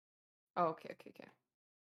Oh, okay, okay, okay.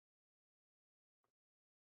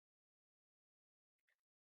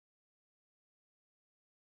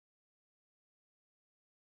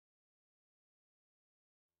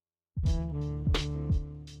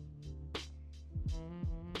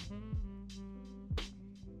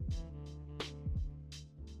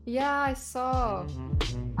 Yeah, I saw.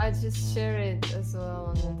 I just share it as well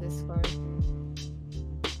on the Discord.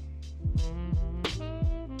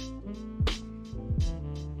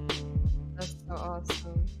 That's so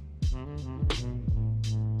awesome.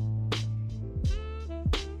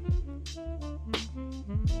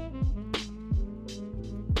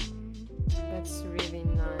 That's really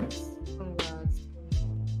nice. Congrats.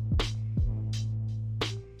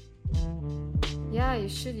 Yeah, you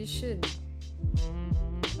should, you should.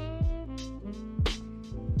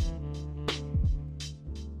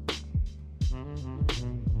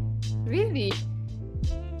 Really?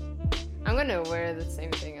 I'm gonna wear the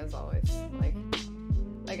same thing as always.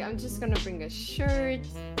 Like I'm just gonna bring a shirt,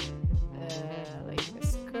 like a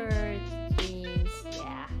skirt, jeans.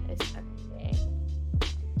 Yeah, it's okay.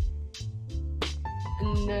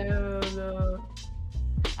 No, no.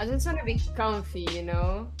 I just wanna be comfy, you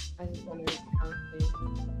know? I just wanna be comfy.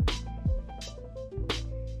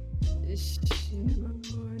 No,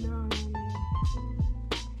 no.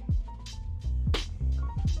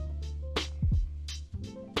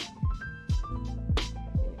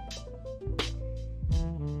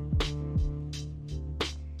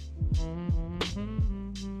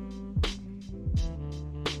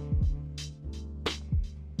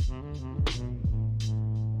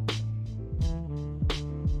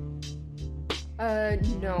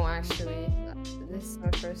 No, actually. This is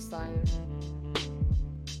my first time.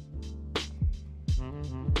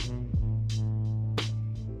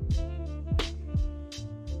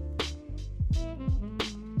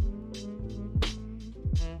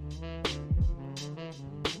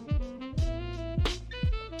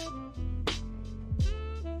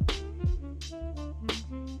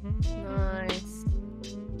 Nice.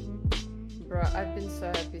 Bro, I've been so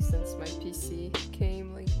happy since my PC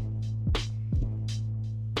came, like...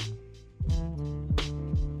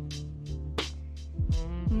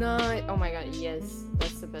 Nice. Oh my god, yes.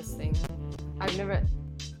 That's the best thing. I've never...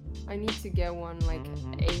 I need to get one, like,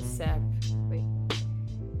 ASAP. Wait.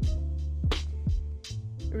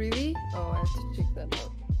 Really? Oh, I have to check that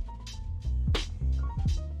out.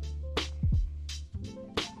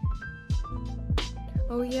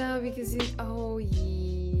 Oh yeah, because it... Oh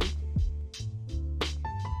yeah.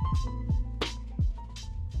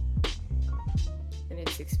 And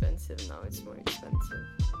it's expensive now, it's more expensive.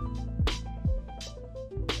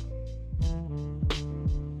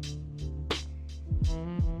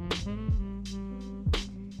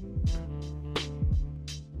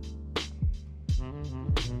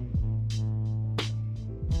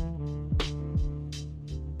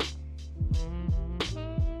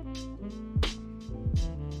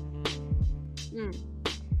 Mm.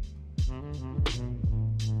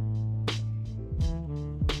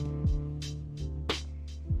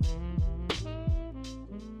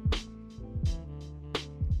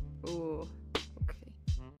 Ooh, okay.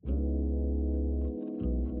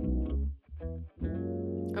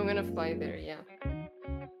 I'm gonna fly there, yeah.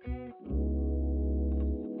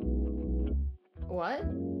 What?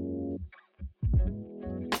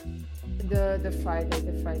 The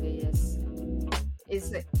Friday, yes.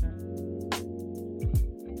 Is it?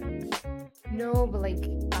 No, but like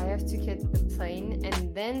I have to get the plane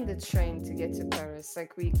and then the train to get to Paris.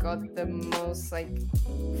 Like we got the most like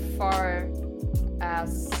far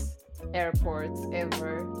ass airport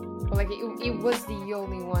ever. But like it was the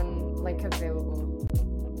only one like available.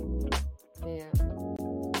 Yeah.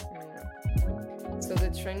 Yeah. So the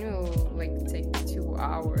train will like take 2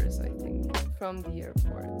 hours, I think, from the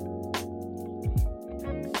airport.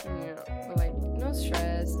 Yeah. But like no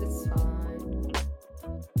stress, it's fine.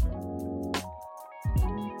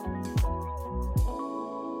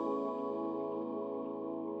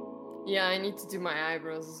 Yeah, I need to do my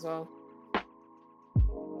eyebrows as well.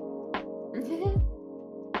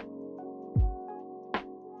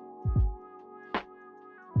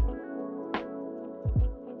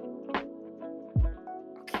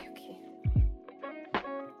 Okay, okay.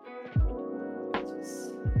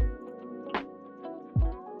 Just...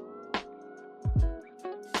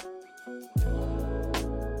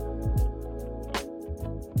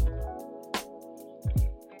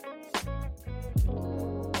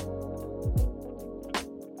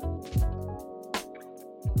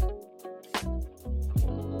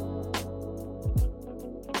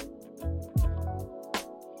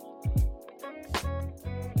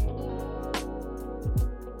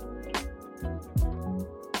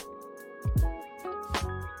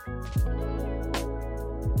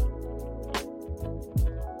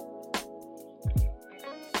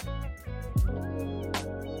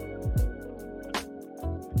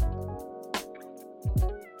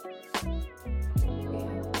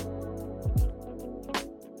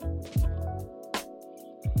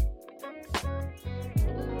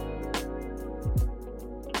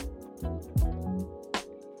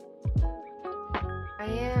 I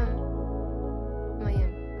am. I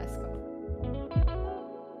am. Let's go. Wait,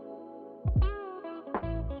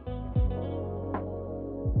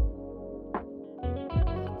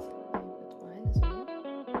 I put mine as well.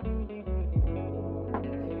 There you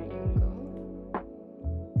go.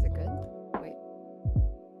 Is it good? Wait.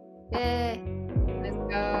 Yay! Let's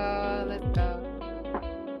go. Let's go.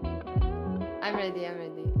 I'm ready. I'm ready.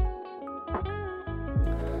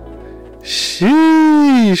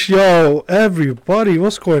 Sheesh, yo, everybody,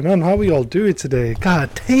 what's going on? How are we all doing today?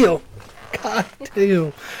 God damn. God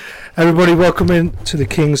damn. Everybody, welcome in to the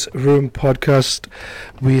King's Room podcast.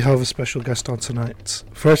 We have a special guest on tonight.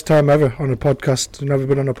 First time ever on a podcast. Never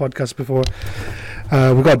been on a podcast before.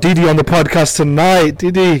 We got Didi on the podcast tonight.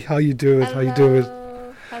 Didi, how you doing? Hello. How you doing?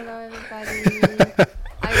 Hello, everybody.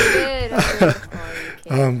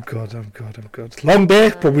 I'm good. I'm good. I'm good. Long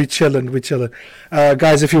day, but we're chilling.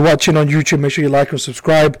 Guys, if you're watching on YouTube, make sure you like and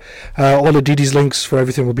subscribe. All of Didi's links for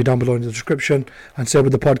everything will be down below in the description. And same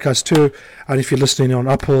with the podcast too. And if you're listening on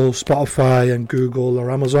Apple, Spotify, and Google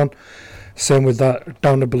or Amazon, same with that.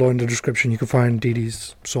 Down below in the description, you can find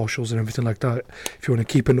Didi's socials and everything like that. If you want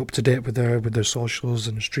to keep up to date with their socials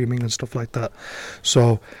and streaming and stuff like that.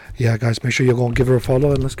 So, yeah, guys, make sure you go and give her a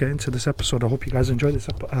follow and let's get into this episode. I hope you guys enjoyed this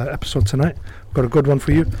episode tonight. We've got a good one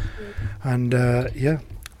for you. And, yeah,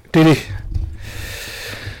 Didi.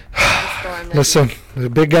 Listen, a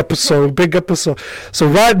big episode. So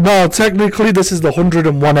right now, technically, this is the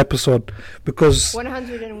 101 episode because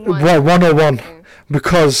 101. 101 Okay.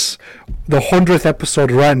 Because the 100th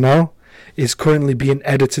episode right now is currently being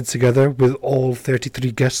edited together with all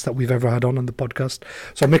 33 guests that we've ever had on the podcast.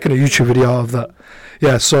 So I'm making a YouTube video out of that.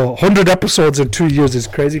 Yeah, so 100 episodes in 2 years is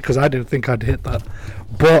crazy because I didn't think I'd hit that.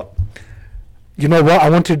 But you know what? I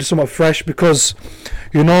wanted to do something fresh because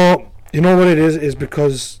you know what it is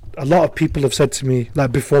because a lot of people have said to me,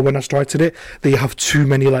 like before when I started it, that you have too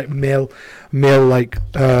many like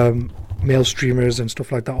male streamers and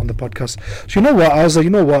stuff like that on the podcast. So you know what? I was like,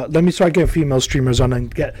 let me start getting female streamers on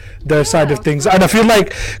and get their side of things. And I feel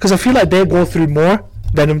like they go through more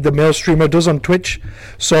than the male streamer does on Twitch.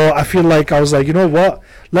 So I feel like I was like, you know what?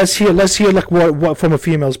 Let's hear like what from a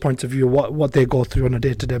female's point of view, what they go through on a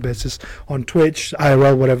day-to-day basis on Twitch,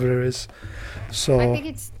 IRL, whatever it is. So I think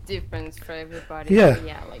it's different for everybody. Yeah. But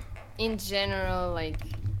yeah, like in general, like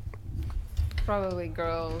probably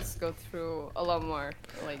girls go through a lot more.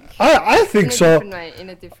 Like I think so. In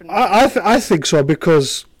a different way. I think so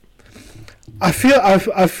because I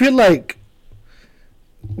feel like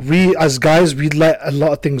we as guys we let a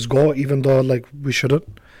lot of things go even though like we shouldn't.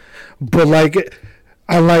 But like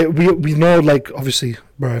and like we know like obviously,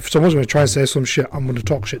 bro, if someone's gonna try and say some shit, I'm gonna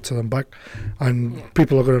talk shit to them back, and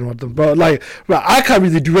people are gonna know them. But like, I can't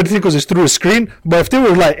really do anything because it's through a screen. But if they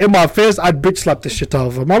were like in my face, I'd bitch slap the shit out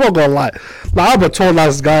of them. I'm not gonna lie. Like I'm a tall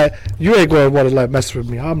ass guy. You ain't gonna want to like mess with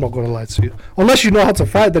me. I'm not gonna lie to you. Unless you know how to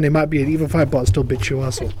fight, then it might be an even fight, but I'll still bitch you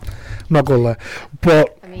asshole. I'm not gonna lie.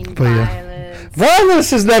 But violence.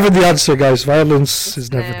 Violence is never the answer, guys. Violence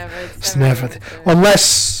is never. It's never.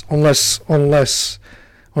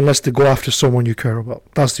 Unless they go after someone you care about.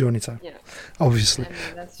 That's the only time. Yeah. Obviously. I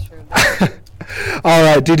mean, that's true. All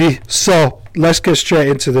right, Didi. So let's get straight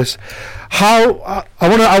into this. How I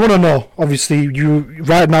wanna know. Obviously,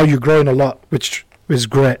 right now you're growing a lot, which is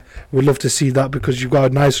great. We'd love to see that because you've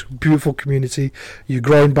got a nice, beautiful community. You're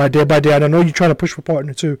growing by day, and I know you're trying to push for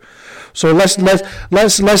partner too. So let's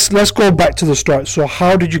go back to the start. So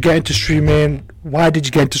how did you get into streaming? Why did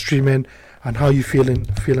you get into streaming? And how are you feeling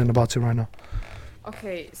about it right now?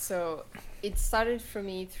 Okay, so it started for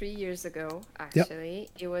me 3 years ago, actually. Yep.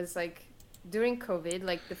 It was like during COVID,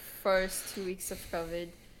 like the first 2 weeks of COVID.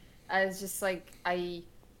 I was just like, I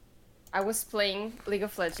was playing League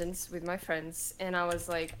of Legends with my friends, and I was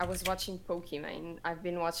watching Pokemon. I've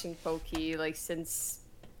been watching Poke like since,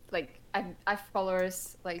 like I've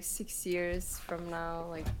followers like 6 years from now,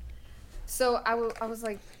 like. So I was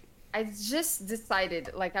like, I just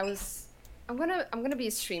decided like I'm gonna be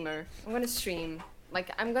a streamer. I'm gonna stream. Like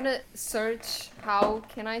I'm gonna search how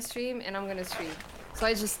can I stream, and I'm gonna stream. So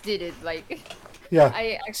I just did it. Like, yeah.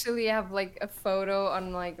 I actually have like a photo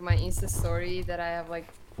on like my Insta story that I have like,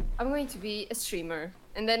 I'm going to be a streamer.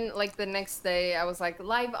 And then like the next day I was like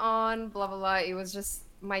live on blah blah blah. It was just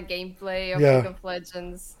my gameplay of League of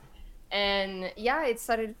Legends, and yeah, it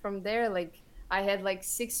started from there. Like I had like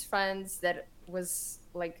 6 friends that was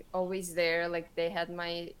like always there, like they had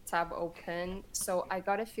my tab open, so I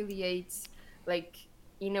got affiliates like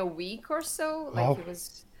in a week or so. Like it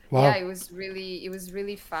was it was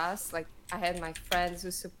really fast. Like I had my friends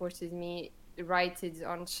who supported me write it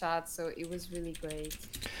on chat, so it was really great.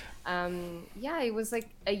 Yeah, it was like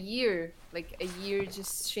a year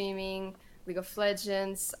just streaming League of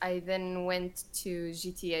Legends. I then went to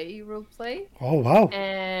GTA roleplay. Oh wow.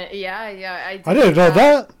 And yeah, I I did didn't know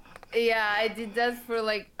that. that. Yeah, I did that for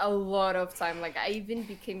like a lot of time. Like I even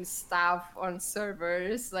became staff on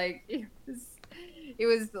servers. Like it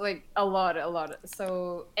was like a lot.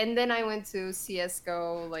 So and then I went to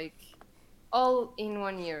CS:GO like all in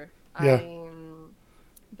 1 year. Yeah.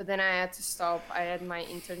 But then I had to stop. I had my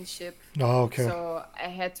internship, Oh, okay. so I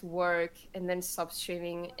had to work and then stop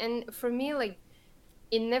streaming. And for me, like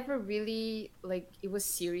it never really like it was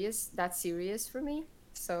that serious for me.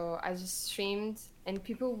 So I just streamed and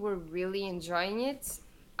people were really enjoying it.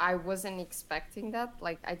 I wasn't expecting that.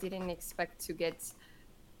 Like I didn't expect to get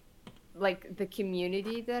like the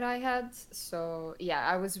community that I had. So yeah,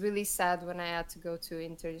 I was really sad when I had to go to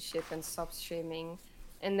internship and stop streaming.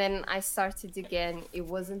 And then I started again. It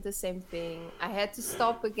wasn't the same thing. I had to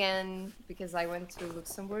stop again because I went to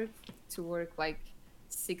Luxembourg to work like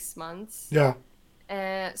 6 months. Yeah.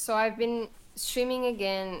 So I've been streaming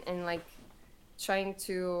again and like trying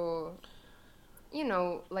to,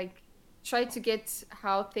 like try to get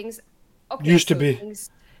how things. Okay, Used to so be. things.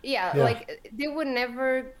 Yeah, Yeah. like they would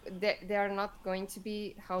never. They are not going to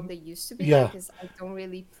be how they used to be Yeah. because I don't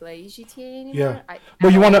really play GTA Yeah. anymore. I But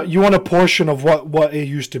at all. you want a portion of what it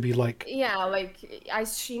used to be like. Yeah, like I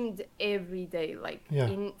streamed every day. Like Yeah.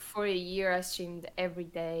 in for a year, I streamed every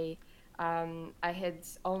day. I had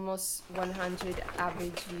almost 100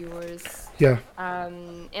 average viewers. Yeah.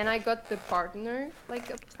 And I got the partner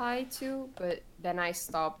like applied to, but then I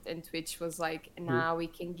stopped and Twitch was like, "Now we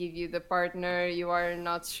can give you the partner. You are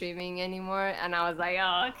not streaming anymore." And I was like,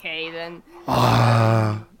 "Oh, okay then."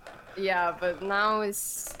 Ah. Yeah, but now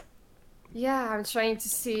it's yeah, I'm trying to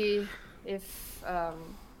see if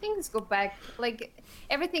things go back. Like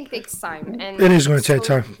everything takes time, It and is going to take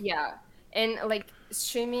so time. yeah, and like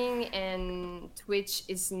streaming and Twitch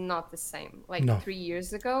is not the same. Like No. 3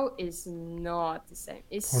 years ago is not the same.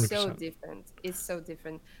 It's so 100%. different. It's so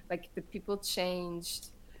different. Like the people changed,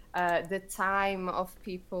 the time of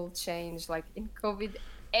people changed. Like in COVID,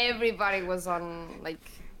 everybody was on like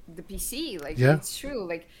the PC. Like Yeah. it's true.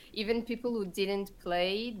 Like even people who didn't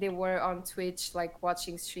play, they were on Twitch, like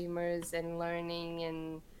watching streamers and learning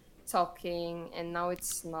and talking. And now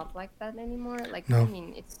it's not like that anymore. Like, I No.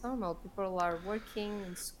 mean, it's normal. People are working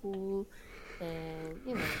in school and,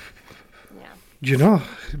 yeah. You know,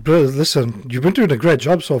 bro, listen, you've been doing a great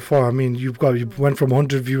job so far. I mean, you went from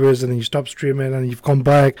 100 viewers and then you stopped streaming and you've come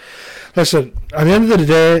back. Listen, at the end of the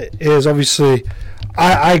day is obviously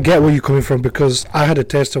I get where you're coming from because I had a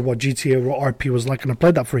taste of what GTA RP was like and I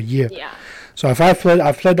played that for a year. Yeah. So if I've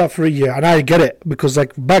played that for a year and I get it because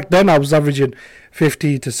like back then I was averaging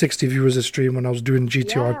 50 to 60 viewers a stream when I was doing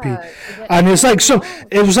GTA RP. Yeah. And it's like now,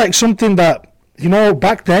 it was like something that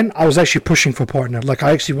back then I was actually pushing for partner. Like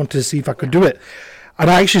I actually wanted to see if I could do it, and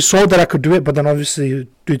I actually saw that I could do it. But then obviously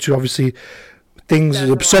due to things, doesn't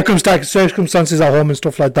work. circumstances at home and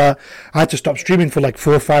stuff like that, I had to stop streaming for like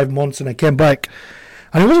 4 or 5 months, and I came back,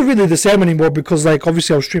 and it wasn't really the same anymore because like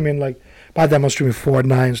obviously I was streaming like by then I was streaming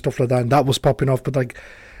Fortnite and stuff like that, and that was popping off. But like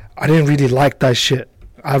I didn't really like that shit.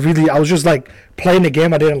 I was just like playing a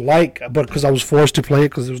game I didn't like, but because I was forced to play it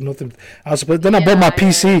because there was nothing else to play. Then I bought my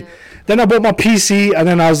PC. Yeah. Then I bought my PC, and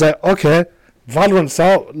then I was like, okay, Valorant's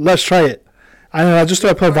out, let's try it. And then I just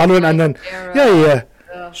started playing Valorant, and then Era. yeah.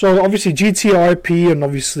 Ugh. So obviously GTRP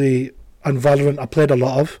and Valorant I played a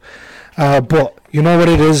lot of, but you know what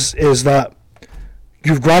it is that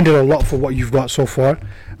you've grinded a lot for what you've got so far,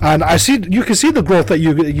 and you can see the growth that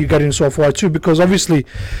you're getting so far too, because obviously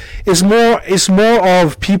it's more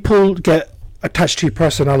of people get attached to your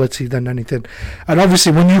personality than anything, and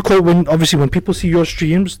obviously when people see your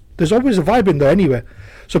streams, there's always a vibe in there anyway.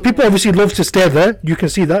 So people obviously love to stay there. You can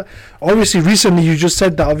see that. Obviously, recently you just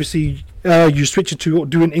said that obviously you switched to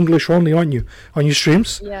doing English only, aren't you, on your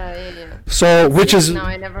streams? Yeah. So which is No,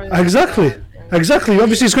 I never exactly. that. Exactly.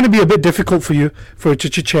 Obviously, it's going to be a bit difficult for it to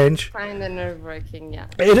change. Kind of nerve-wracking, yeah.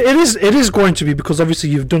 It is going to be because obviously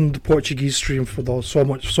you've done the Portuguese stream for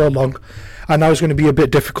so long, and now it's going to be a bit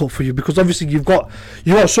difficult for you because obviously you got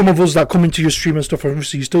some of us that come into your stream and stuff, and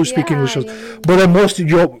obviously you still speak English, but then most of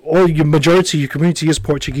your majority of your community is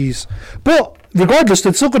Portuguese. But regardless,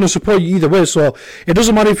 they're still going to support you either way. So it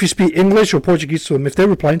doesn't matter if you speak English or Portuguese to them. If they're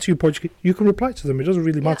replying to you Portuguese, you can reply to them. It doesn't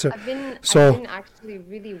really matter. I've been actually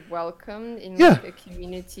really welcomed in like a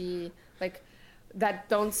community like that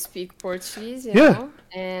don't speak Portuguese, you know?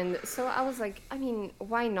 And so I was like, I mean,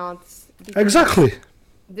 why not? Because exactly.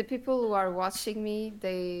 the people who are watching me,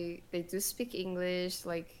 they do speak English.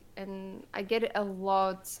 Like and I get a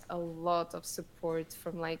lot of support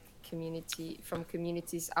from like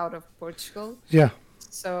communities out of Portugal. Yeah,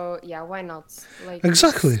 So yeah, why not? Like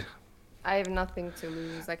exactly. it's I have nothing to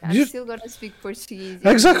lose. Like I'm You, still gonna speak Portuguese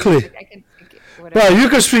in English. exactly. Like I can speak Well, whatever. you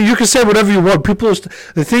can speak, you can say whatever you want.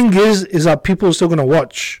 The thing is that people are still gonna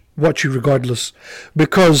watch you regardless,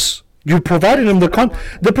 because you provided That's them what I want.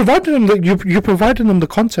 they're providing them you providing them the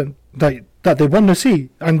content that they want to see,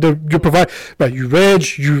 and you Mm. provide, right, you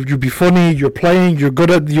rage, you be funny, you're playing, you're good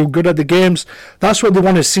at the games. That's what they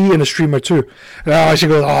want to see in a streamer too. She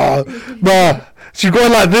goes, bruh, she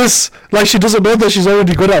going like this, like she doesn't know that she's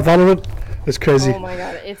already good at Valorant. It's crazy. Oh my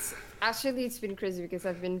god, it's been crazy because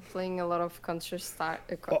I've been playing a lot of Counter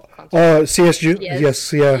Oh, Strike. CSG, Yes,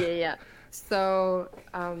 yes, yeah. yeah, yeah. So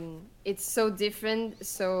it's so different.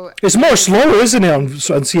 So It's more and slower, isn't it,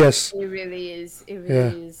 on CS? it really is. It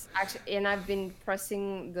Yeah, really is. Actually, and I've been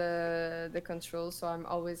pressing the control, so I'm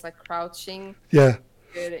always like crouching. yeah.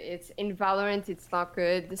 Good. It's in Valorant. It's not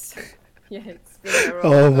good. So, yeah, it's been a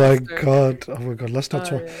roller Oh my coaster. god! Oh my god!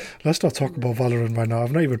 Oh yeah. Let's not talk about Valorant right now.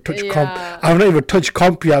 I've not even touched comp. Yeah, I've not even touched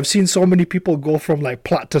comp yet. I've seen so many people go from like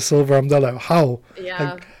plat to silver. I'm there like, how?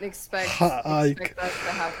 yeah. Like, Expect that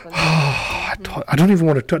to happen. I don't even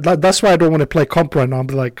want to touch. That's why I don't want to play comp right now. I'm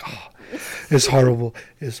like, it's horrible.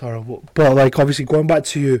 It's horrible. But like, obviously, going back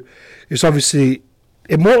to you, it's obviously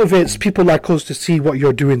it motivates people like us to see what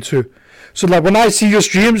you're doing too. So like when I see your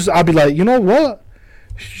streams, I'll be like, you know what?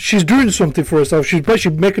 She's doing something for herself. She's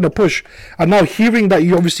making a push. And now hearing that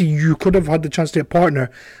you could have had the chance to get a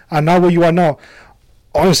partner, and now where you are now,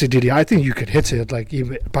 honestly, Didi, I think you could hit it like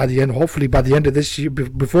even by the end. Hopefully by the end of this year,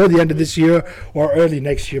 before the end of this year or early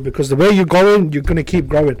next year, because the way you're going, you're gonna keep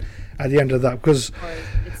growing at the end of that. Because Hard.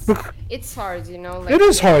 It's hard, you know, it like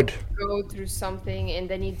is when hard. you go through something and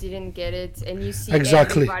then you didn't get it and you see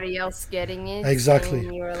Exactly. everybody else getting it Exactly.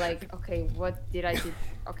 and you're like, okay, what did I do?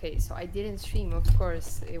 Okay, so I didn't stream, of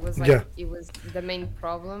course. It was like Yeah. it was the main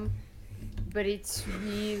problem, but it's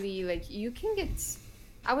really like you can get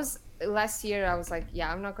I was last year I was like,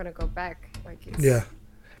 yeah, I'm not gonna go back. Like Yeah.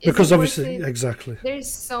 is it Because worth obviously, it? exactly.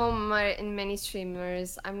 There's so many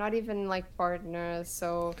streamers. I'm not even like partner,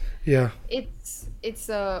 so Yeah. it's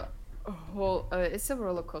a whole it's a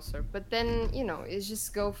roller coaster. But then it's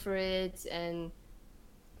just go for it, and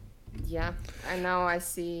yeah. And now I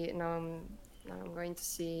see now I'm going to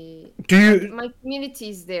see Do you? my community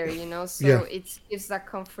is there, Yeah. so it gives that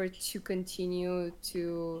comfort to continue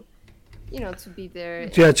to to be there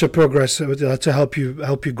Yeah, and to progress, to help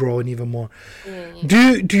you grow and even more. yeah, yeah.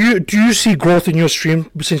 Do you see growth in your stream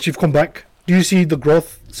since you've come back? Do you see the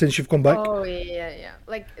growth since you've come back? Oh yeah, yeah, yeah.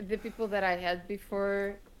 Like the people that I had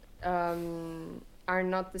before are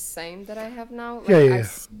not the same that I have now. Yeah, Like yeah, I yeah.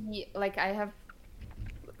 see, like I have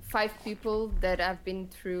 5 people that have been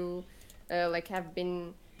through, like have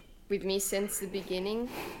been with me since the beginning.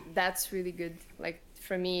 That's really good. Like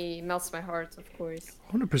for me, it melts my heart, of course.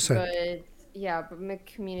 100%. But yeah, but my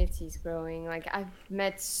community is growing. Like I've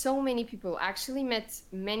met so many people. Actually, met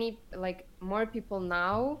many like more people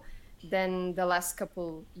now than the last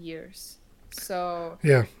couple years. So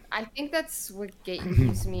Yeah, I think that's what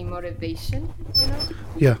gives me motivation,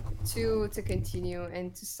 yeah, to continue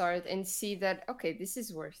and to start and see that okay, this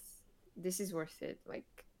is worth it. Like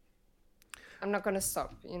I'm not gonna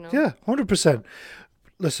stop. yeah, 100%.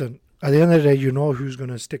 Listen, at the end of the day, you know who's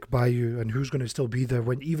gonna stick by you and who's gonna still be there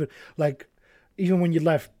when even when you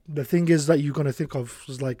left. The thing is that you're gonna think of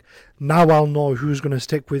is like, now I'll know who's gonna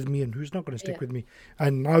stick with me and who's not gonna stick Yeah. with me.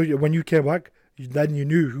 And now when you came back, then you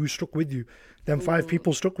knew who stuck with you. Then 5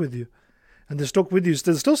 people stuck with you, and they stuck with you.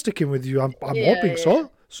 They're still sticking with you. I'm Yeah, hoping yeah.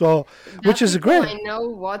 so. So, That which is people great. I know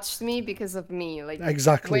watched me because of me. Like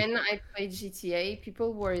Exactly. when I played GTA,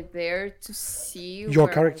 people were there to see Your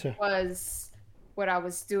where character. I was, what I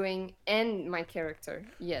was doing, and my character.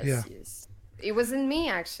 Yes, Yeah. yes. It wasn't me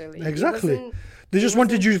actually. Exactly. It wasn't. They It just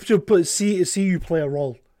wanted wasn't. you to see you play a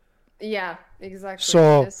role. Yeah, exactly.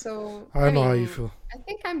 So So I I know how you mean, feel. I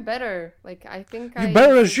think I'm better. Like I think You're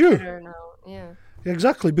better as I'm you. better now. Yeah.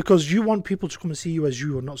 Exactly, because you want people to come and see you as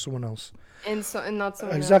you and not someone else. And not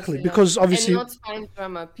someone Exactly, else, yeah. because And obviously, not find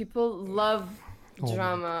drama. People love oh my,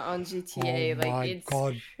 drama on GTA. oh Like my it's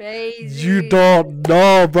god, crazy. you don't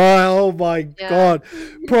know, bro. Oh my Yeah. god,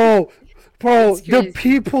 bro, It's the crazy.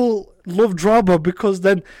 people love drama because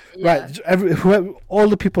then, Yeah. right? All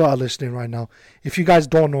the people that are listening right now, if you guys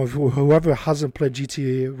don't know, whoever hasn't played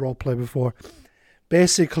GTA roleplay before,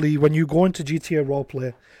 basically when you go into GTA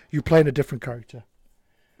roleplay, you play in a different character.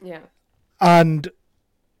 Yeah. And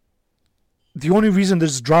the only reason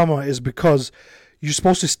there's drama is because you're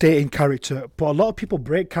supposed to stay in character, but a lot of people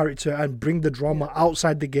break character and bring the Yeah. drama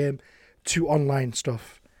outside the game to online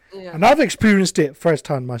stuff. Yeah. And I've experienced it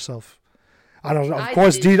firsthand myself. And of I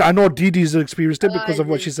course, did. I know Didi's experienced it I because of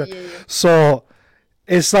what she did. said. Yeah. Yeah. So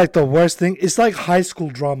it's like the worst thing. It's like high school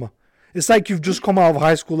drama. It's like you've just come out of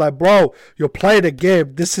high school, like, bro, you're playing a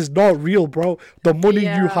game. This is not real, bro. The money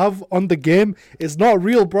you Yeah. have on the game is not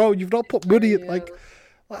real, bro. You've not put money in. Yeah. Like,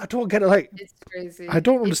 I don't get it. Like, It's crazy. I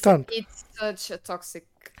don't understand. It's such a toxic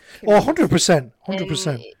Oh, community. 100%. And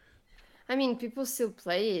 100%. I mean, people still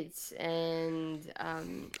play it, and I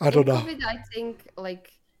in don't know. COVID, I think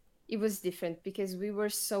like it was different because we were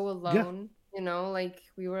so Yeah. alone. You know, like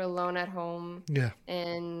we were alone at home, Yeah.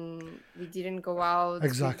 and we didn't go out. We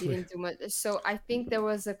Exactly. didn't do much. So I think there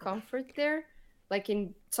was a comfort there, like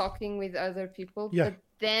in talking with other people. Yeah. But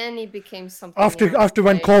then it became something else. After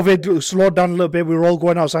when Like COVID slowed down a little bit, we were all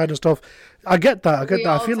going outside and stuff. I get that. I get we that.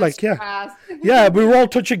 I all feel like, touched yeah. grass. Yeah, we were all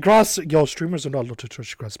touching grass. Yo, streamers are not allowed to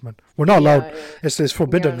touch grass, man. We're not allowed. Yeah, yeah. It's We are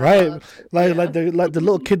forbidden, not right? allowed to. Like Yeah. like the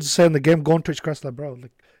little kids say in the game, go and touch grass, like bro,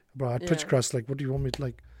 I touch Yeah. grass. Like, what do you want me to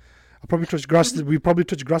like? I probably touch grass. We probably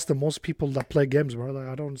touch grass than most people that play games, bro. Like,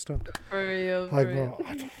 I don't understand. For real, for Like, real. bro,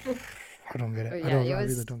 I don't get it. But I yeah, don't. it I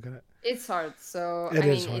really was. don't get it. It's hard. So It I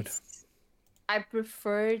is mean, hard. I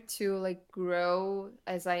prefer to like grow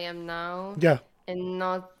as I am now Yeah, and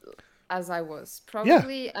not as I was. yeah,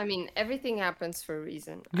 Probably, I mean, everything happens for a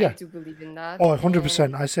reason. I yeah. do believe in that, Oh, and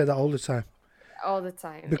 100%. I say that all the time all the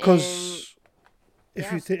time. And because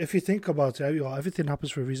yeah, if you think about it, everything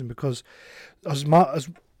happens for a reason. Because as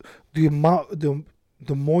the amount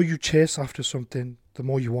the more you chase after something, the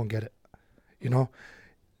more you won't get it. You know.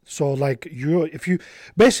 So like if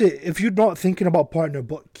you're not thinking about partner,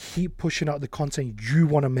 but keep pushing out the content you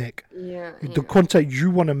want to make, yeah, the yeah. content you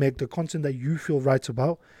want to make, the content that you feel right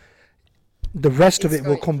about, the rest of It's it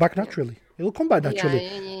will going. come back Yeah, naturally. It will come back yeah, naturally.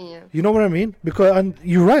 yeah, yeah, yeah. You know what I mean? Because and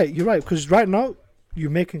you're right. Because right now you're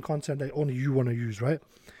making content that only you want to use, right?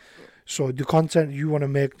 So the content you want to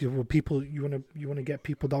make, the people you want to get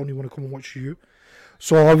people that only want to come and watch you.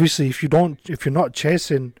 So obviously, if you're not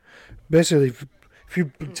chasing, basically, if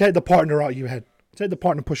you take the partner out of your head, take the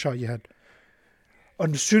partner push out of your head,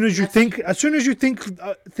 and That's true. as soon as you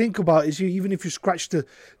think about it, even if you scratch the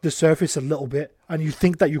surface a little bit and you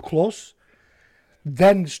think that you're close,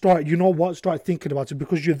 then start. You know what? Start thinking about it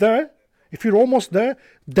because you're there. If you're almost there,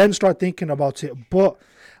 then start thinking about it. But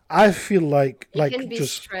I feel It can be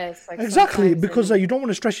just stress, like exactly sometimes, because and you don't want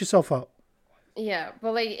to stress yourself out. yeah,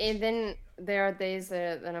 but like, and then there are days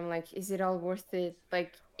that I'm like, is it all worth it?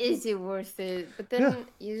 Like, is it worth it? But Yeah, then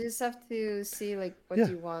you just have to see like what yeah,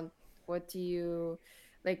 you want, what do you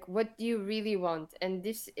like, what do you really want, and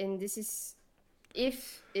this is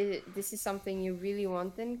if this is something you really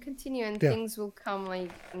want, then continue, and yeah. things will come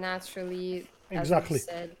like naturally, as I've Exactly.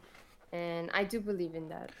 said. And I do believe in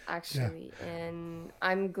that Yeah, actually, and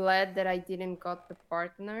I'm glad that I didn't got the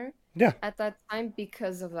partner yeah, at that time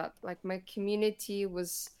because of that. Like my community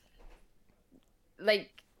was like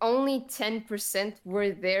only 10%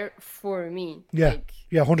 were there for me. yeah, Like,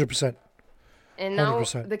 yeah. 100%, and hundred now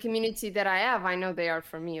percent. the community that I have, I know they are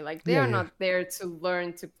for me. Like they Yeah, are yeah, not there to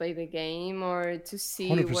learn to play the game or to see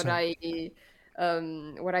 100%. what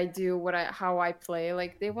I do, how I play.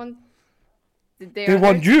 Like they They are there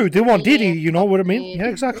want to you. They want see me Didi. and You know help what I mean? me. Yeah,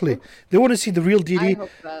 exactly. They want to see the real I Didi. hope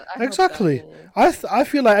that. I hope that. Exactly. Yeah. I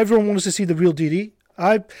feel like everyone wants to see the real Didi.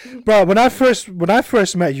 Bro, when I first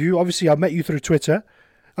met you, obviously I met you through Twitter,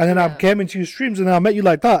 and then I Yeah. came into your streams, and then I met you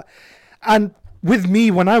like that. And with me,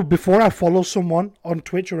 before I follow someone on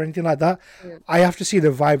Twitch or anything like that, Yeah. I have to see the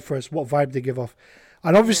vibe first, what vibe they give off.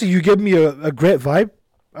 And Yeah. obviously, you gave me a great vibe,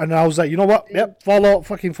 and I was like, you know what? Yep,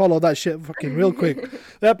 fucking follow that shit, fucking real quick.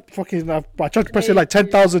 Yep, fucking. I tried to press it Thank like ten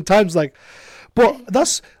you. thousand times, like. But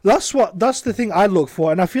that's the thing I look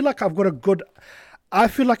for, and I feel like I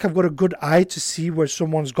feel like I've got a good eye to see where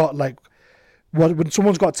someone's got like when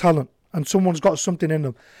someone's got talent and someone's got something in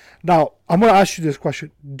them. Now I'm gonna ask you this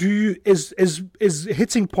question: is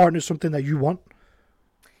hitting partners something that you want?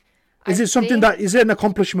 I Is it an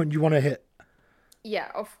accomplishment you want to hit?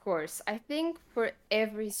 Yeah, of course. I think for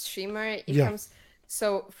every streamer, it Yeah, comes.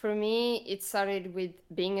 So for me, it started with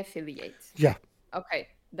being affiliate. yeah, Okay,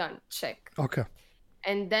 done, check. okay,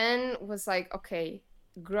 And then was like, okay,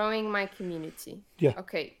 growing my community. yeah,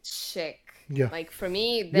 Okay, check. yeah, Like for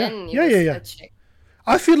me, yeah, then it yeah, yeah, was yeah. a check.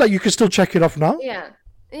 I feel like you can still check it off now. Yeah,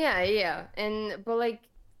 yeah, yeah. And but like,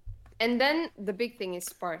 and then the big thing is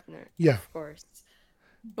partner, Yeah, of course.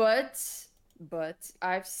 But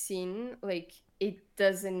I've seen like it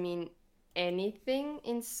doesn't mean anything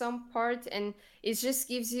in some part, and it just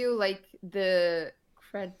gives you like the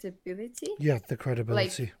credibility. Yeah, the Like,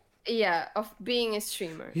 credibility. yeah, of being a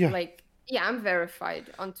streamer. Yeah, Like, yeah, I'm verified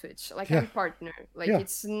on Twitch. Like, yeah, I'm partner. Like, yeah.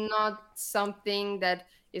 it's not something that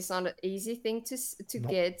is not an easy thing to No,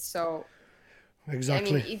 get. So, I mean,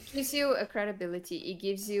 exactly, it gives you a credibility. It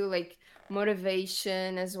gives you like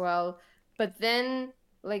motivation as well. But then,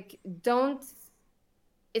 like, don't.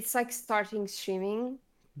 It's like starting streaming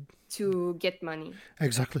to get money.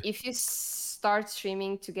 exactly, If you start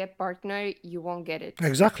streaming to get partner, you won't get it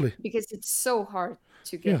exactly. because it's so hard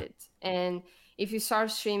to get Yeah, it. And if you start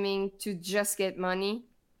streaming to just get money,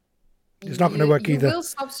 it's not gonna work you either. will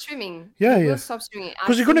stop streaming. Yeah, You will yeah. stop streaming. I've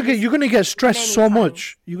Because seen this you're gonna get stressed many so times.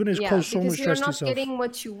 much. You're gonna Yeah, cause so much because you're stress to not yourself. getting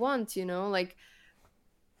what you want, you know? Like,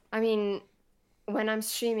 I mean, when I'm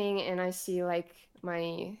streaming and I see like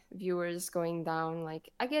my viewers going down, like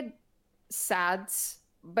I get sad,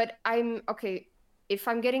 but I'm okay. If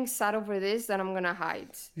I'm getting sad over this, then I'm gonna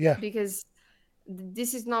hide Yeah, because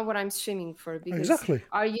this is not what I'm streaming for. Because exactly.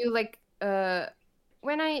 are you like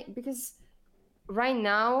when I because right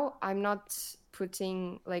now I'm not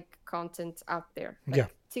putting like content out there Yeah,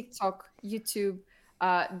 like TikTok, YouTube.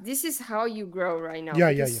 This is how you grow right now yeah,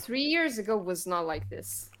 yeah, because yeah, 3 years ago was not like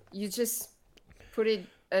this. You just put it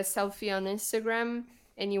a selfie on Instagram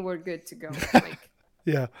and you were good to go. Like,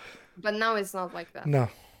 yeah. but now it's not like that. No,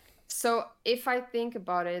 So if I think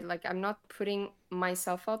about it, like I'm not putting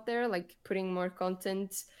myself out there, like putting more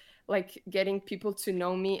content, like getting people to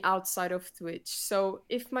know me outside of Twitch. So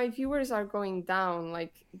if my viewers are going down,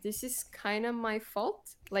 like this is kind of my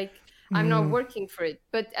fault. Like I'm not working for it.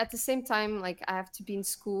 But at the same time, like I have to be in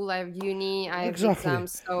school, I have uni, I have exactly.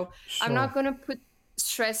 exams. So I'm So not gonna put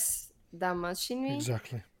stress that much in me.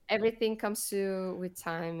 exactly, Everything comes to with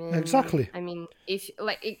time. And exactly, I mean,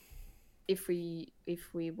 if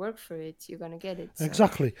we work for it, you're gonna get it. So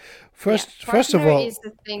exactly. yeah, First of partner all, is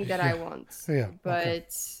the thing that I yeah, want, yeah. Okay, but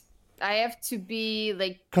I have to be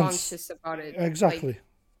like Cons- conscious about it. Like, exactly.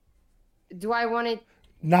 do I want it?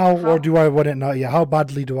 Now or How? do I want it now? Yeah. How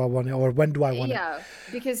badly do I want it, or when do I want it? Yeah,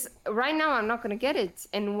 because right now I'm not gonna get it,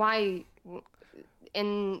 and why?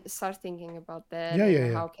 And start thinking about that, Yeah, yeah,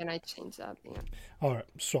 and yeah. how can I change that? Yeah, All right.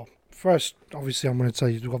 So first, obviously, I'm going to tell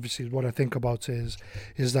you. Obviously, what I think about it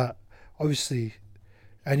is that obviously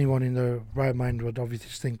anyone in their right mind would obviously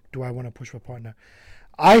think, do I want to push for a partner?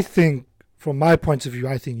 I think, from my point of view,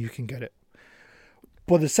 I think you can get it.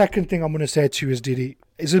 But the second thing I'm going to say to you is, Didi,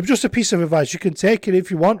 is just a piece of advice. You can take it if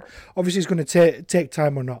you want. Obviously, it's going to take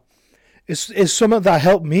time or not. It's something that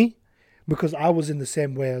helped me because I was in the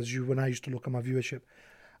same way as you when I used to look at my viewership.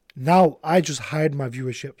 Now I just hide my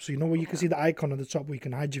viewership. So you know where you can see the icon on the top where you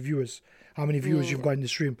can hide your viewers, how many viewers you've got in the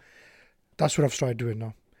stream. That's what I've started doing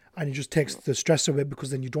now. And it just takes the stress away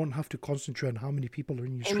because then you don't have to concentrate on how many people are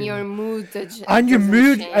in your stream. and your mood And your doesn't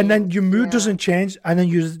mood, change. and then your mood Yeah. doesn't change, and then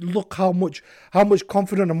you look how much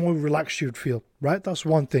confident and more relaxed you'd feel. Right, that's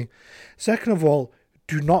one thing. Second of all,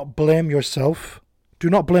 do not blame yourself. Do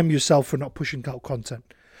not blame yourself for not pushing out content,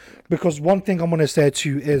 because one thing I'm going to say to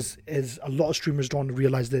you is a lot of streamers don't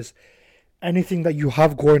realize this. Anything that you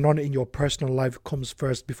have going on in your personal life comes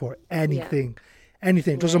first before anything.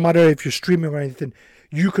 Anything. It doesn't matter if you're streaming or anything.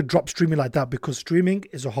 You could drop streaming like that because streaming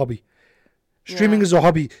is a hobby. Streaming is a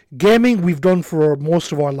hobby. Gaming we've done for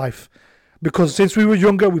most of our life. Because since we were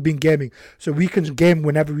younger, we've been gaming. So we can game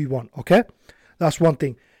whenever we want, okay? That's one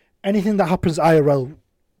thing. Anything that happens IRL,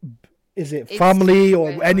 is it family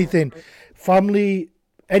or anything? Family,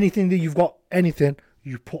 anything that you've got, anything,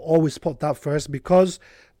 you always put that first because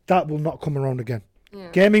that will not come around again.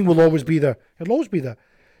 Gaming will always be there. It'll always be there.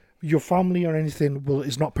 Your family or anything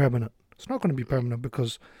is not permanent. It's not going to be permanent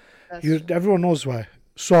because everyone knows why.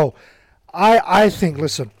 So I think,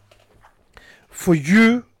 listen, for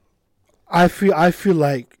you, I feel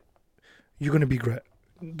like you're going to be great.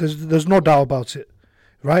 There's no doubt about it,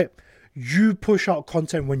 right? You push out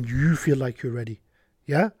content when you feel like you're ready.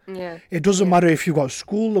 Yeah? Yeah. It doesn't matter if you got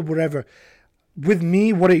school or whatever. With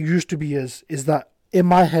me, what it used to be is that in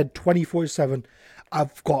my head 24/7,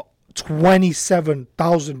 I've got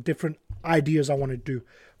 27,000 different ideas I want to do,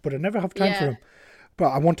 but I never have time for them. But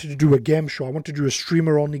I wanted to do a game show. I wanted to do a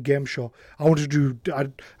streamer-only game show. I wanted to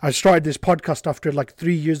do. I started this podcast after like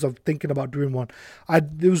 3 years of thinking about doing one.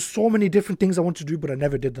 There was so many different things I wanted to do, but I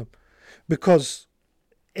never did them because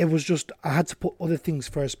it was just I had to put other things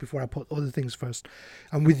first before I put other things first.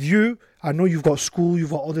 And with you, I know you've got school,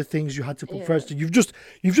 you've got other things you had to put first. You've just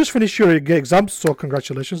finished your exams, so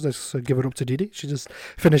congratulations. Let's give it up to Didi. She just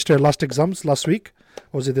finished her last exams last week.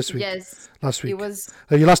 Or was it this week? Yes. Last week. It was.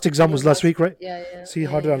 Your last exam was last week, right? Yeah. See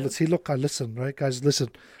how did I see? Look, I listen, right, guys. Listen.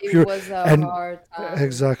 It was a hard time.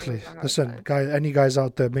 Exactly. Listen, guys. Any guys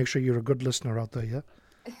out there, make sure you're a good listener out there. Yeah.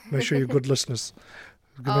 Make sure you're good listeners.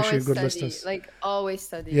 Make sure you're Always good study, listeners. like always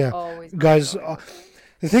study, Yeah, always, always, guys. always, always.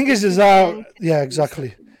 The thing If is you can, yeah, continue exactly.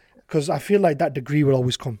 studying. Because I feel like that degree will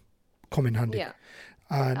always come in handy. Yeah,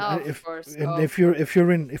 And of course, if of you're course.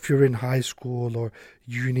 if you're in high school or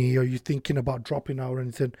uni or you're thinking about dropping out or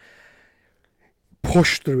anything,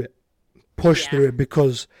 push through it. Push Yeah, through it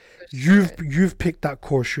because push through it. you've picked that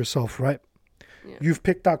course yourself, right? Yeah. You've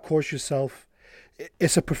picked that course yourself.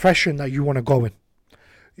 It's a profession that you want to go in.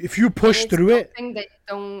 If you And push it's through it, something that you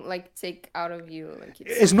don't like take out of you. Like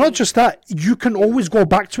it's it's not something just that. that's You can you. always go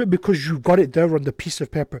back to it because you've got it there on the piece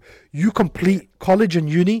of paper. You Yeah, complete college and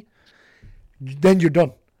uni, then you're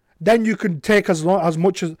done. Then you can take as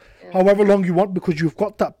much as yeah, however long you want because you've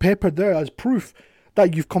got that paper there as proof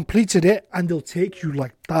that you've completed it, and they'll take you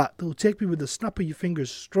like that. They'll take you with the snap of your fingers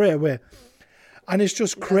straight away, and it's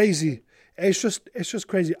just that's true. crazy. It's just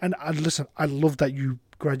crazy. And listen, I love that you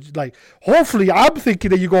graduate. Like, hopefully, I'm thinking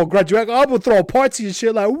that you go graduate. I'm gonna throw a party and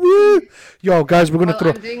shit. Like, woo, yo, guys, we're gonna Well,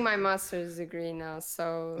 throw. I'm doing my master's degree now,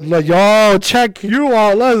 so Like, yo, check you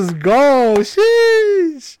out. Let's go.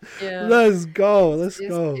 Sheesh. yeah, Let's go. Let's it's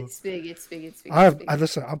go. it's big, it's big, it's big, it's big. I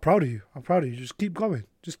listen. I'm proud of you. I'm proud of you. Just keep going.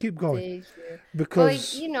 Just keep going. Thank you. But like,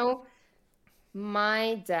 Because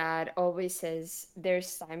my dad always says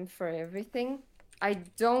there's time for everything. I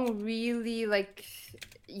don't really like,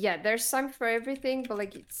 yeah, there's time for everything, but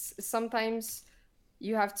like it's sometimes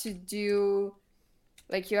you have to do,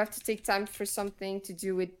 like you have to take time for something to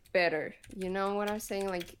do it better. You know what I'm saying?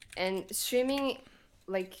 Like, and streaming,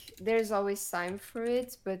 like there's always time for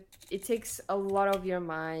it, but it takes a lot of your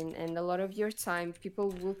mind and a lot of your time.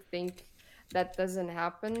 People will think that doesn't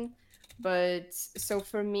happen, but so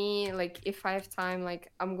for me, like if I have time,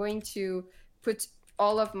 like I'm going to put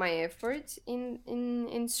all of my effort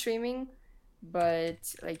in streaming.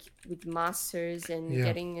 But like with masters and yeah,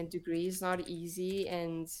 getting a degree is not easy,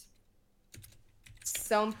 and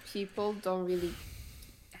some people don't really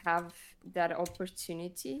have that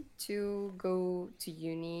opportunity to go to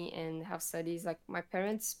uni and have studies. Like my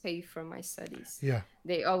parents pay for my studies. yeah,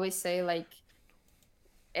 They always say like,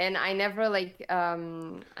 and I never like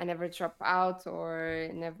I never drop out or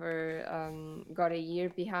never got a year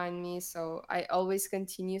behind me, so I always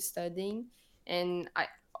continue studying. And I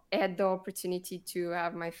had the opportunity to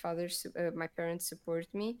have my parents support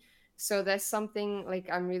me, so that's something like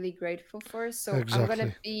I'm really grateful for. So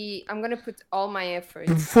exactly. I'm gonna put all my effort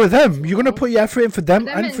For them, you you're gonna know put your effort in for for them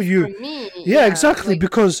them and for and for you. me. Yeah, Yeah, exactly. like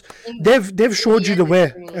Because in they've in showed the you the end it's way.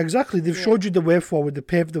 for me. Exactly, they've Yeah, showed you the way forward. They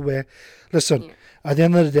paved the way. Listen, yeah, at the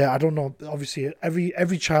end of the day, I don't know. Obviously,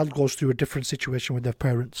 every child goes through a different situation with their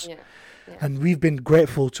parents, yeah, yeah, and we've been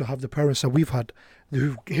grateful to have the parents that we've had,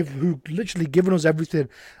 yeah. who literally given us everything.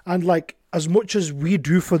 And like as much as we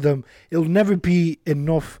do for them, it'll never be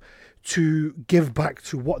enough to give back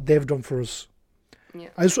to what they've done for us. Yeah.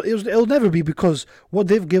 It'll never be because what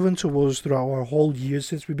they've given to us throughout our whole years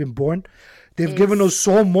since we've been born, they've given us Is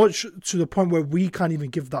so much to the point where we can't even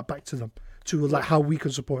give that back to them. To like yeah. how we can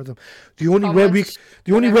support them, the only How way we, much,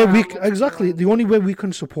 the only way whatever, we how much we exactly want. the only way we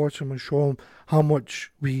can support them and show them how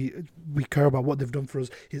much we care about what they've done for us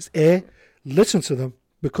is a listen to them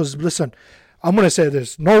because listen, I'm gonna say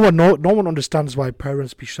this. No one understands why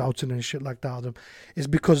parents be shouting and shit like that at them. It's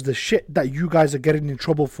because the shit that you guys are getting in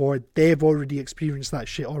trouble for, they've already experienced that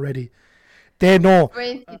shit already. They know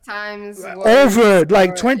 20 times worse, over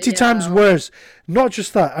like or 20 times yeah, worse. Not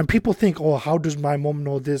just that. And people think, oh, how does my mom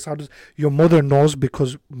know this? How does your mother knows?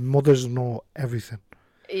 Because mothers know everything.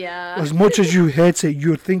 yeah. As much as you hate it,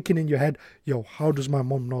 you're thinking in your head, yo, how does my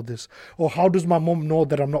mom know this? Or how does my mom know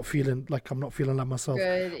that I'm not feeling like myself?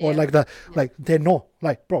 Good, Or yeah, like that. yeah, Like they know.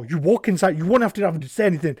 Like, bro, you walk inside, you won't have to say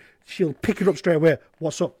anything. She'll pick it up straight away.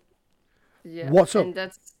 What's up? yeah. What's up?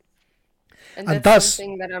 And And that's that's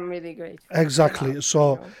something that I'm really grateful exactly. about,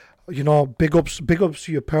 So, big ups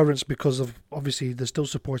to your parents because of obviously they're still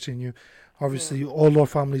supporting you. Yeah, Obviously, all our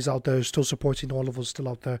families out there are still supporting all of us still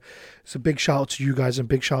out there. It's a big shout out to you guys and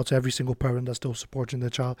big shout out to every single parent that's still supporting their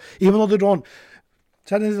child, even though they don't.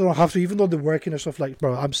 Technically, they don't have to, even though they're working and stuff. Like,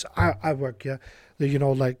 bro, I work, yeah.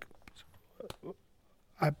 Like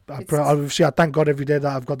it's obviously I thank God every day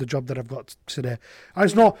that I've got the job that I've got today. And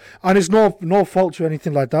it's yeah, no and it's no fault to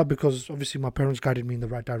anything like that because obviously my parents guided me in the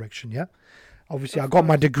right direction. Yeah, obviously I of got my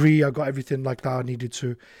course. degree, I got everything like that I needed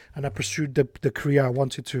to, and I pursued the career I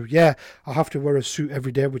wanted to. Yeah, I have to wear a suit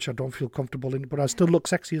every day, which I don't feel comfortable in, but I still look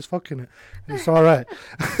sexy as fuck in it. It's all right.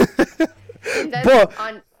 And that's But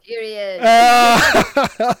on period.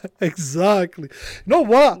 exactly. You know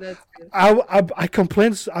what? That's good. I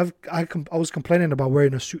complained. I was complaining about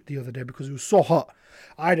wearing a suit the other day because it was so hot,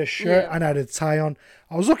 I had a shirt Yeah. and I had a tie on.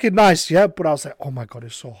 I was looking nice, yeah, but I was like, oh my god,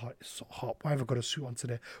 it's so hot, it's so hot. Why have I got a suit on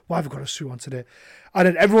today? Why have I got a suit on today? And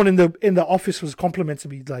then everyone in the office was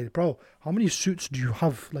complimenting me, like, bro, how many suits do you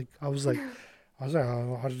have? Like, I was like, I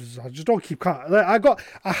just don't keep count. Like,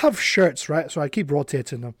 I have shirts, right? So I keep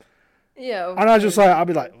rotating them, Yeah, and of I just course, like, of I'll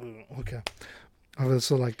be like, course. okay. I was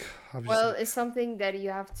so like, Well, obviously, it's something that you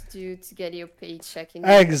have to do to get your paycheck in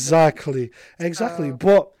the end of the month. exactly. So,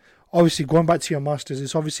 But obviously, going back to your masters,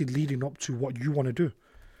 it's obviously leading up to what you want to do.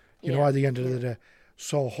 yeah, At the end of yeah. the day.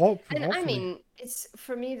 So And I hopefully, mean, it's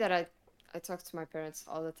for me that I talk to my parents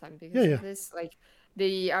all the time yeah, because yeah, of this. Like,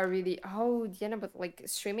 they are really, oh, Diana, but like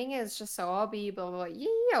streaming is just a hobby, blah blah. Blah. Yeah,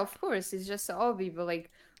 yeah, of course, it's just a hobby, but like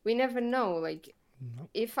we never know. Like,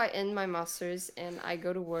 if I end my masters and I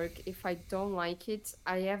go to work, if I don't like it,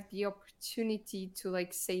 I have the opportunity to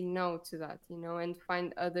like say no to that, and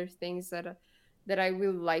find other things that I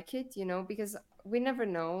will like it, because we never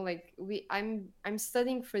know. Like I'm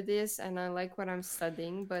studying for this and I like what I'm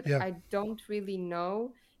studying, but yeah, I don't really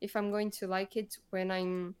know if I'm going to like it when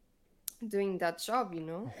I'm doing that job.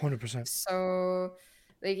 100%. So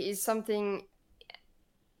like it's something.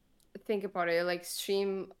 Think about it, like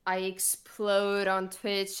stream, I explode on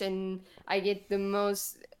Twitch and I get the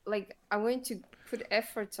most, like I'm going to put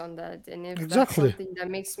effort on that, and if that's Exactly. something that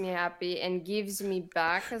makes me happy and gives me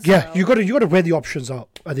back as Yeah, you well. gotta you gotta weigh the options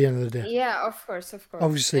out at the end of the day. Yeah, of course, of course,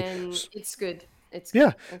 Obviously, and it's good, it's good,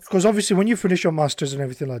 yeah, it's because obviously when you finish your masters and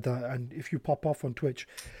everything like that, and if you pop off on Twitch,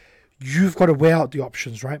 you've got to weigh out the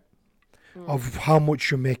options, right? good. Of how much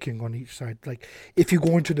you're making on each side. Like if you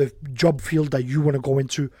go into the job field that you want to go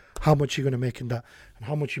into, how much you're gonna make in that, and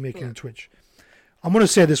how much you're making Yeah, in Twitch. I'm gonna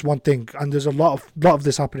say this one thing, and there's a lot of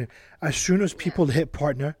this happening. As soon as yeah. people hit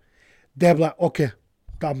partner, they're like, okay,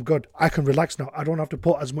 I'm good. I can relax now. I don't have to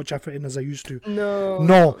put as much effort in as I used to. No,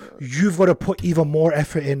 No, no, no, you've got to put even more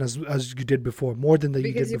effort in as you did before, more than that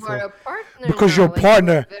you did because you are before. a partner Because now, your like you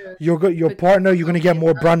are partner, better your put partner, you're so gonna get many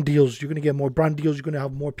more time. brand deals. You're gonna get more brand deals. You're gonna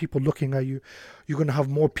have more people looking at you. You're gonna have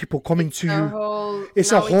more people coming It's to a you. whole,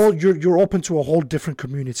 It's a now it's, whole. You're open to a whole different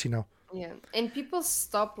community now. yeah, and people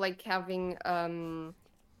stop like having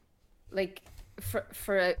like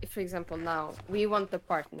for example, now we want the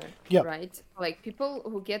partner, Yeah, right? Like people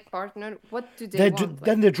who get partner, what do they want? Like,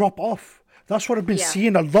 then they drop off. That's what I've been yeah,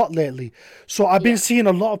 seeing a lot lately. So I've been yeah, seeing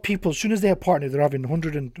a lot of people, as soon as they have partner, they're having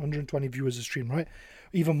 100 and 120 viewers a stream, right?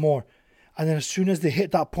 Even more. And then as soon as they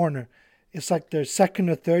hit that partner, it's like their second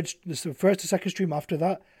or third, this the first or second stream after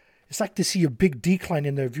that, it's like they see a big decline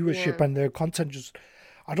in their viewership yeah. and their content just,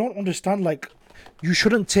 I don't understand. Like, you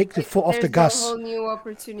shouldn't take the Like foot off the there's a gas. whole new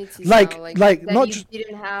opportunities now, Like, like like that not you just,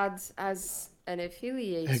 didn't had as an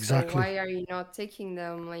affiliate. So exactly, why are you not taking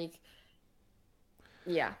them? Like,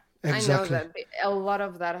 yeah, I know exactly. that a lot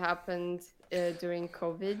of that happened during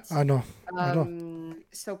COVID. I know, I know.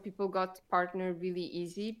 So people got partner really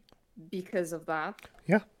easy because of that.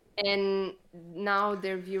 Yeah. And now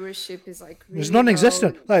their viewership is like It's really low.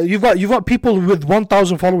 non-existent. Like you've got people with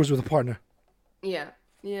 1,000 followers with a partner. Yeah,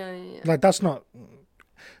 yeah, yeah, Like that's not.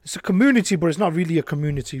 It's a community, but it's not really a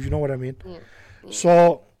community. If you know what I mean. yeah, yeah,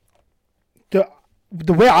 So the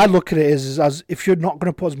the way I look at it is as if you're not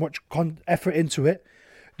going to put as much effort into it,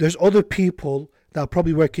 there's other people that are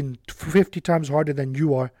probably working 50 times harder than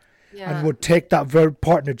you are, and yeah, would take that very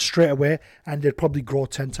partner straight away, and they'd probably grow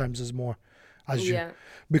 10 times as more as you. yeah.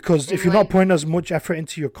 Because if And you're not like, putting as much effort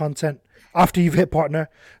into your content after you've hit partner,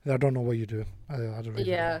 then I don't know what you do. I don't really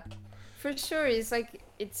know. yeah, for sure. It's like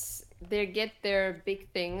they get their big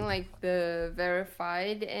thing, like the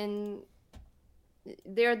verified, and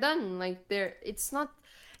they're done. Like it's not,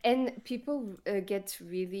 and people get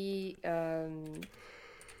really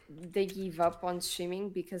they give up on streaming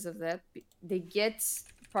because of that. They get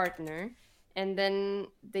partner and then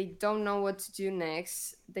they don't know what to do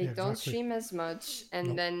next. They Yeah, don't exactly. stream as much,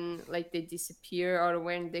 and No, then like they disappear, or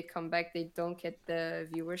when they come back they don't get the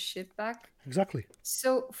viewership back. exactly.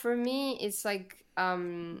 So for me it's like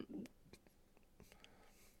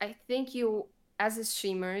I think you, as a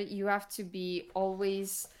streamer, you have to be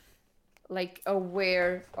always like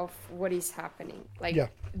aware of what is happening. Yeah, Like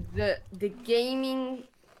the gaming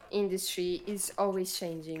industry is always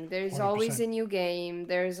changing. There's always 100%. a new game.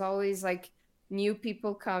 There's always like new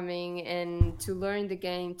people coming and to learn the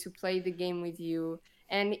game, to play the game with you.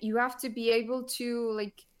 And you have to be able to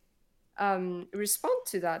like respond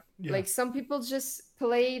to that. Yeah, Like some people just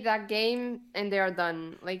play that game and they are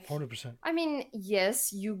done. Like 100%. I mean,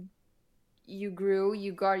 yes, you grew,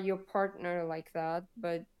 you got your partner like that,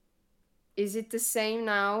 but is it the same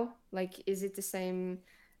now? Like, is it the same?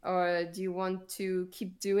 or do you want to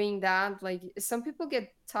keep doing that? Like some people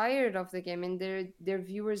get tired of the game and their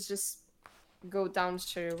viewers just go down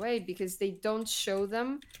straight away because they don't show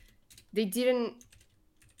them. They didn't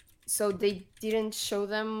so they didn't show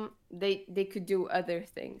them they could do other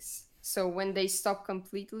things. So when they stop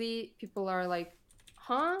completely, people are like,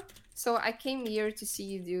 huh? So I came here to see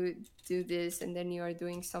you do this and then you are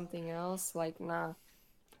doing something else? Like, nah.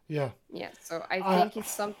 Yeah. Yeah, so I I think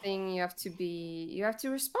it's something you have to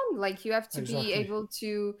respond. Like you have to be exactly. able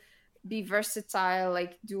to be versatile,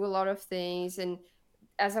 like do a lot of things. And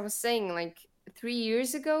as I was saying, like 3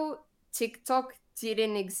 years ago, TikTok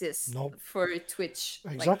didn't exist Nope. for Twitch,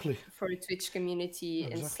 like Exactly. for a Twitch community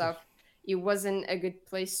and Exactly. stuff. It wasn't a good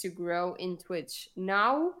place to grow in Twitch.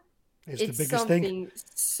 Now It's the it's biggest thing. something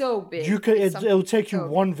so You big. can. It's It'll something take you so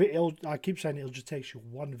big. one video. I keep saying it'll just take you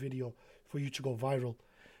one video for you to go viral,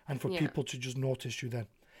 and for Yeah. people to just notice you. Then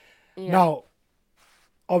Yeah. now,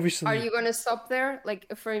 Are obviously, you gonna stop there? Like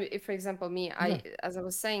if for example me, yeah. I as I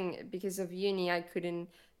was saying, because of uni I couldn't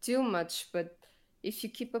do much, but if you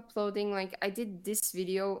keep uploading, like I did this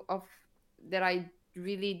video of that I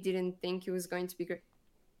really didn't think it was going to be great.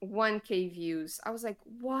 1K views. I was like,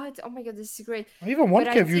 what? Oh my god, this is great. Even But one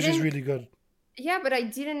I K views is didn't really good. yeah, but I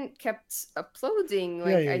didn't kept uploading.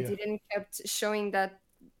 Yeah, Like yeah, I yeah. didn't kept showing that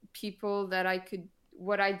people that I could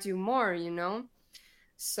what I do more, you know?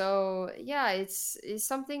 So yeah, it's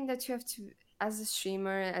something that you have to, as a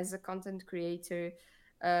streamer, as a content creator.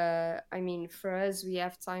 I mean, for us, we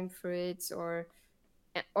have time for it,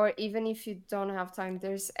 or even if you don't have time,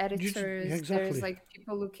 there's Yeah, editors, there's exactly, like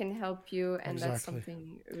people who can help you, and that's exactly,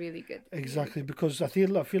 something really good, really exactly. good. Because I feel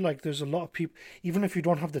like there's a lot of people. Even if you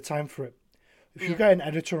don't have the time for it, if you Yeah, get an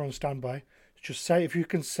editor on standby, just say if you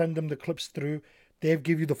can send them the clips through, they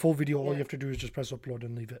give you the full video. All you yeah. have to do is just press upload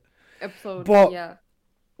and leave it. Upload. But Yeah,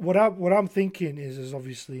 what I'm thinking is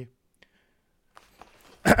obviously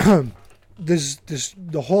there's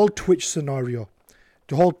the whole Twitch scenario,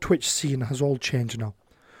 the whole Twitch scene has all changed now.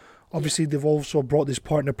 yeah, Obviously, they've also brought this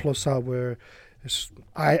Partner Plus out where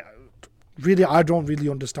I don't really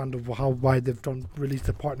understand of why they've done released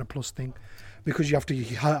the Partner Plus thing, because you have to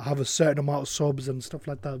have a certain amount of subs and stuff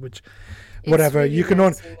like that. Which, it's whatever really you can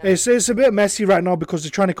on, messy now. it's a bit messy right now because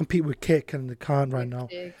they're trying to compete with Kick and they can't right With now.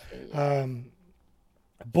 Kick, yeah, Um,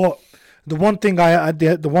 but the one thing I am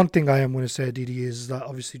going to say, Didi, is that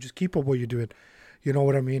obviously just keep up what you're doing. You know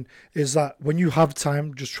what I mean? Is that when you have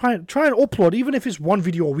time, just try and upload, even if it's one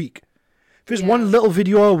video a week. If it's one yeah, little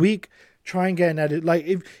video a week, try and get an edit. Like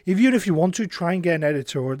if even if you want to, try and get an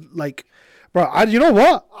editor. Or like, bro, you know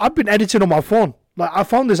what? I've been editing on my phone. Like I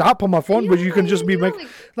found this app on my phone where you yeah, can yeah. just be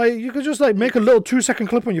like you can just like make a little 2 second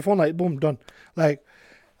clip on your phone, like boom, done. Like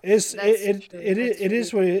it's it That's it, true. it, That's it really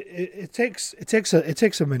is what it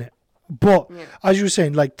takes a minute. But yeah. as you were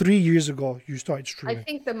saying, like 3 years ago, you started I streaming.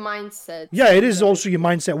 think the mindset Yeah, it is is also your everything.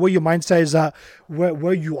 mindset. Where your mindset is at,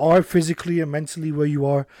 where you are physically and mentally, where you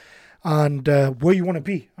are, and where you want to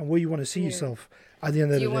be and where you want to see Yeah. yourself at the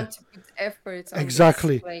end of Do the you day. want to put effort on this?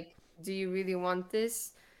 Exactly, Like, do you really want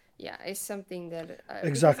this? Yeah, it's something that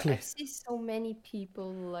because I exactly. see so many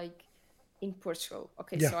people like in Portugal.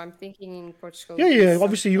 Okay, Yeah, so I'm thinking in Portugal, yeah, it's yeah.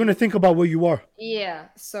 Obviously, you're gonna something. think about where you are. Yeah,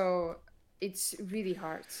 so it's really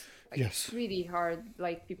hard. Like it's Yes. really hard.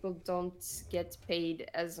 Like people don't get paid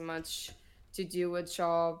as much to do a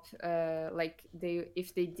job like they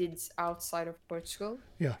if they did outside of Portugal.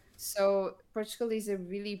 Yeah. So Portugal is a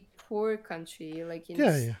really poor country, like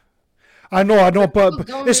Yeah, yeah. I know, but but, people but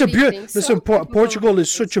don't it's a really beautiful. think Listen, so. People don't Portugal really is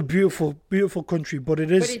think such a so. beautiful, beautiful country, but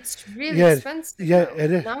it But is, it's really yeah, expensive yeah, now.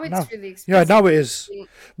 it is Now it's now. really Yeah, expensive now it to is, stream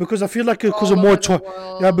because I feel like because of all more over the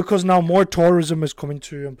yeah, world. because now more tourism is coming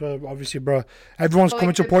to, obviously, bro, everyone's But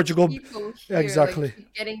coming like to the Portugal. people here like Exactly,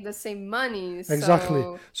 keep getting the same money, exactly.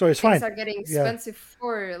 so So it's things fine. are getting Yeah, expensive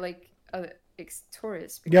for like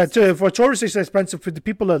tourists yeah. because it's For tourists, it's expensive. For the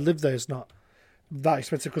people that live there, it's not that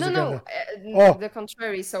expensive because no, they're getting no, there. Oh, the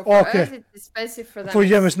contrary. So for us, okay. it's expensive. For them, For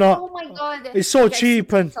them, it's it's not. oh my god. It's so Like I see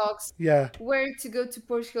cheap and TikToks yeah. where to go to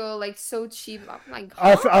Portugal, like so cheap. I'm like,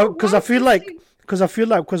 huh? Because Why I so feel like cheap?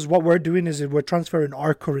 because what we're doing is we're transferring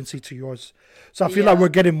our currency to yours, so I feel like Yeah, we're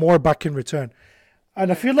getting more back in return.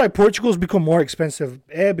 And I yeah, feel like Portugal's become more expensive,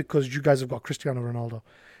 because you guys have got Cristiano Ronaldo.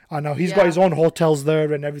 And now he's got his yeah. own hotels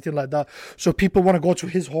there and everything like that. So people want to go to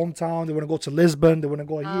his hometown. They want to go to Lisbon. They want to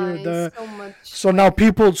go here, It's there. so much So now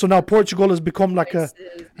like Portugal has become like a prices.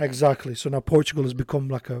 Yeah, exactly. So now Portugal has become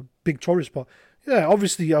like a big tourist spot. Yeah,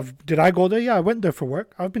 obviously, did I go there? Yeah, I went there for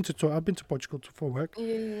work. I've been to Portugal for work.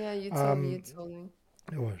 yeah, yeah. You told me. You Um, told me.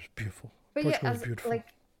 it was beautiful. But yeah, Portugal was as beautiful. like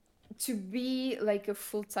to be like a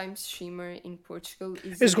full-time streamer in Portugal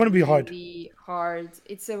is It's a going to be hard. really hard.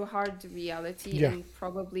 It's a hard reality Yeah, and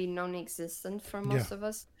probably non-existent for yeah. most of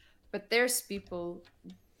us. But there's people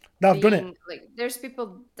I've done it. being like there's people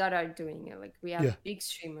that are doing it. Like we have Yeah, big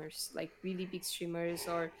streamers, like really big streamers,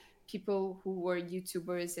 or people who were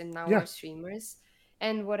YouTubers and now yeah, are streamers.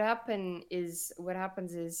 And what happens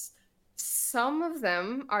is some of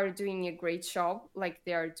them are doing a great job, like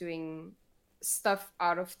they are doing stuff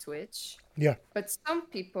out of Twitch, yeah. but some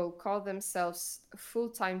people call themselves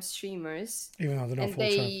full-time streamers, Even though they're not and full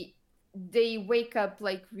time. they wake up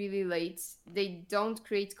like really late. They don't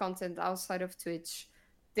create content outside of Twitch.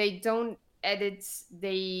 They don't edit.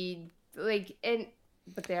 They like and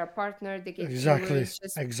but they are partnered. They get Exactly, viewers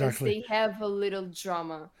just because exactly, they have a little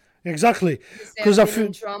drama. exactly. Because they Because have I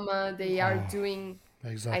little feel drama, they are doing. I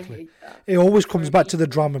exactly. hate that It always for comes back to the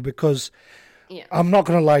people. drama because Yeah, I'm not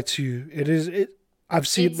gonna lie to you. It is it. I've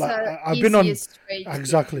seen it's like a I've been on easiest way to get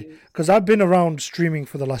exactly views. because I've been around streaming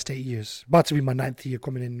for the last 8 years. About to be my ninth year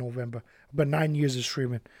coming in November. But 9 years of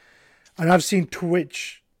streaming, and I've seen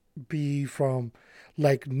Twitch be from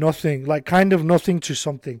like nothing, like kind of nothing to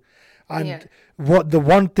something. Yeah, And what the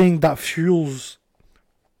one thing that fuels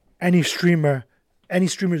any streamer, any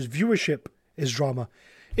streamer's viewership is drama.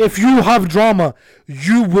 If you have drama,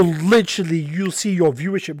 you will literally you'll see your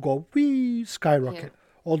viewership go wee yeah. skyrocket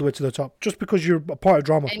all the way to the top just because you're a part of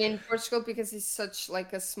drama. And in Portugal, because it's such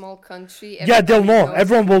like a small country, Yeah, they'll everybody know. knows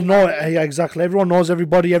Everyone will know. everybody. Yeah, exactly. Everyone knows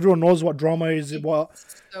everybody. Everyone knows what drama is. What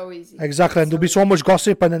It's so easy. exactly, It's and there'll so be so easy. much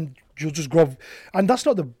gossip, and then you'll just grow. And that's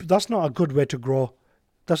not a good way to grow.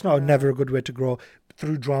 That's not No. never a good way to grow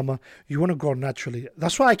through drama. You want to grow naturally.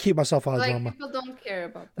 That's why I keep myself out of Like drama. people don't care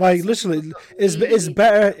about that. Like, Some people listen, don't it's really don't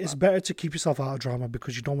better. care It's about better to keep yourself out of drama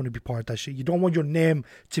because you don't want to be part of that shit. You don't want your name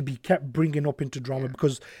to be kept bringing up into that. drama Yeah.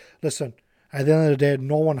 because, listen, at the end of the day,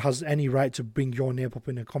 no one has any right to bring your name up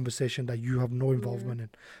in a conversation that you have no Yeah. involvement in.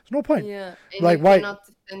 There's no point. Yeah. And Like, you why? cannot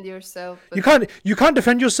defend yourself, You but can't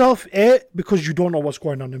defend yourself. A, because you don't know what's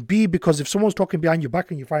going on, and B, because if someone's talking behind your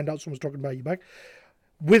back and you find out someone's talking behind your back,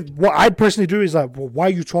 with what I personally do is like, well, why are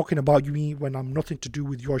you talking about me when I'm nothing to do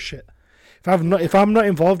with your shit? If I'm not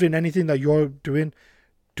involved in anything that you're doing,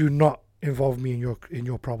 do not involve me in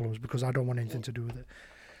your problems because I don't want anything yeah. to do with it.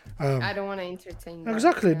 I don't want to entertain that.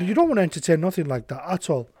 Exactly. Yeah. You don't want to entertain nothing like that at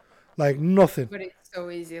all. Like nothing. But it's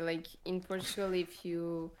so easy. Like in Portugal, if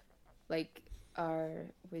you like are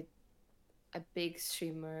with a big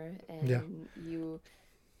streamer Yeah. and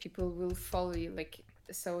people will follow you. Like,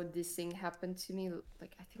 so this thing happened to me,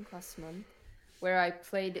 like I think last month, where I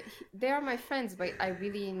played. They are my friends, but I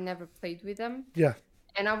really never played with them. Yeah.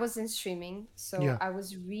 And I wasn't streaming, so Yeah. I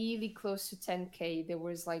was really close to 10K. There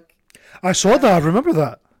was like, I saw that. I remember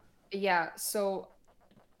that. yeah. So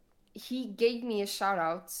he gave me a shout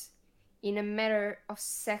out in a matter of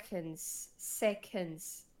seconds.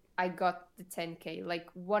 Seconds. I got the 10K. Like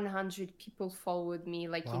 100 people followed me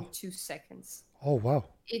like in Wow. 2 seconds. Oh wow.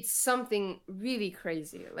 It's something really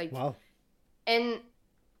crazy. Like, Wow. and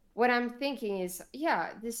what I'm thinking is,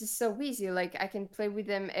 yeah, this is so easy. Like, I can play with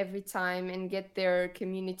them every time and get their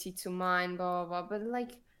community to mine, blah blah blah. But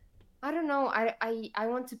like, I don't know. I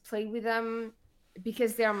want to play with them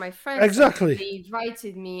because they are my friends. Like, Exactly. they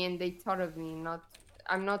invited me and they thought of me. Not,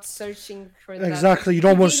 I'm not searching for that. Exactly. You He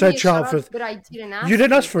don't want to gave me a search out shout for. out, but I didn't ask You didn't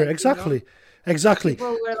for ask it. for it. Like, you know, Exactly. Exactly.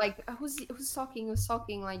 people were like, who's talking? Who's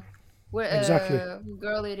talking? Like, where Exactly. who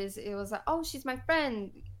girl it is? It was like, oh, she's my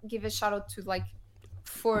friend. Give a shout out to like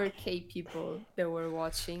 4K people that were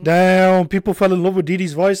watching. Damn, people fell in love with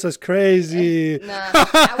Didi's voice. That's crazy. Nah,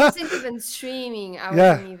 I wasn't even streaming. I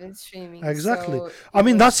Yeah. wasn't even streaming. Exactly. So I it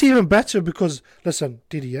mean, was, that's even better because, listen,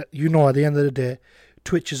 Didi, you know, at the end of the day,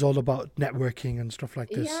 Twitch is all about networking and stuff like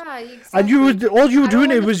this. yeah, And you exactly. were all you were I don't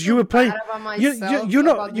doing it want to was you feel were playing. bad about You myself you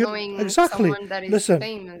know about you knowing exactly. someone that is Listen,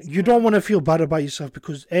 famous. you don't want to feel bad about yourself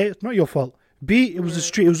because A, it's not your fault. B, it was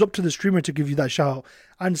Yeah. it was up to the streamer to give you that shout out.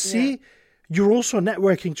 And C, Yeah. you're also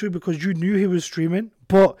networking too because you knew he was streaming,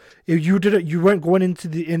 but if you didn't, you weren't going into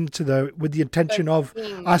the with the intention But of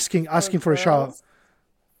thing, asking for a shout out.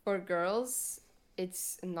 for girls,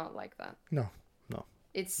 it's not like that. No, no,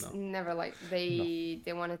 It's no, never like no. they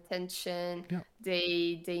want attention. Yeah.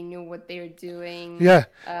 They knew what they're doing. Yeah,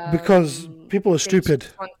 because people are They stupid.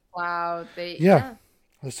 just want clout. They Yeah. yeah.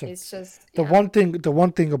 Listen, It's just the yeah.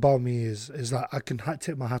 one thing about me is that I can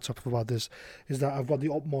tip my hat off about this is that I've got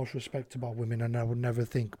the utmost respect about women and I would never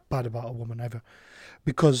think bad about a woman ever,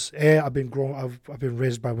 because I've been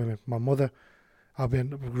raised by women. I've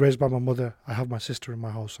been raised by my mother. I have my sister in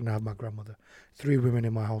my house and I have my grandmother, 3 women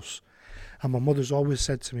in my house, and my mother's always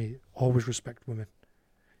said to me, always respect women,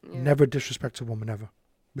 Yeah. never disrespect a woman ever.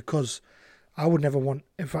 because I would never want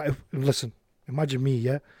listen. Imagine me,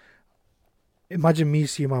 yeah. Imagine me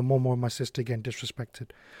seeing my mom or my sister getting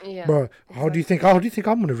disrespected, Yeah, bro. How do you think? exactly. How do you think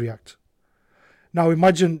I'm gonna react? Now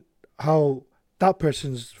imagine how that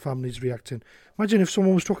person's family's reacting. Imagine if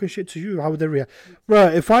someone was talking shit to you, how would they react? Bro,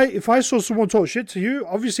 if I saw someone talk shit to you,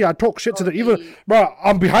 obviously I'd talk shit to Oh, them. Even bro,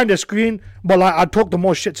 I'm behind the screen, but like I'd talk the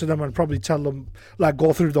most shit to them and probably tell them like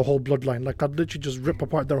go through the whole bloodline. Like I'd literally just rip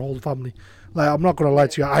apart their whole family. Like I'm not gonna lie yeah.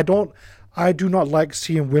 to you. I do not like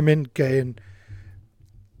seeing women getting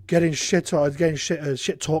shit or getting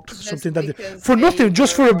shit talked for something Just that they, because for they nothing, were born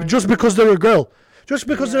just in because a, they're a girl, just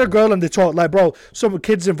because they're a yeah, girl and they talk like bro. Some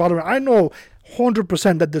kids in Valorant, I know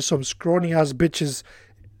 100% that there's some scrawny ass bitches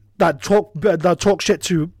that talk shit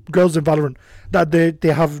to girls in Valorant that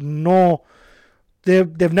they have no.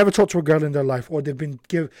 They've never talked to a girl in their life, or they've been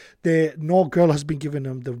no girl has been giving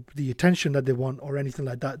them the attention that they want, or anything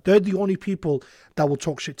like that. They're the only people that will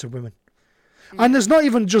talk shit to women. And yeah. there's not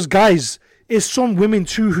even just guys. It's some women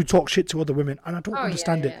too who talk shit to other women, and I don't Oh yeah,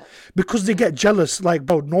 understand yeah, it yeah. because they Yeah. get jealous. Like,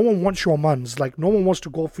 bro, no one wants your man's. Like, no one wants to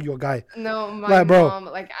go for your guy. No, my Like, bro, mom,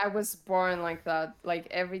 like I was born like that. Like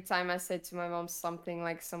every time I said to my mom something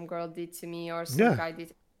like some girl did to me or some yeah, guy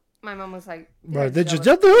did, my mom was like, bro, "They're they're just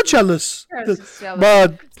jealous of they're you. jealous. They're just jealous of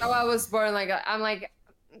you." But So I was born like that. I'm like,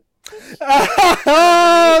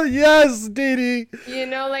 nobody. yes, Didi.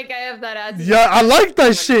 Like I have that Yeah, attitude. I That's like because of that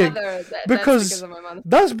my shit mother. That's because because of my mother.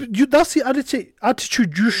 that's you. That's the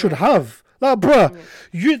attitude you should Yeah, have. Like, bro, yeah,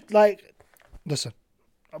 you like listen.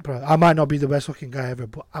 Bro, I might not be the best looking guy ever,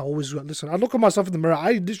 but I always listen. I look at myself in the mirror.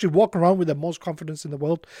 I literally walk around with the most confidence in the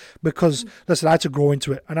world because listen, I had to grow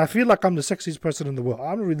into it, and I feel like I'm the sexiest person in the world.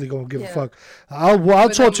 I'm not really gonna give a yeah. fuck. I'll But then I'll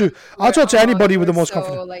we're talk to anybody with we're the most so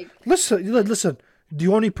confidence. like, Listen. The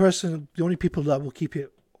only people that will keep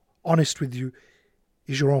it honest with you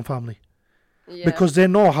is your own family yeah, because they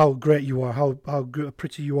know how great you are, how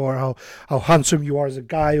pretty you are, how handsome you are as a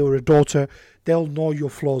guy or a daughter. They'll know your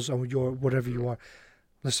flaws and your whatever you are.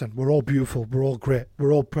 Listen, we're all beautiful. We're all great.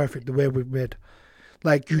 We're all perfect the way we're made.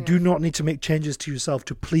 Like, you yeah, do not need to make changes to yourself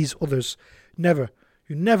to please others. Never.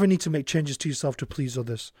 You never need to make changes to yourself to please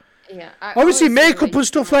others. yeah. I Obviously, always say makeup like and to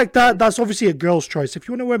stuff my like that, friends, that's obviously a girl's choice. If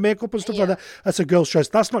you want to wear makeup and stuff like yeah, that, that's a girl's choice.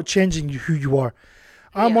 That's not changing who you are.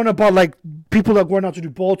 I'm yeah. on about like people that are going out to do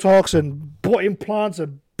Botox and butt implants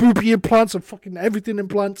and boobie implants and fucking everything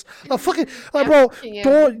implants. Like fucking, like Yeah, bro, fucking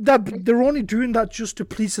don't everything. that they're only doing that just to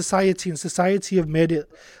please society, and society have made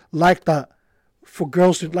it like that for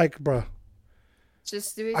girls to like, bro.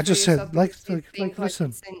 Just do it I for just said yourself because you think like listen.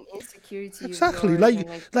 it's an insecurity of Exactly. yours and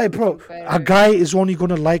like Like, bro, something a better. guy is only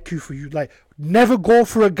gonna like you for you. Like, never go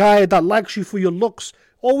for a guy that likes you for your looks.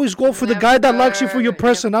 Always go for the guy that likes you for your Never,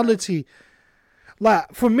 never. personality.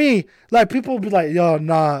 Like, for me, like people be like, yo,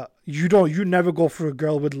 nah, you never go for a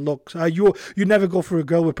girl with looks. You never go for a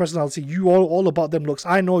girl with personality. You all about them looks.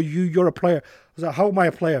 I know you. You're a player. I was like, how am I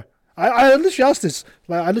a player? I literally asked this.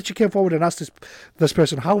 Like, I literally came forward and asked this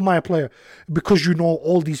person, how am I a player? Because you know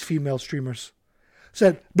all these female streamers.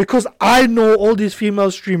 Said, because I know all these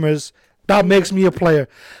female streamers, that Yeah, makes me a player.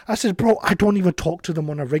 I said, bro, I don't even talk to them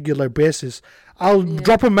on a regular basis. I'll yeah.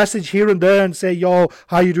 drop a message here and there and say, yo,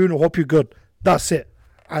 how you doing? I hope you're good. That's it.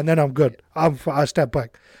 And then I'm good. I step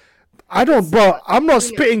back. I don't, It's bro, I'm not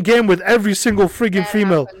you know spitting game with every single friggin' that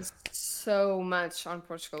female. happens so much on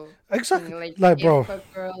Portugal. Exactly. Like Like, if bro, a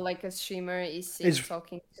girl like a streamer is seen it's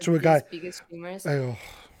talking to to a these guy. biggest streamers, Oh.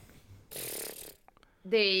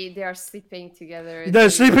 they are sleeping together. They're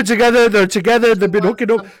sleeping together. They're together. She They've been wants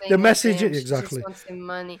hooking up. They're something with him. messaging. She just Exactly. wants him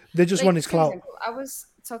money. They just want Like his for clout. example, I was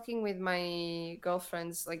talking with my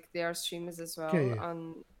girlfriends, like they are streamers as Yeah, well, yeah.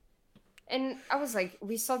 and I was like,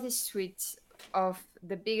 we saw this tweet of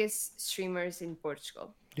the biggest streamers in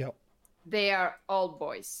Portugal. Yeah. They are all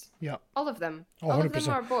boys. Yeah. All of them. Oh, All of them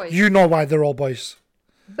 100%. are boys. You know why they're all boys.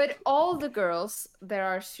 But all the girls that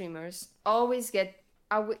are streamers always get.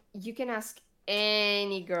 You can ask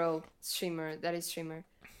any girl streamer that is streamer.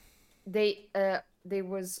 There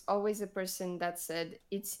was always a person that said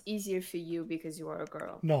it's easier for you because you are a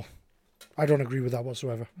girl. No, I don't agree with that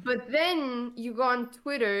whatsoever. But then you go on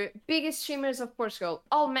Twitter, biggest streamers of Portugal,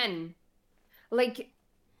 all men. Like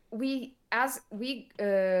we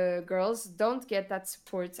girls don't get that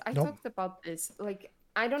support. I Nope. talked about this. Like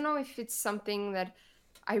I don't know if it's something that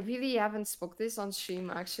I really haven't spoke this on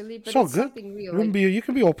stream actually, but It's all it's good. something real. Like You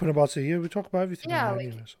can be open about it here. We talk about everything yeah, here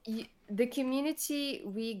like anyways. the community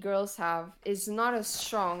we girls have is not as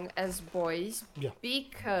strong as boys Yeah.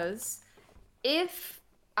 because if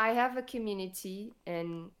I have a community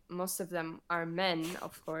and most of them are men,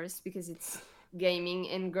 of course, because it's gaming,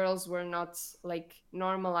 and girls were not like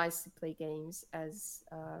normalized to play games as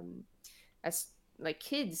like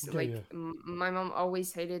kids. Yeah, Like yeah, my mom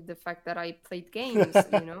always hated the fact that I played games,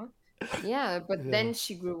 you know. Yeah, but yeah, then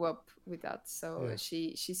she grew up with that, so yeah,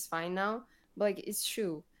 she's fine now. But like, it's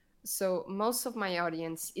true. So most of my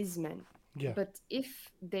audience is men, yeah. but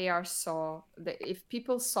if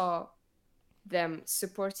people saw them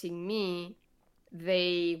supporting me,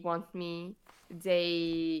 they want me,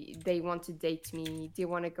 they want to date me, they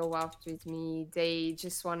want to go out with me, they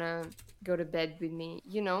just want to go to bed with me,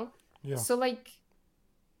 you know. Yeah, So like,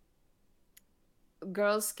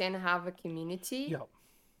 girls can have a community yeah,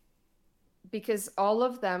 because all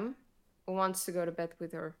of them wants to go to bed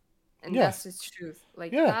with her, and yeah, that's the truth.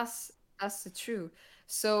 Like, yeah. that's the truth.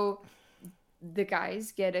 So the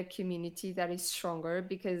guys get a community that is stronger,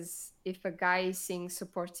 because if a guy is seeing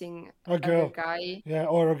supporting A other girl, guy, yeah,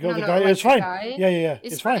 or a girl. no, The no, guy, like it's a fine. guy, Yeah, yeah, yeah.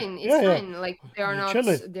 it's It's fine. fine, it's Yeah, yeah. fine. Like, You're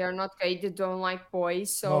chilling. they're not gay, they don't like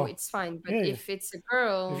boys, so No. it's fine. But Yeah, yeah. if it's a If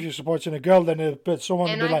girl, you're supporting a girl, then but someone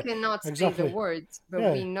will and be I like, cannot say the exactly. words, but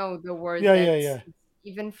Yeah, we know the word yeah, yeah, that's yeah.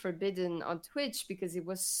 even forbidden on Twitch because it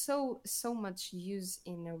was so much used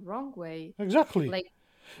in a wrong way. Exactly. Like,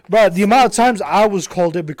 But the amount of so times I was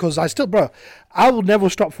called it, because I still, bro, I will never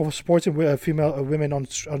stop for supporting female women on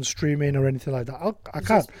streaming or anything like that. I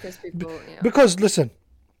can't. just because people, yeah, Because listen,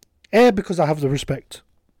 A, because I have the respect.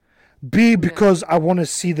 B, yeah, because I want to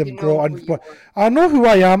see them you know grow, who and you are. I know who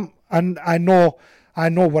I am, and I know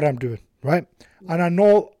what I'm doing, right? And Yeah, I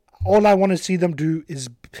know all I want to see them do is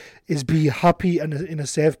be happy and in a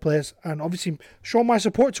safe place, and obviously show my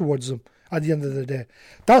support towards them. At the end of the day,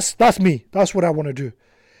 that's me. That's what I want to do.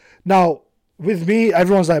 Now, with me,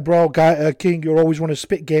 everyone's like, bro, King, you always want to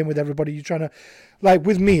spit game with everybody. You're trying to, like,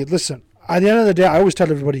 with me, listen, at the end of the day, I always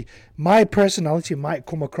tell everybody, my personality might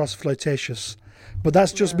come across flirtatious, but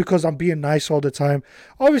that's just yeah, because I'm being nice all the time.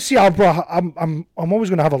 Obviously, I'm always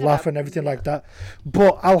gonna have a it laugh and happens, everything yeah. like that.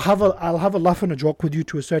 But I'll have a laugh and a joke with you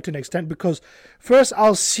to a certain extent, because first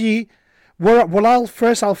I'll see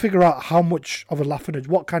I'll figure out how much of a laugh and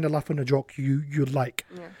what kind of laugh and a joke you like.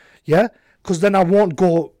 Yeah. Yeah, because then I won't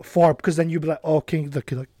go far. Because then you'll be like, "Oh, King,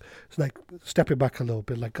 like step it back a little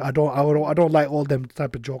bit. Like I don't like all them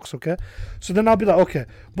type of jokes." Okay, so then I'll be like, "Okay,"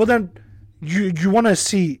 but then you want to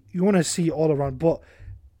see all around. But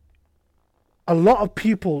a lot of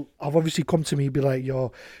people have obviously come to me, be like,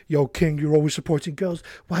 yo, King, you're always supporting girls.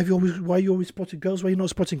 Why are you always supporting girls? Why are you not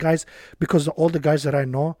supporting guys? Because all the guys that I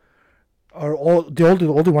know are all the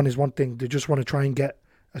older one is one thing. They just want to try and get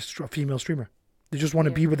a female streamer. They just want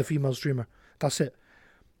to Yeah, be with a female streamer. That's it.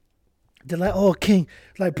 They're like, oh, King,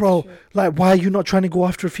 like, that's bro, true. like, why are you not trying to go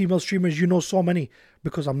after female streamers? You know so many.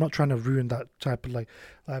 Because I'm not trying to ruin that type of, like,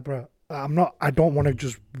 bro, I don't want to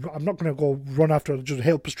just, I'm not going to go run after just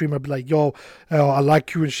help a streamer, be like, yo, I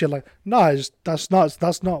like you and shit. Like, no, that's not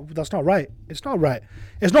right. It's not right.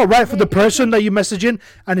 It's not right for the I person think that you message in,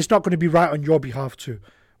 and it's not going to be right on your behalf too,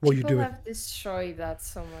 what you're people doing. have destroyed that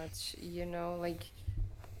so much, you know, like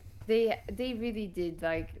they really did.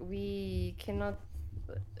 Like, we cannot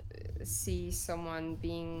see someone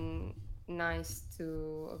being nice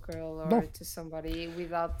to a girl or No, to somebody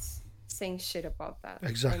without saying shit about that. And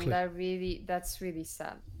exactly. that's really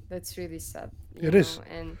sad. That's really sad, you It is. know.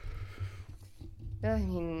 And I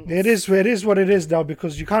mean, It is. It is what it is now,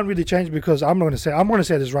 because you can't really change. Because I'm going to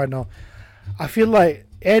say this right now. I feel like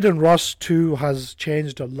Ed and Ross too has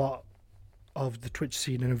changed a lot of the Twitch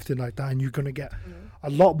scene and everything like that, and you're going to get mm, a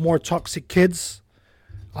lot more toxic kids,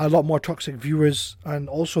 a lot more toxic viewers, and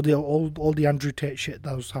also the all the Andrew Tate shit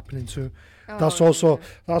that was happening too. oh That's yeah,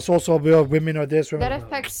 also women are this. that Women are that.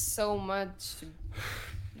 affects so much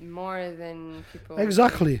more than people can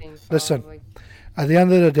Exactly. think Listen, of. Like, at the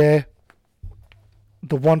end of the day,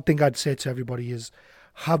 the one thing I'd say to everybody is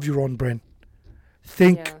have your own brain.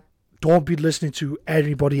 Think. yeah, Don't be listening to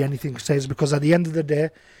anybody anything says, because at the end of the day,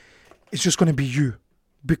 it's just going to be you,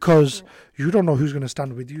 because yeah, you don't know who's going to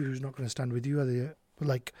stand with you, who's not going to stand with you.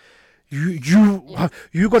 Like you yeah.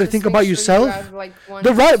 you got to Just think make about sure you yourself. have like one The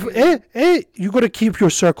to right, two. you got to keep your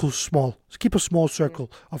circle small. Keep a small Yeah,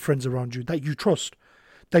 circle of friends around you that you trust,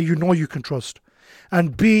 that you know you can trust,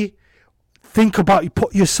 and B, think about you.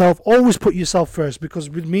 Always put yourself first, because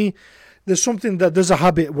with me, there's a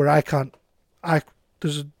habit where I can't, I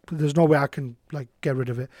there's no way I can like get rid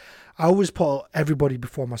of it. I always put everybody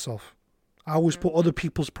before myself. I always yeah. put other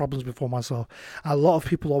people's problems before myself. A lot of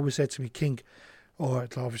people always say to me, King, or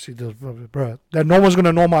obviously, bro, then no one's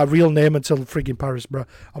gonna know my real name until frigging Paris, bro.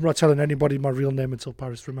 I'm not telling anybody my real name until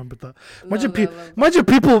Paris. Remember that. Love that, love that. Imagine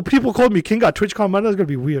people call me King at TwitchCon, man. That's gonna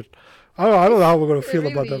be weird. I don't know how we're gonna feel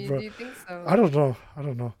about that, Really? bro. Do you think so? I don't know. I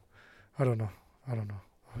don't know. I don't know.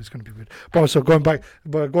 Oh, it's gonna be weird. But also going back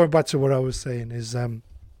to what I was saying is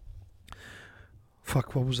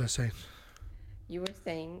fuck. What was I saying? You were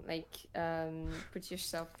saying like put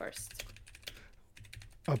yourself first.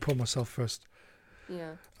 I'll put myself first.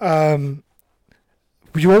 Yeah.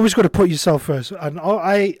 You always got to put yourself first, and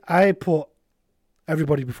I put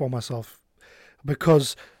everybody before myself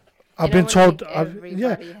because I've been told.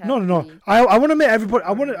 Yeah, no. I want to make everybody.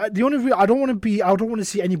 I want to. The only I don't want to be. I don't want to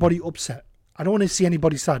see anybody upset. I don't want to see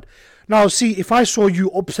anybody sad. Now, see, if I saw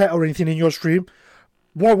you upset or anything in your stream,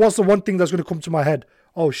 what's the one thing that's going to come to my head?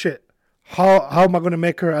 Oh shit! How am I going to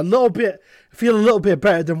make her feel a little bit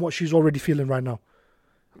better than what she's already feeling right now?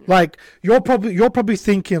 Like you're probably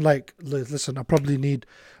thinking like, listen, I probably need,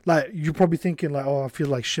 like, you're probably thinking like, oh, I feel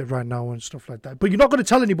like shit right now and stuff like that. But you're not going to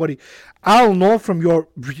tell anybody. I'll know from your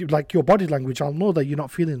body language. I'll know that you're not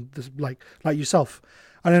feeling this like yourself.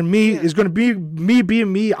 And then it's going to be me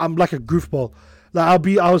being me. I'm like a goofball. Like I'll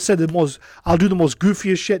do the most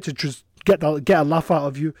goofiest shit to just get a laugh out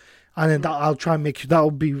of you. And then I'll try and make you. That'll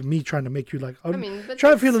be me trying to make you like.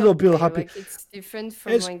 Try to feel a little bit happy. Like it's different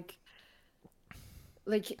from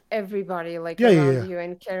like everybody around you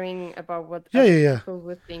and caring about what people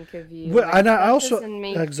would think of you. Well, and I also doesn't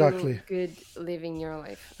make you good living your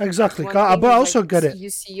life. Exactly, but I also get it. You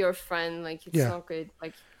see your friend like it's not good.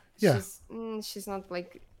 Like she's not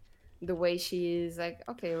like the way she is. Like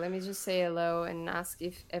okay, let me just say hello and ask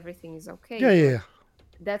if everything is okay. Yeah.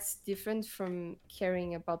 That's different from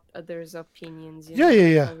caring about others' opinions.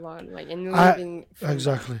 A lot, like and living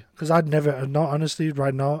exactly. Because I'd never, no, honestly,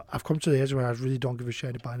 right now I've come to the age where I really don't give a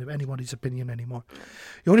shit about anybody's opinion anymore.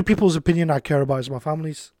 The only people's opinion I care about is my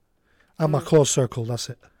family's and my close circle.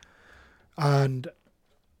 That's it. And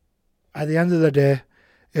at the end of the day,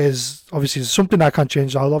 is obviously something I can't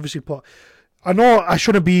change. I'll obviously put. I know I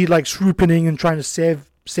shouldn't be like swooping in and trying to save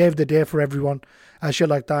the day for everyone and shit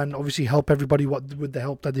like that, and obviously help everybody with the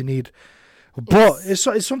help that they need. But it's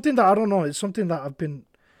something that I don't know. It's something that I've been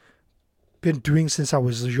doing since I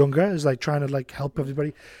was younger. Is like trying to like help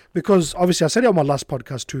everybody, because obviously I said it on my last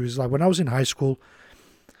podcast too. Is like when I was in high school,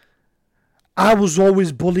 I was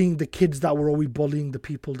always bullying the kids that were always bullying the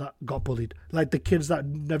people that got bullied, like the kids that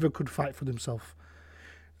never could fight for themselves.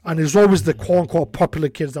 And it was always the quote-unquote popular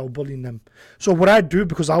kids that were bullying them. So what I'd do,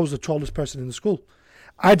 because I was the tallest person in the school,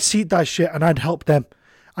 I'd see that shit and I'd help them.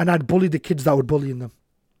 And I'd bully the kids that were bullying them.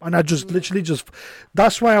 And I just literally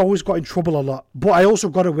that's why I always got in trouble a lot. But I also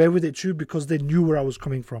got away with it too because they knew where I was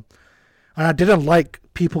coming from. And I didn't like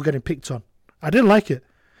people getting picked on. I didn't like it.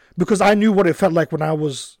 Because I knew what it felt like when I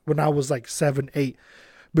was like 7, 8.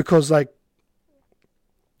 Because like,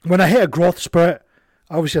 when I hit a growth spurt,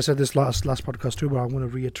 obviously I said this last podcast too, but I'm going to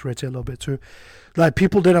reiterate it a little bit too. Like,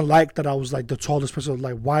 people didn't like that I was like the tallest person.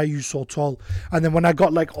 Like, why are you so tall? And then when I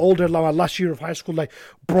got like older, like my last year of high school, like,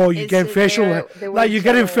 bro, you're getting facial hair. You're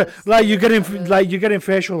getting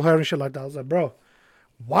facial hair and shit like that. I was like, bro,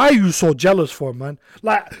 why are you so jealous for, man?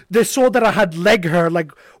 Like, they saw that I had leg hair.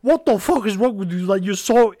 Like, what the fuck is wrong with you? Like, you're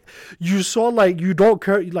so like, you don't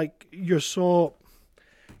care. Like, you're so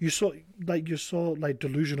like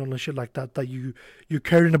delusional and shit like that, that you're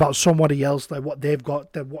caring about somebody else, like what they've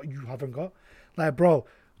got than what you haven't got. Like, bro,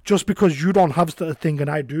 just because you don't have the thing and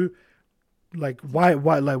I do, like, why,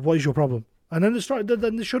 like, what is your problem? And then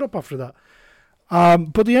they shut up after that.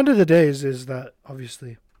 But the end of the day is that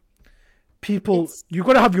obviously people, you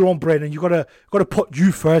got to have your own brain, and you got to put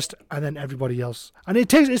you first and then everybody else. And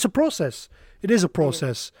it's a process. It is a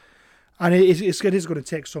process, and it is going to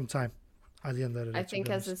take some time. At the end of the day, I think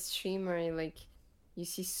as a streamer, like, you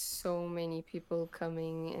see so many people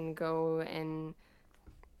coming and go and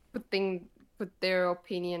put their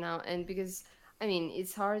opinion out, and because I mean,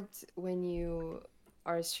 it's hard when you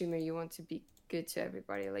are a streamer. You want to be good to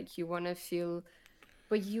everybody, like you want to feel,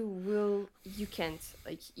 but you can't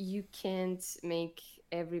make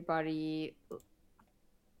everybody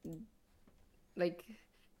like.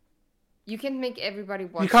 You can make everybody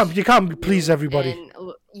watch. You can't please everybody. And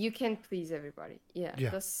you can please everybody. Yeah.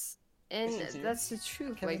 That's the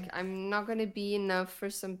truth. Kevin. Like, I'm not gonna be enough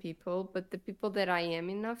for some people, but the people that I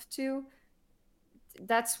am enough to,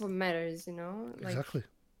 that's what matters, you know? Like, exactly.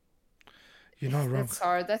 You're not wrong. That's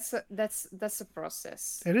hard. That's a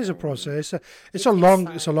process. It is a process. It's a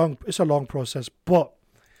long process, but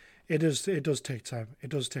it does take time.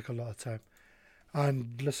 It does take a lot of time.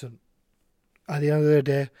 And listen, at the end of the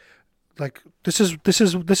day, like, this is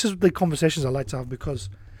the conversations I like to have, because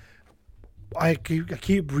I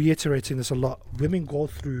keep reiterating this a lot. Women go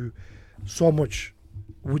through so much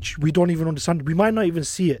which we don't even understand. We might not even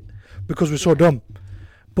see it because we're so dumb,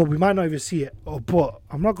 but we might not even see it. But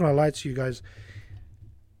I'm not gonna lie to you guys.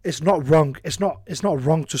 it's not wrong. It's not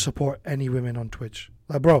wrong to support any women on Twitch.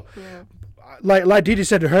 Like, bro, Yeah. like Didi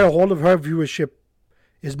said, all of her viewership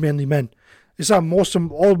is mainly men. It's like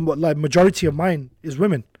like majority of mine is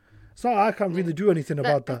women. So I can't Yeah. really do anything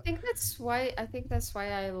about I that. think that's why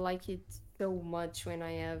I like it so much when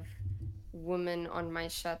I have women on my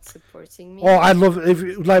chat supporting Oh, me. I love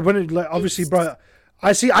like when it, like obviously, It's bro.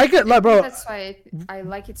 I get like, I think bro. that's why I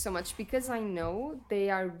like it so much because I know they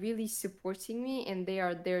are really supporting me and they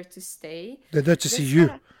are there to stay. They're there to see That's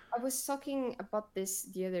what you. I was talking about this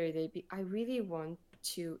the other day. I really want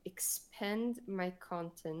to expand my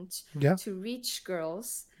content Yeah, to reach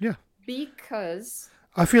girls yeah. because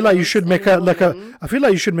I feel like you girls should make and a like a. women. I feel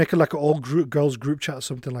like you should make a like an all group girls group chat or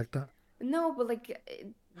something like that. No, but like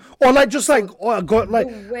Or like just like so go the like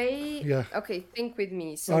way yeah. okay, think with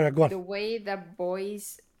me. All So right, go on. the way that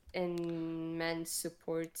boys and men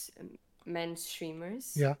support men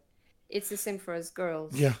streamers, Yeah, it's the same for us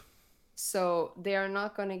girls. yeah. So they are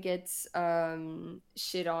not gonna get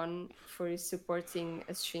shit on for supporting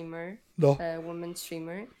a streamer, No. a woman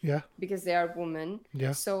streamer, Yeah, because they are women.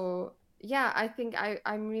 yeah, So yeah, I think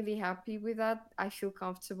I'm really happy with that. I feel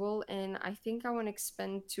comfortable and I think I want to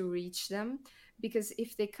expand to reach them because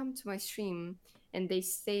if they come to my stream and they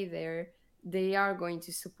stay there, they are going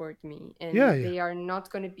to support me yeah, and yeah. they are not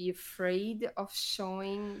going to be afraid of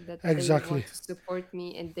showing that they Exactly, want to support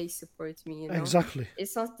me and they support me, you know? exactly.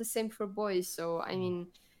 It's not the same for boys, so I mean,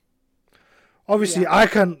 Obviously, yeah.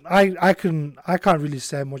 I can't really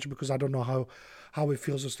say much because I don't know how it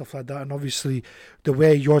feels and stuff like that. And obviously, the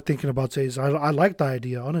way you're thinking about it is, I like the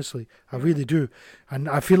idea. Honestly, I really do. And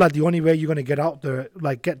I feel like the only way you're gonna get out there,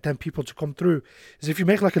 like get them people to come through, is if you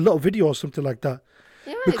make like a little video or something like that.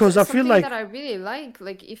 Yeah, Because it's I feel something like that I really like.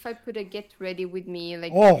 Like if I put a get ready with me,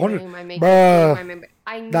 like oh, wearing my makeup, doing bruh, my makeup,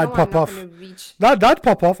 I know that'd I'm pop not off. gonna reach. That'd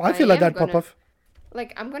pop off. I I feel like am that'd pop gonna off.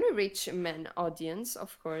 like I'm gonna reach a men audience,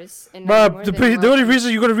 of course, and I'm But more the than the only welcome.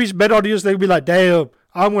 reason you're gonna reach mid audience, they'll be like, damn,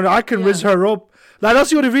 I can raise Yeah, her up. Like that's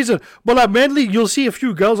the only reason. But like mainly, you'll see a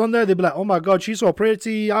few girls on there. They'll be like, oh my god, she's so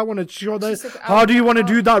pretty. I want to show that. she's like, How do you want to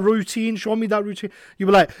do how that routine? Show me that routine. You'll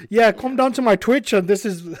be like, yeah, come yeah. down to my Twitch and this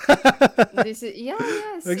is This is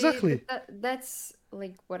yeah. See, exactly. that's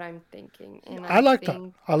like what I'm thinking, and I I like that.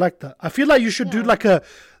 think I like that. I feel like you should do yeah,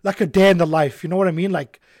 like a day in the life. You know what I mean?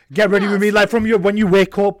 Like get ready yeah. with me, like See, from your when you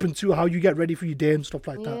wake up and to how you get ready for your day and stuff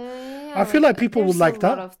like that. yeah. I feel Like like people would there's a like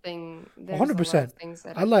lot that. of thing. There's a lot of 100%. things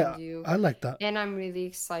that I I like can do. I like that. And I'm really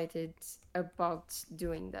excited about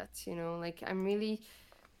doing that, you know, like I'm really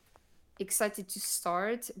excited to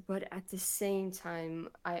start, but at the same time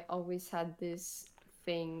I always had this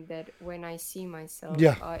thing that when I see myself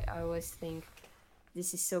Yeah. I always think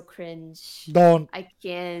this is so cringe. Don't I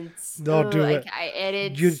can't. don't do Like it. I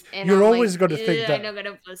edit You and you're I'm always like, gonna think I'm that. not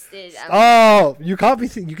gonna post it. Oh, you can't be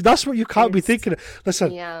thinking. That's what you can't be It's thinking.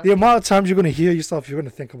 Listen, yeah, the amount of times you're gonna hear yourself, you're gonna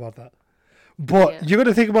think about that. But yeah, you're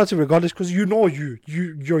gonna think about it regardless because you know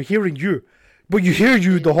you're hearing you, but you hear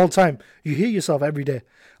you the yeah, whole time. You hear yourself every day,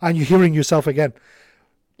 and you're hearing yourself again.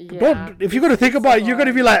 yeah. Don't if you're gonna think It's about it, you're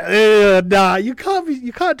gonna be hard. like, nah, you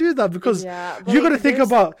can't do that because Yeah, but you're gonna like think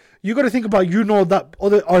there's about you gotta think about you know that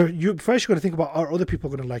other or you first you gotta think about are other people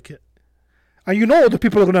gonna like it, and you know other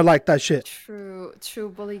people are gonna like that shit. true,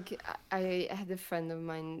 but like I had a friend of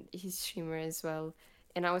mine, he's streamer as well,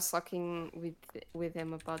 and I was talking with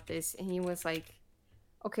him about this, and he was like,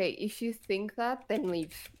 "Okay, if you think that, then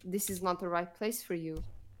leave. This is not the right place for you.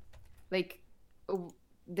 Like,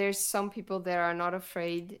 there's some people that are not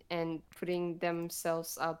afraid and putting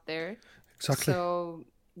themselves out there. Exactly. So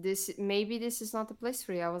this is not the place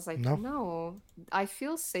for you." I was like, No. "No, I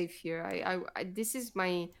feel safe here. This is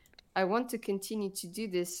my I want to continue to do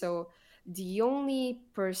this. So the only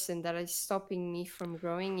person that is stopping me from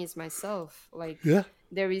growing is myself. Like Yeah.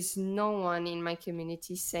 there is no one in my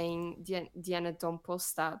community saying, Diana, don't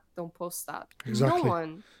post that, don't post that. No Exactly.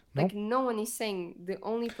 one. No. Like no one is saying. The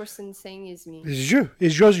only person saying is me. It's you.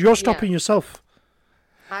 It's yours. You're Yeah, stopping yourself,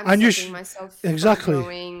 I'm and you stopping myself from exactly,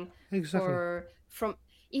 growing exactly. or from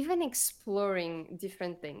even exploring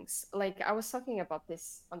different things. Like I was talking about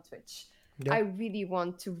this on Twitch. Yeah. I really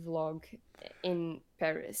want to vlog in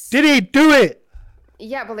Paris. Did he do it?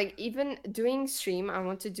 Yeah, but like even doing stream, I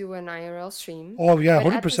want to do an IRL stream. Oh yeah, But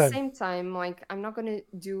hundred at the percent. same time, like I'm not gonna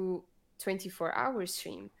do 24-hour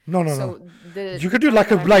stream. No, no, no. So the You the could do time like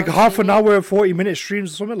that a I'm like not half an streaming, hour, 40-minute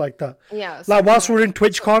streams, something like that. yeah, Like something whilst like we're that. in So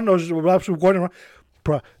TwitchCon or whilst we're going around,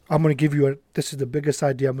 bro, I'm gonna give you a. This is the biggest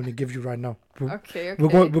idea I'm gonna give you right now. okay, We're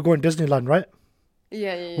going Disneyland, right?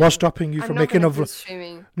 yeah, yeah, What's yeah. stopping you I'm from not making gonna a do vlog?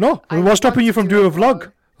 streaming. No, I what's stopping want you to from do doing a a vlog?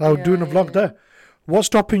 vlog. Like Yeah, doing a yeah, vlog yeah. there. What's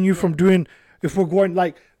stopping you from Yeah. doing if we're going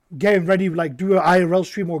like getting ready, like do an IRL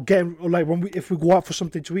stream, or getting, or like when we, if we go out for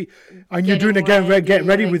something to eat, and you're doing Getting a get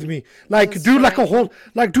ready like with me, like just do like a showing. whole,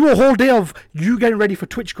 like do a whole day of you getting ready for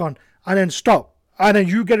TwitchCon, and then stop, and then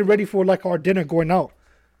you getting ready for like our dinner going out.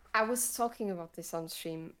 I was talking about this on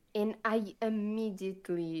stream, and I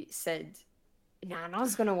immediately said, "Nah, I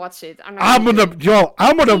was gonna watch it. I'm not I'm gonna do gonna it." yo,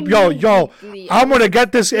 I'm gonna yo, Immediately, I I'm was gonna like,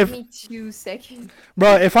 get this "Give if me 2 seconds."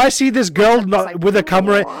 bro, if I see this girl I was not like, with a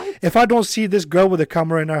camera, "What?" if I don't see this girl with a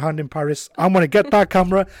camera in her hand in Paris, I'm gonna get that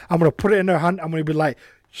camera, I'm gonna put it in her hand, I'm gonna be like,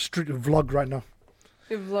 street vlog right now.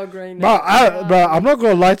 The vlog right Bro, now. Yeah, bro, I'm like not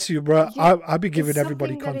gonna lie to you, bro. you, I'll be it's giving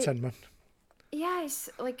everybody something that it. content, man. Yeah, it's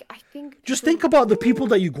like I think Just the think about the people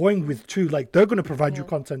that you're going with too. Like they're gonna provide you yeah.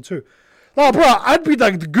 content too. Oh, bro, I'd be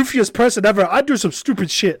like the goofiest person ever. I'd do some stupid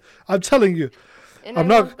shit. I'm telling you. And I'm I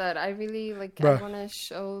not, want that. I really like. I bro. want to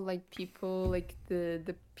show like people, like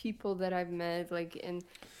the people that I've met, like and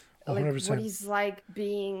like what 100%. he's like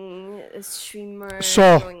being a streamer,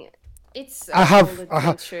 So going. It's a I whole have, I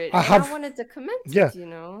have, adventure, I and I have, wanted to comment yeah. it. You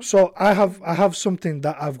know. So I have something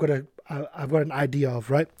that I've got an idea of,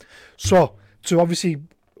 right? So to obviously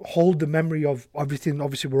hold the memory of everything.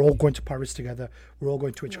 Obviously, we're all going to Paris together. We're all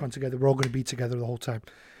going to Yeah. TwitchCon together. We're all going to be together the whole time.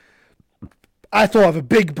 I thought of a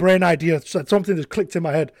big brain idea, something that clicked in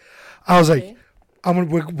my head. I was like, Okay.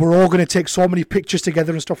 we're all going to take so many pictures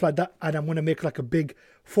together and stuff like that, and I'm going to make like a big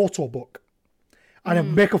photo book, and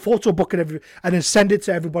then make a photo book and then send it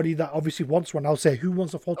to everybody that obviously wants one. I'll say who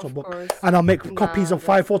wants a photo Of book, course. and I'll make copies Nah, of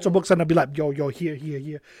 5 that's photo nice. books, and I'll be like, yo,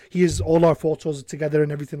 here. Here's all our photos together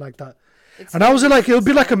and everything like that. It's And I gonna was be like, it'll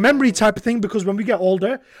be like a so memory nice. type of thing, because when we get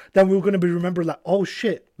older, then we're going to be remembered like, oh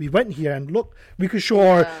shit, we went here, and look, we could show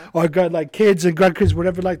Yeah. our like kids and grandkids,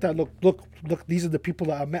 whatever like that. Look, these are the people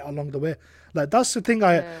that I met along the way. Like that's the thing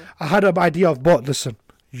Yeah. I had an idea of. But listen,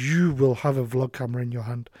 you will have a vlog camera in your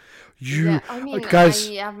hand. Yeah, You I mean, guys,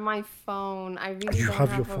 I have my phone. I really you don't have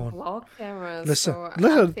your have a phone. vlog camera, Listen, so I'm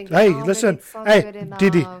listen, thinking, hey, oh, maybe listen, it's not hey, good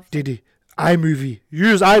Diddy, enough. Diddy, iMovie.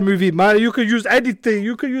 Use iMovie, man. You can use anything.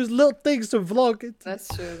 You can use little things to vlog. That's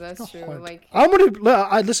true. That's Not true. hard. Like, I'm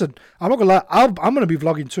gonna. Listen. I'm not gonna lie. I'm gonna be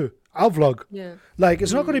vlogging too. I'll vlog. yeah, Like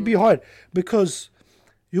it's not gonna be hard, because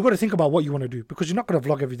you got to think about what you want to do, because you're not gonna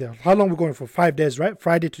vlog every day. How long we're going for? 5 days, right?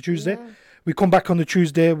 Friday to Tuesday. yeah. We come back on the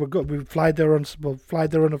Tuesday. We fly there on. We'll fly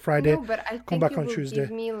there on a Friday. No, but I Come think back it on will Tuesday. give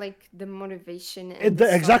me like the motivation and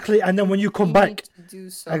the Exactly. And then when you come continue back, to do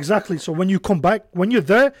so. exactly. So when you come back, when you're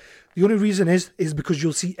there, the only reason is because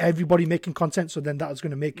you'll see everybody making content. So then that's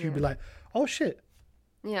gonna make you be like, oh shit,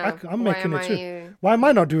 Yeah, I'm why making am it too. I? Why am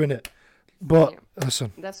I not doing it? But Yeah.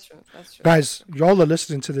 listen, That's true. That's true. guys, y'all are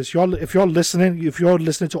listening to this. If you're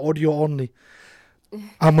listening to audio only,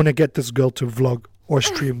 I'm gonna get this girl to vlog or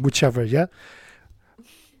stream, whichever. Yeah.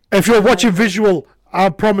 If you're watching visual, I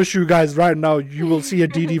promise you guys right now, you will see a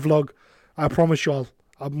DD vlog. I promise y'all.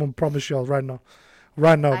 I'm gonna promise y'all right now.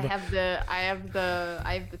 Right now. I have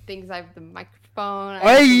the things. I have the microphone. I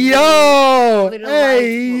have Hey the yo! little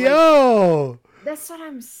Hey lights, like, yo! that's what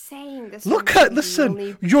I'm saying. That's Look what I'm at, saying. The listen,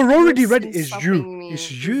 only you're already ready. person It's stopping you. me It's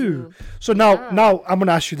is you. you. So now Yeah. I'm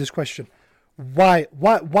gonna ask you this question. Why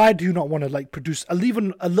do you not want to like produce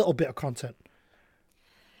even a little bit of content?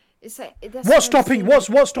 It's like that's What's what I'm stopping? saying.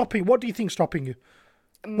 What's stopping? What do you think's stopping you?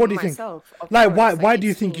 What do you think? Myself, of Like course. why Like, do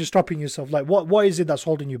you it's think me. you're stopping yourself? Like what is it that's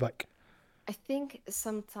holding you back? I think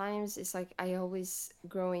sometimes it's like I always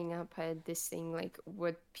growing up had this thing like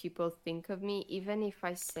what people think of me, even if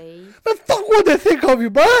I say The fuck what they think of you,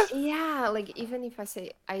 bruh? yeah, like even if I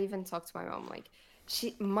say I even talk to my mom, like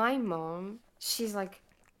my mom, she's like,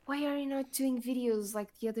 why are you not doing videos like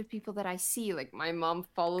the other people that I see? Like my mom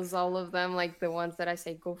follows all of them, like the ones that I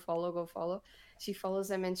say go follow, go follow. She follows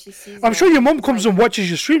them and she sees I'm them sure your and mom she's comes like, and watches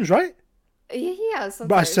your streams, right? yeah,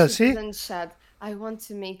 But I sometimes said, she see, doesn't chat. I want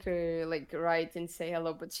to make her like write and say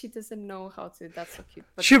hello, but she doesn't know how to. That's so cute.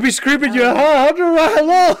 But she'll be screaming you, um, how do I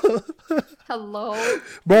hello? hello,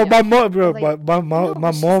 Bro, yeah. my mom, bro, Like my no,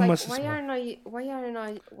 but she's mom like, must have.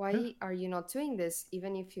 why are you not doing this?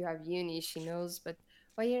 Even if you have uni, she knows, but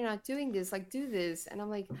why you're not doing this? Like do this, and I'm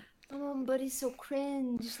like, but it's so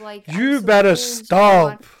cringe. Like I'm You so better cringe. I don't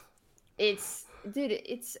want. stop. It's dude.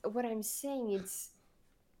 It's what I'm saying. It's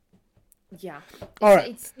yeah, All right.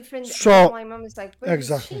 it's different. But So my mom is like, but it's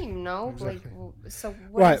exactly, shame, no? Like, exactly, so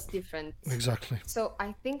what right, is different? exactly. So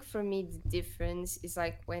I think for me the difference is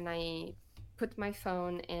like when I put my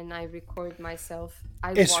phone and I record myself,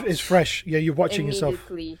 I It's watch fresh. Yeah, you're watching yourself.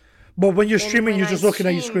 immediately, But when you're and streaming, when you're I just looking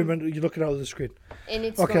at your screen stream and you're looking out of the screen. and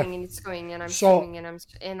it's Okay. going and it's going and I'm So streaming and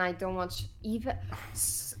and I don't watch even.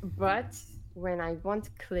 But when I want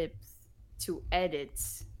clips to edit,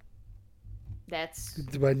 That's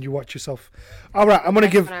when you watch yourself. All right, I'm gonna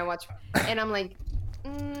that's give. when I watch, and I'm like,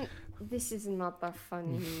 this is not that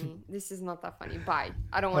funny. This is not that funny. Bye.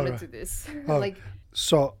 I don't want All to right. do this. Oh, Like,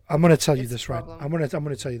 so I'm gonna tell you it's a this right. problem. I'm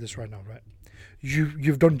gonna tell you this right now, right?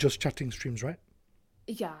 You've done just chatting streams, right?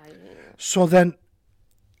 Yeah, yeah, So then,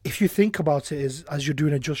 if you think about it, is as you're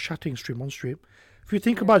doing a just chatting stream on stream, if you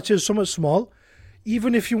think yeah, about it as somewhat small,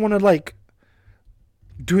 even if you want to like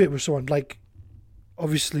do it with someone, like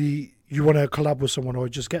obviously you want to collab with someone or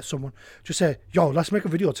just get someone, just say, yo, let's make a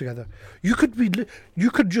video together. You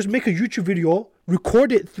could just make a YouTube video,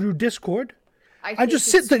 record it through Discord, I and think just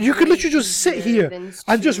sit it's there. You could way literally just sit easier here than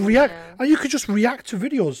and just streaming. react, Yeah, and you could just react to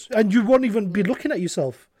videos, and you won't even be looking at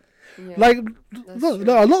yourself. yeah, Like, that's look,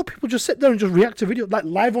 true. a lot of people just sit there and just react to video, like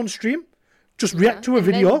live on stream, just react Yeah, to a and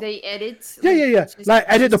then video. they edit, Yeah, yeah, like yeah. Like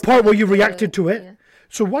edit the just part where you edit reacted the, to it. yeah,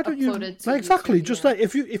 So why don't upload you it to like exactly YouTube. just Yeah, like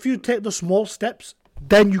if you take the small steps,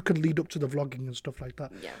 then you can lead up to the vlogging and stuff like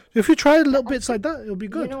that. yeah. If you try little I bits like that, it'll be You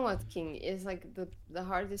good. know what, King, is like the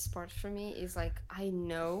hardest part for me is like I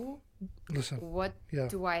know Listen, what yeah,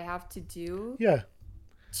 do I have to do yeah,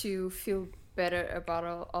 to feel better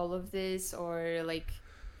about all of this, or like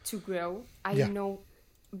to grow. I yeah, know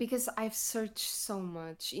because I've searched so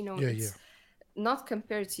much. yeah, yeah, It's not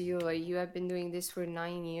compared to you. Like you have been doing this for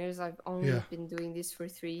 9 years. I've only yeah, been doing this for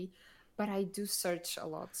 3. But I do search a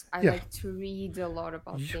lot. I yeah. like to read a lot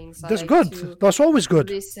about things. I That's like good. to That's always good.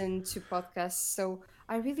 listen to podcasts. So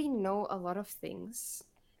I really know a lot of things.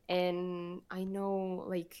 And I know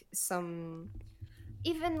like some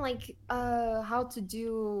even like how to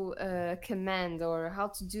do a command or how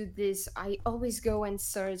to do this. I always go and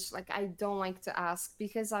search. Like I don't like to ask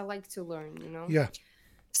because I like to learn. Yeah,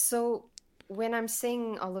 So when I'm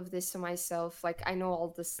saying all of this to myself, like I know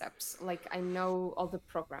all the steps, like I know all the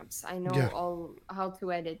programs, I know yeah, all how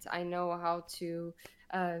to edit, I know how to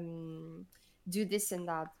um, do this and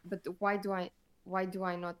that. But why do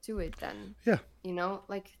I not do it then? yeah.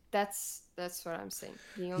 Like that's what I'm saying.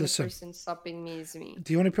 The only Listen, person stopping me is me.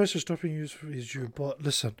 the only person stopping you is you. But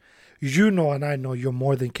listen, you know, and I know you're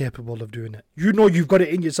more than capable of doing it. You know, you've got it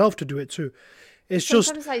in yourself to do it too. It's just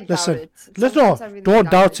Sometimes I doubt listen. it. Let's Sometimes not I really don't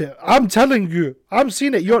doubt doubt it. it. I'm telling you, I'm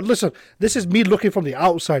seeing it. You're listen. This is me looking from the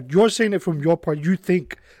outside. You're saying it from your part. You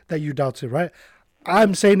think that you doubt it, right?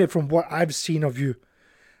 I'm saying it from what I've seen of you.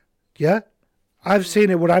 Yeah, I've seen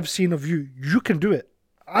it. What I've seen of you. You can do it.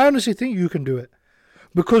 I honestly think you can do it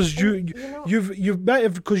because And you've met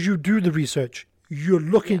it because you do the research. You're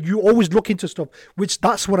yeah, looking. You always look into stuff, which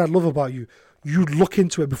that's what I love about you. You look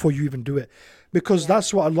into it before you even do it, because yeah,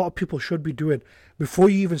 that's what a lot of people should be doing before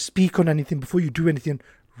you even speak on anything. Before you do anything,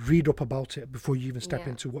 read up about it before you even step yeah,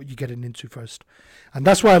 into what you're getting into first. And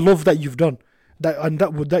that's why I love that you've done that and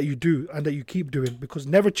that you do and that you keep doing, because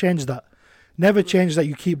never change that. Never yeah, change that.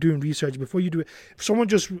 You keep doing research before you do it.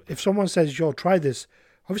 If someone says, "Yo, try this,"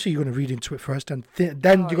 obviously you're going to read into it first, and then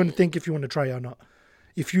oh you're going to think if you want to try it or not.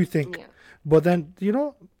 If you think, yeah, but then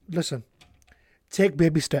listen, take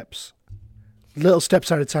baby steps, little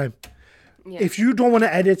steps at a time. yeah, If you don't want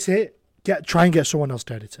to edit it, try and get someone else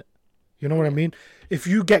to edit it. You know what I yeah, mean? If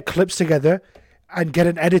you get clips together and get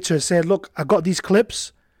an editor, say, "Look, I got these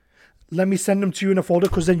clips. Let me send them to you in a folder,"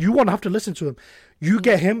 because then you won't have to listen to them. You yeah.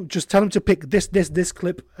 get him, just tell him to pick this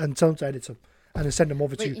clip and tell him to edit them, and then send them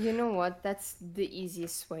over to But you. you know what? That's the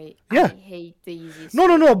easiest way. I Yeah. hate the easiest No,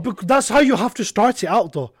 no, way. no. That's how you have to start it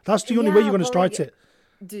out, though. That's the only way you're Yeah, going to but start like, it.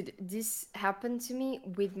 dude, this happened to me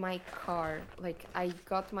with my car. Like, I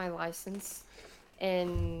got my license,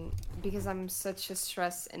 and because I'm such a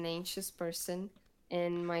stressed and anxious person,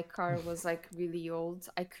 and my car was like really old,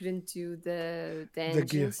 I couldn't do the The engine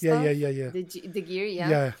gear. Yeah, yeah, stuff, yeah, yeah. the gear, yeah.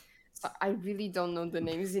 Yeah, So I really don't know the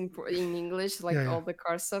names in English, yeah, like yeah. all the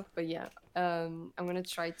car stuff. But yeah, I'm gonna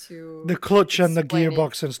try The to clutch and the explain it,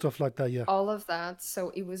 gearbox and stuff like that, yeah. all of that. So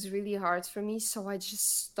it was really hard for me. So I just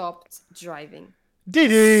stopped driving,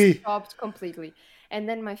 Did he? stopped completely. And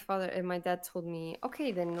then my father and my dad told me,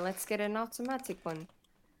 okay, then let's get an automatic one.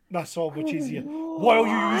 That's so much easier. Why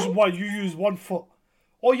you use What? what? You use one foot.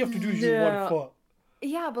 All you have to do is use one No. foot.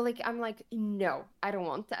 Yeah, but like I'm like, no, I don't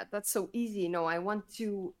want that. That's so easy. No, I want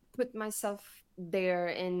to put myself there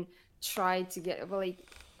and try to get. Well, like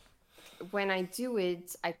when I do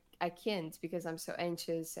it, I can't because I'm so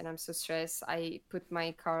anxious and I'm so stressed. I put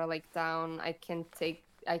my car like down. I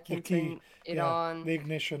The can key, turn it yeah, on. the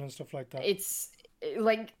ignition and stuff like that. It's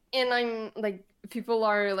like, and I'm like, people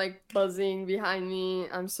are like buzzing behind me.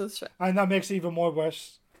 I'm so stressed. And that makes it even more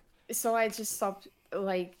worse. So I just stopped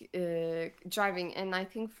like driving, and I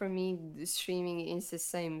think for me the streaming is the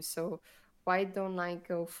same. So why don't I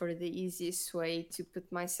go for the easiest way to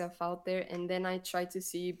put myself out there, and then I try to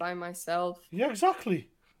see by myself Yeah, exactly.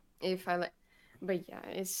 if I like. But yeah,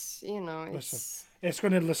 it's Listen, it's it's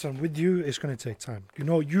gonna listen with you. It's gonna take time. You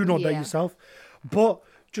know that yeah, yourself, but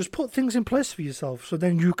just put things in place for yourself, so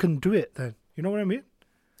then you can do it. Then you know what I mean.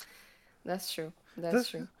 that's true. That's That's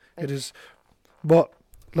true. it Like, is. But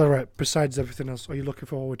all right. Besides everything else, are you looking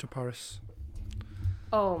forward to Paris?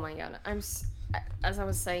 oh my god, as I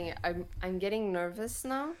was saying, I'm getting nervous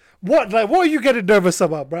now, What like what are you getting nervous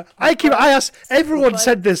about, bro? but I asked everyone but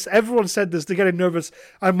said this. Everyone said this. They're getting nervous.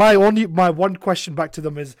 And my one question back to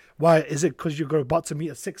them is why is it because you're about to meet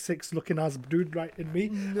a 6'6" looking ass dude right in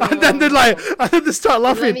me? And then no, they're like, no. and then they start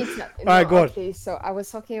Let laughing. me tell. All No, right, go on. okay. So I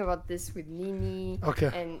was talking about this with Nini,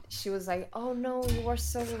 Okay. and she was like, "Oh no, you are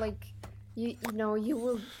so like,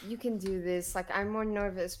 you can do this." Like, I'm more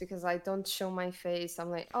nervous because I don't show my face. I'm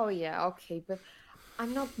like, "Oh yeah, okay," but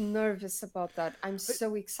I'm not nervous about that. I'm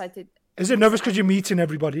so excited Is it because nervous because you're meeting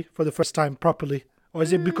everybody for the first time properly, or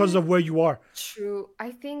is it because Mm, of where you are? true.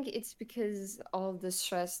 I think it's because all the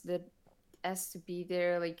stress that has to be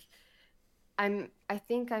there. Like, I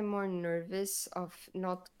think I'm more nervous of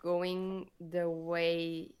not going the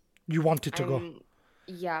way You wanted to go. I'm.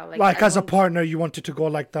 Yeah, like Like I as a want. partner, you wanted to go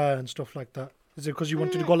like that and stuff like that. Is it because you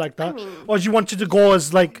wanted to go like I that, mean, or you wanted to go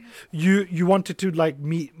as like you wanted to like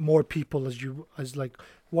meet more people as like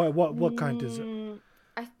what kind is it?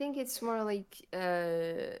 I think it's more like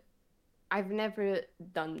I've never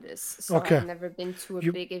done this, so I've Okay, never been to a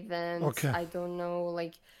you big event. okay, I don't know,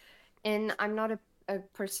 like, and I'm not a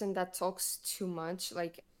person that talks too much.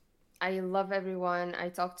 Like, I love everyone, I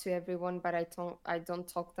talk to everyone, but I don't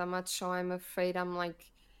talk that much. So I'm afraid I'm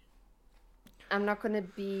not gonna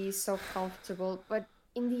be so comfortable. But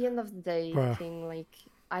in the end of the day, bruh. King, like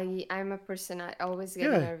I'm a person, I always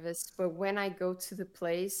get Yeah, nervous, but when I go to the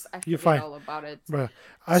place, I you're forget fine, all about it. bruh.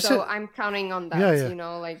 I So said, I'm counting on yeah, that, yeah,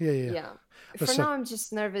 like, yeah, yeah. yeah. For Listen, now, I'm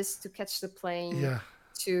just nervous to catch the plane, yeah,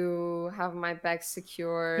 to have my bag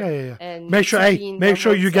yeah, secure, yeah, yeah. and to be in the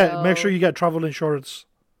Make sure hotel. you get travel insurance.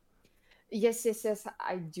 Yes, yes, yes.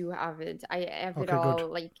 I do have it. I have it Okay, good. all.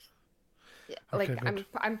 Like, yeah, Okay, like good.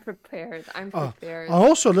 I'm prepared. I'm I prepared.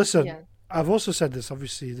 also listen. Yeah, I've also said this.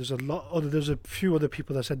 Obviously, there's a few other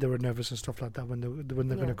people that said they were nervous and stuff like that when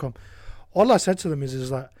they're yeah, gonna come. All I said to them is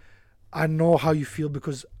that I know how you feel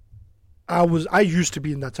because I used to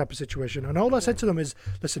be in that type of situation, and all I yeah. said to them is,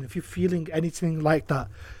 listen, if you're feeling anything like that,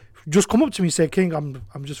 just come up to me, say, King,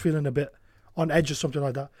 I'm just feeling a bit on edge or something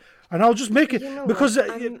like that, and I'll just make it You know what? because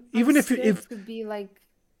I'm even scared to be like,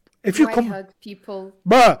 if do you I come. hug people?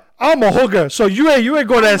 Bruh, I'm a hugger, so you ain't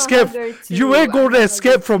gonna I'm a escape. hugger You too. ain't I'm gonna a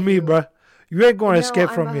hugger escape from me, too. bruh. You ain't gonna No, escape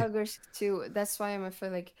I'm from a me. hugger too. That's why I'm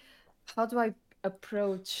afraid. Like, how do I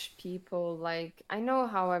approach people? Like, I know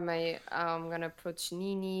how I'm gonna approach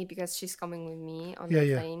Nini because she's coming with me on Yeah, the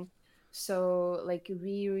yeah, plane. So like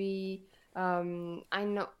Riri, I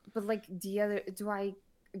know, but like the other, do I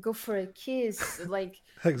go for a kiss? Like,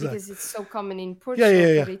 exactly. because it's so common in Yeah, yeah,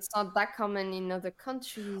 Portugal, yeah. but it's not that common in other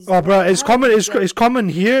countries. Oh, Do bro, I it's hug? common. Like, It's common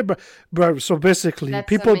here, bro. So basically,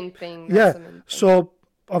 that's the people, main thing. That's yeah. the main thing. So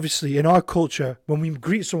obviously, in our culture, when we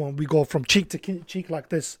greet someone, we go from cheek to cheek like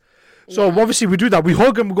this. So Yeah, obviously we do that. We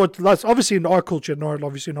hug and we go. That's obviously in our culture,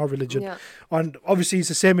 obviously in our religion, yeah, and obviously it's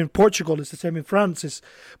the same in Portugal. It's the same in France.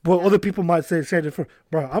 But yeah, other people might say different.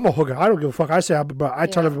 Bro, I'm a hugger. I don't give a fuck. Bro, I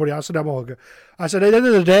tell yeah. everybody. I said I'm a hugger. I said at the end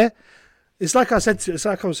of the day, it's like it's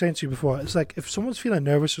like I was saying to you before. It's like if someone's feeling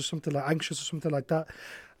nervous or something like anxious or something like that.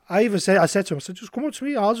 I said to him, I said, just come up to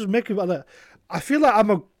me. I'll just make it. Like, I feel like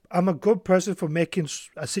I'm a good person for making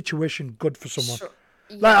a situation good for someone. Sure.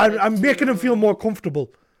 Like Yeah, like I'm making them feel to. more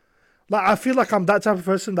comfortable. Like I feel like I'm that type of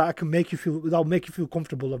person that I can make you feel. I'll make you feel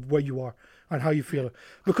comfortable of where you are and how you Yeah. feel.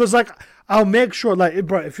 Because like I'll make sure, like,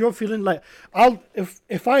 bro, if you're feeling like if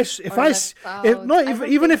Or I left if out. not I even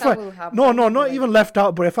don't even think if that I will no happen, but not like, even left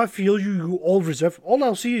out, but if I feel you all reserved, all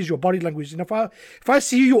I'll see is your body language. And if I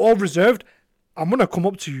see you all reserved, I'm gonna come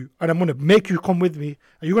up to you and I'm gonna make you come with me.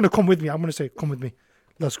 And you're gonna come with me. I'm gonna say, come with me.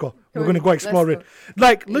 Let's go. We're gonna go let's exploring. go.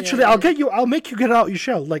 Like Yeah, literally, yeah, I'll make you get out your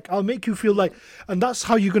shell. Like I'll make you feel like, and that's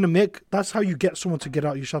how you're gonna make. That's how you get someone to get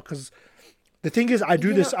out your shell. Because the thing is,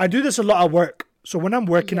 you know, I do this a lot at work. So when I'm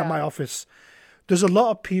working at yeah, my office, there's a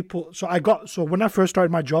lot of people. So when I first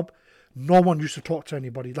started my job, no one used to talk to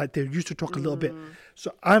anybody. Like they used to talk a little bit. mm,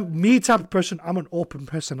 So I'm me type of person. I'm an open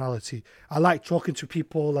personality. I like talking to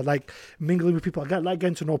people. I like mingling with people. Like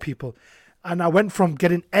getting to know people. And I went from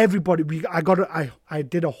getting everybody. I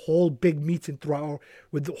did a whole big meeting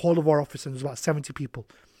with the whole of our office, and it was about 70 people.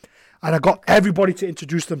 and I got everybody to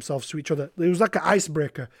introduce themselves to each other. It was like an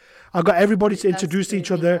icebreaker. I got everybody to That's introduce each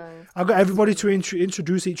really other. nice. I got everybody to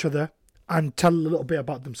introduce each other and tell a little bit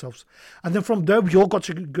about themselves. And then from there, we all got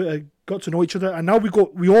to know each other. And now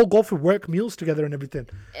we all go for work meals together and everything.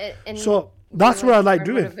 And So that's what I like are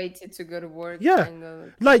doing. motivated to go to work. Yeah, kind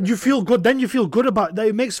of like you feel good. Then you feel good about that.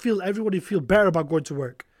 It makes everybody feel better about going to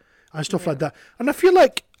work and stuff like that. And I feel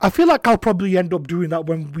like I'll probably end up doing that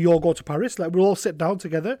when we all go to Paris. Like we'll all sit down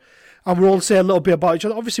together and we'll all say a little bit about each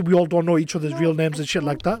other. Obviously, we all don't know each other's real names and shit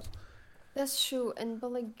like that. That's true.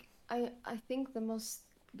 But like I think the most,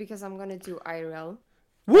 because I'm gonna do IRL.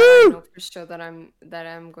 Woo! I know for sure that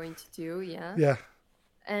I'm going to do. Yeah. Yeah.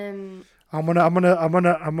 Um. I'm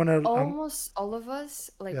gonna. Almost all of us,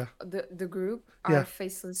 like the group, are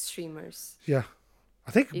faceless streamers. Yeah.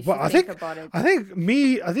 I think. If But you I think think. about it. I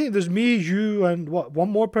think there's me, you, and one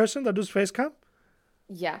more person that does face cam.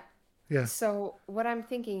 Yeah. Yeah. So what I'm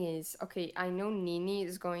thinking is, okay, I know Nini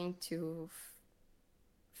is going to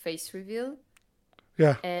face reveal.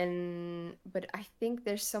 Yeah. But I think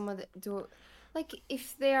there's some of the like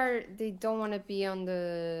if they don't want to be on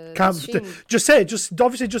the stream, just say it. Just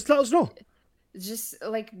obviously just let us know. Just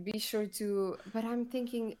like be sure to. But I'm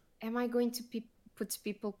thinking, am I going to put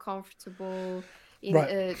people comfortable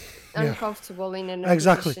in uncomfortable in an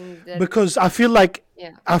exactly position that, because I feel like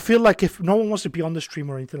if no one wants to be on the stream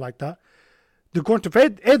or anything like that, they're going to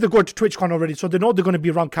they're going to TwitchCon already, so they know they're going to be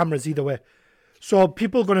around cameras either way. So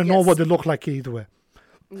people are going to know what they look like either way.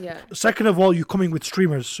 Yeah. Second of all, you're coming with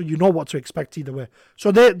streamers, so you know what to expect either way.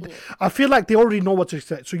 So I feel like they already know what to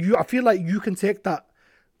expect. So I feel like you can take that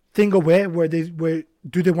thing away where do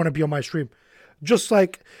they want to be on my stream? Just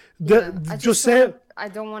like I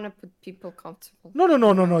don't want to put people comfortable. No.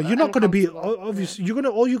 You're not going to be obviously.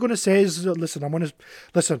 All you're gonna say is listen. I'm gonna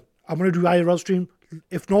do IRL stream.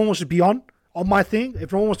 If no one wants to be on my thing,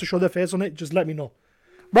 if no one wants to show their face on it, just let me know.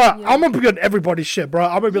 Bro, I'm gonna be on everybody's shit, bro.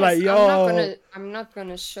 I'm gonna be like, yo. I'm not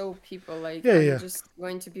gonna show people like I'm just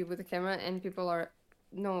going to be with the camera, and people are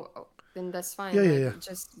then that's fine. Yeah.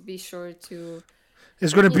 Just be sure to.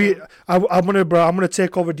 It's gonna be. I'm gonna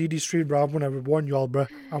take over DD stream, bro. I'm gonna warn y'all, bro.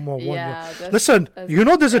 I'm gonna warn you. Listen,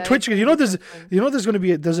 there's a Twitch. There's gonna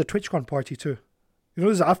be there's a TwitchCon party too.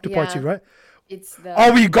 There's an after party, right? It's the.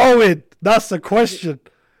 Are we going? That's the question.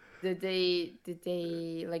 The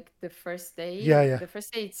day, like the first day. Yeah. The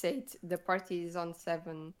first day it's 8. The party is on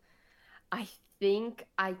 7. I think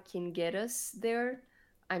I can get us there.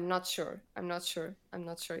 I'm not sure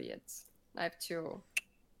yet. I have to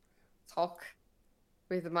talk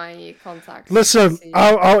with my contacts. Listen,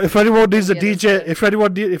 if anyone needs a DJ, if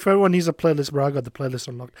anyone needs a playlist, bro, I got the playlist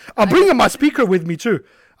unlocked. I'm bringing my speaker with me too.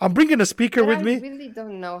 I'm bringing a speaker with me. I really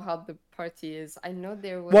don't know how the party is. I know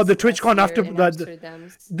there was. Well, the TwitchCon after that.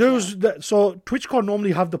 So TwitchCon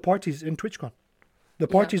normally have the parties in TwitchCon. The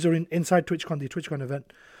parties are inside TwitchCon, the TwitchCon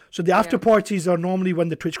event. So the after parties are normally when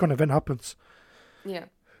the TwitchCon event happens. Yeah.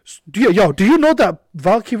 Do you know that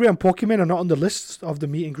Valkyrie and Pokemon are not on the list of the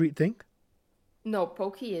meet and greet thing? No,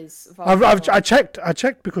 Pokey is. I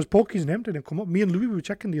checked because Pokey's name didn't come up. Me and Louis were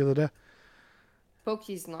checking the other day.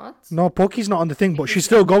 Pokey's not? No, Pokey's not on the thing, but she's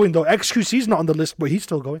still going though. XQC's not on the list, but he's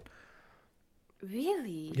still going.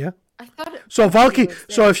 Really? Yeah. I thought it. So Valkyrie.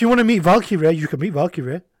 So if you want to meet Valkyrie, you can meet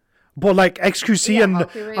Valkyrie. But like XQC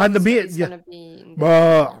and the meet,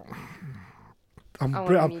 Bro,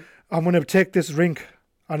 I'm gonna take this ring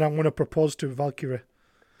and I'm gonna propose to Valkyrie.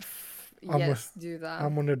 Do that.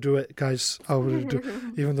 I'm gonna do it, guys. I will do,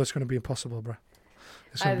 even though it's gonna be impossible, bro.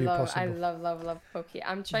 It's gonna be impossible. I love Pokey.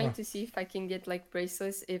 I'm trying to see if I can get like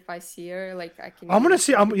bracelets. If I see her, like I can. I'm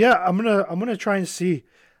gonna try and see,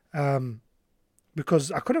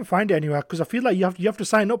 because I couldn't find it anywhere. Because I feel like you have to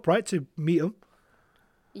sign up, right, to meet them.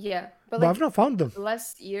 Yeah, but I've not found them.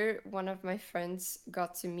 Last year, one of my friends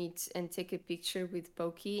got to meet and take a picture with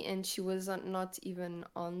Pokey, and she was not even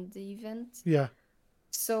on the event. Yeah.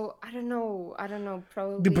 So I don't know.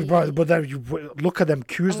 Probably. But then you look at them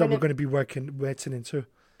queues that we're going to be waiting in too.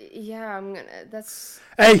 Yeah, I'm gonna. That's.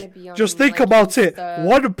 Hey, just think about it.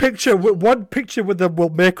 One picture with them will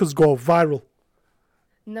make us go viral.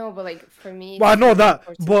 No, but like for me. Well, I know that,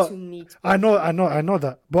 but I know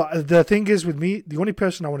that. But the thing is, with me, the only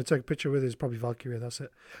person I want to take a picture with is probably Valkyrie. That's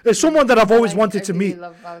it. It's someone that I've always wanted to meet.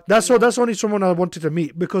 That's only someone I wanted to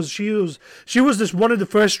meet because she was this one of the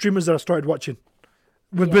first streamers that I started watching.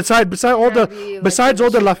 Besides all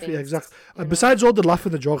the laughing, exactly. Besides all the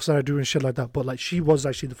laughing, the jokes that I do and shit like that, but like she was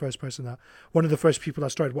actually the first person one of the first people I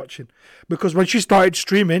started watching, because when she started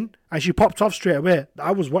streaming and she popped off straight away,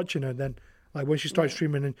 I was watching her then. Like when she started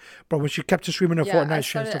streaming, but when she kept streaming her Fortnite and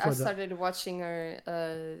stuff like that. I started watching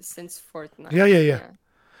her since Fortnite. Yeah.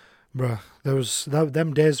 Bruh,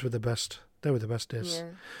 them days were the best. They were the best days. Yeah.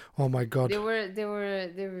 Oh my god. Yeah.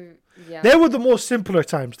 They were the most simpler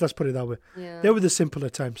times, let's put it that way. Yeah. They were the simpler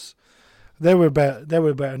times. They were better. They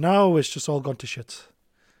were better. Now it's just all gone to shit.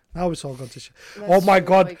 Now it's all gone to shit. That's Oh my true,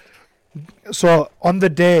 god. like, So on the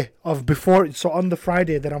day of before, so on the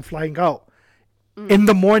Friday that I'm flying out, in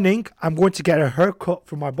the morning, I'm going to get a haircut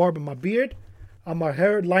from my barber, my beard, and my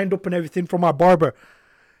hair lined up and everything from my barber.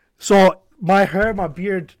 So my hair, my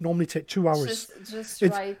beard normally take 2 hours. just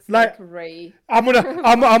It's write like- Ray. I'm gonna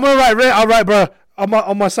write Ray. All right, bro.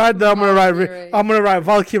 On my side there, I'm gonna write Ray. Valkyrie. I'm gonna write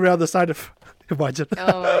Valkyrie on the side of. Imagine. Oh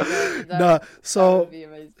my god. No, That so would be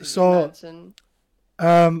amazing. so- Imagine.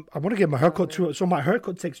 I want to get my haircut too. So my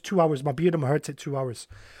haircut takes 2 hours. My beard and my hair take 2 hours.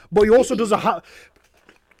 But he also does a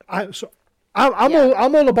I'm Yeah.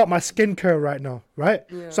 I'm all about my skincare right now, right?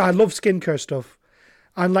 Yeah. So I love skincare stuff,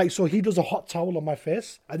 and like so he does a hot towel on my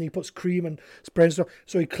face, and he puts cream and spray and stuff.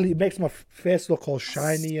 So he makes my face look all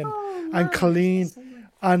shiny and nice. clean, That's so nice.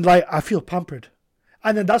 and like I feel pampered.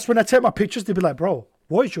 And then that's when I take my pictures. They be like, "Bro,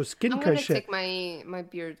 what is your I'm skincare gonna shit?" take my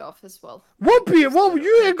beard off as well. What be? What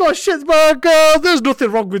you ain't got shit, man, girl. There's nothing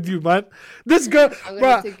wrong with you, man. This girl, I'm bruh.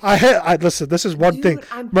 gonna take- I listen. This is one Dude, thing,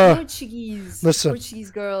 I'm bruh. Portuguese. Listen. Portuguese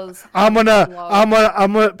girls. I'm gonna,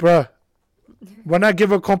 love- bruh. When I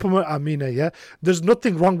give a compliment, I mean it, yeah? There's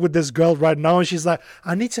nothing wrong with this girl right now. And she's like,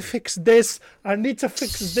 I need to fix this. I need to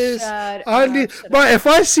fix this. Shut I up, need, shut but if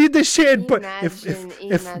I see this shit in, Imagine,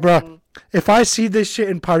 bruh, if I see this shit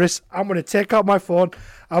in Paris, I'm going to take out my phone.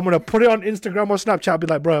 I'm going to put it on Instagram or Snapchat. I'll be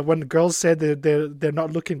like, bruh, when girls say they're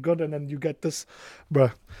not looking good and then you get this,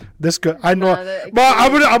 bruh, this girl, I know. But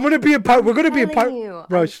I'm going to be a part, we're going to be a part. I'm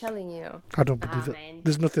Bro, telling you. I don't believe it. man.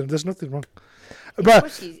 There's nothing wrong. It's But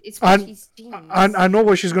Portuguese. It's and- Portuguese genes. And I know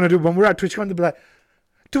what she's gonna do when we're at TwitchCon. They'll be like,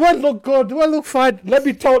 "Do I look good? Do I look fine? Let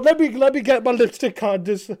me get my lipstick on."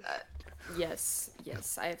 This. Yes,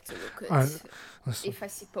 I have to look good. Listen. If I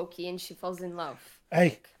see Pokey and she falls in love.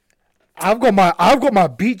 Hey, I've got my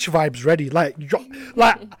beach vibes ready. Like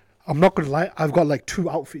I'm not gonna lie. I've got like 2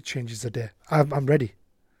 outfit changes a day. I'm ready.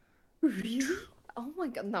 Really? Oh my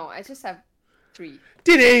god, no, I just have 3.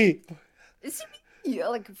 Did he? Yeah,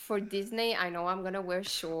 like for Disney, I know I'm gonna wear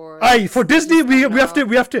shorts. Aye, for Disney we have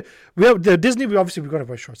to. the Disney we obviously gotta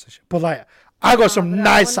wear shorts and shit. But like I got some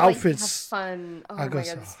nice outfits. Have fun. Oh I my got god,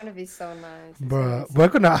 some- it's gonna be so nice. It's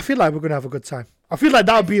Bruh, gonna be I feel like we're gonna have a good time. I feel like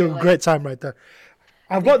that would be a feel like- great time right there.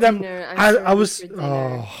 I've got them. dinner, I'm I sure was. for dinner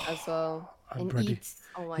Oh, as well. I'm And ready. eat.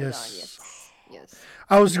 Oh my Yes. god, yes.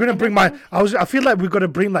 I was gonna And bring I my. I feel like we're gonna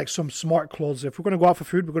bring like some smart clothes. If we're gonna go out for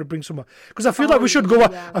food, we're gonna bring some. Because I feel like Oh, we should go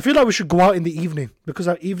out. yeah. I feel like we should go out in the evening because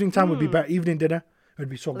our evening time would be better. Evening dinner would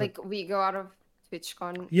be so good. Like we go out of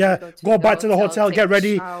TwitchCon. Yeah, go back to the hotel, take get a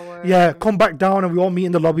ready. shower. Yeah, come back down and we all meet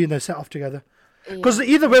in the lobby and then set off together. Because Yeah,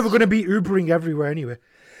 either way, we're gonna be Ubering everywhere anyway.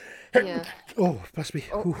 Yeah. Oh, bless me.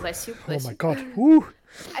 Oh, Ooh. bless you. Oh Bless my you. god. Ooh.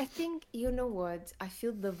 I think you know what? I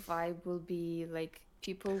feel the vibe will be like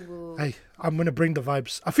people will. Hey, I'm gonna bring the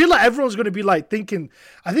vibes. I feel like everyone's gonna be like thinking.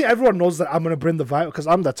 I think everyone knows that I'm gonna bring the vibe because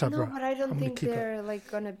I'm that type. No, bro. but I don't I'm gonna think keep it. they're like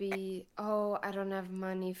gonna be. Oh, I don't have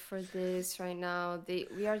money for this right now.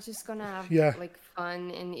 We are just gonna have Yeah. like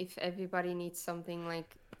fun, and if everybody needs something, like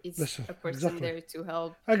it's Listen, a person exactly. there to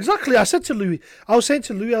help. Exactly. I said to Louis. I was saying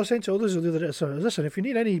to others the other day. So listen, if you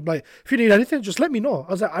need anything, just let me know.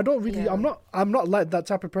 I was like, I don't really. Yeah. I'm not like that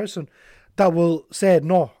type of person that will say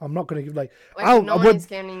no. I'm not gonna give like. Like no I one would- is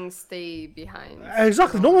gonna stay behind.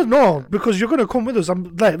 Exactly. No, because you're gonna come with us.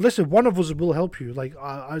 I'm like, listen, one of us will help you. Like,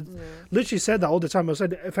 I literally said that all the time. I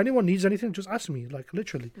said, if anyone needs anything, just ask me. Like,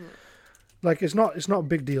 literally. Like, it's not a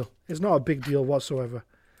big deal. It's not a big deal whatsoever.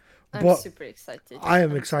 I'm But super excited. I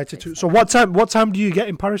am I'm excited super too. So what time do you get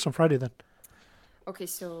in Paris on Friday then? Okay,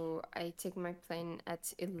 so I take my plane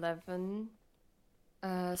at 11.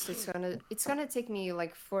 So it's gonna take me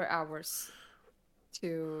like 4 hours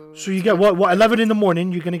to. So you get what 11 in the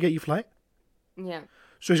morning? You're gonna get your flight. Yeah.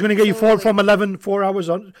 So he's gonna get you So, like- from 11, 4 hours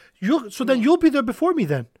on. Then you'll be there before me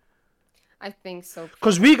then, I think so.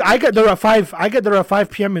 because I get there at 5. I get there at 5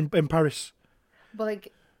 p.m. in Paris. But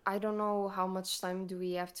like, I don't know how much time do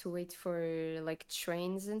we have to wait for like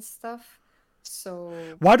trains and stuff. So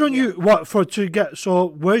Why don't you So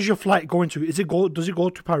where's your flight going to? Does it go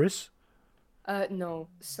to Paris? no.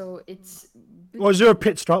 So it's Or is there a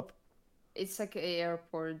pit stop? it's like an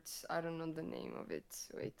airport. I don't know the name of it.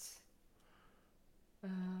 Wait.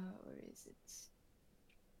 Where is it?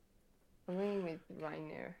 I'm going with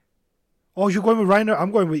Ryanair. Oh, you're going with Ryanair.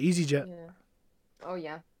 I'm going with EasyJet. Yeah. Oh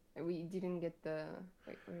yeah. We didn't get the.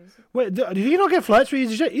 Wait, where is it? Wait, did you not get flights with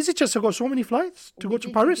EasyJet? EasyJet's have got so many flights to We go to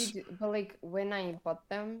did- Paris. But like when I bought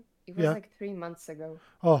them, It was Yeah. like 3 months ago.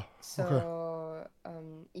 Oh, okay. So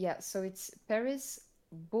yeah, so it's Paris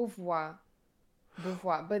Beauvoir.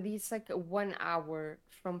 Beauvoir, but it's like 1 hour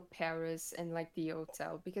from Paris and like the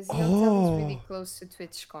hotel because the hotel is really Oh, close to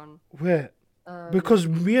TwitchCon. wait. Because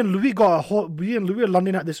Um, me and Louis are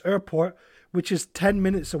landing at this airport, which is 10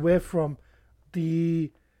 minutes away from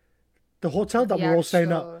the the hotel that the we're all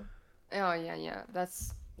staying at. actual. Oh yeah, yeah.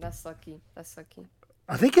 That's lucky. That's lucky.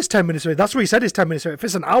 I think it's 10 minutes away. That's what he said. It's 10 minutes away. If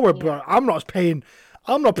it's an hour, Yeah. bro, I'm not paying.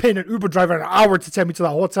 I'm not paying an Uber driver an hour to take me to that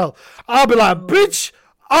hotel. I'll be like, No. bitch,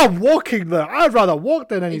 I'm walking there. I'd rather walk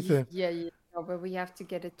than anything. Yeah, yeah. No, but we have to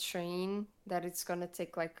get a train that it's gonna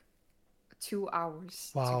take like 2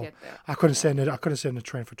 hours to Wow, get there. I couldn't Yeah. stay in it. I couldn't stay in the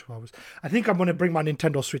train for 2 hours. I think I'm gonna bring my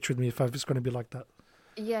Nintendo Switch with me if it's gonna be like that.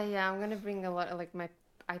 Yeah, yeah. I'm gonna bring a lot of like my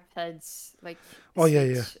iPads, like Oh yeah,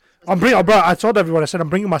 yeah. Switch as Bro. well. I told everyone. I said I'm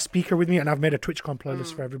bringing my speaker with me, and I've made a TwitchCon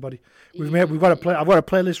playlist for Mm. everybody. We've got a play. Yeah. I've got a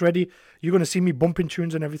playlist ready. You're gonna see me bumping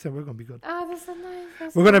tunes and everything. We're gonna be good. Ah, that's so nice.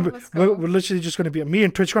 Let's We're go. gonna be, Let's we're, go. we're literally just gonna be me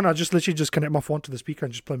and TwitchCon. I just literally just connect my phone to the speaker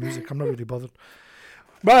and just play music. I'm not really bothered.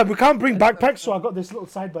 But we can't bring That's so backpacks, so I fun. got this little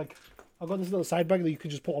side bag. I got this little side bag that you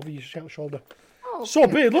can just put over your shoulder. Oh, So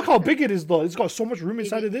okay, big. okay, Look how okay. big it is, though. It's got so much room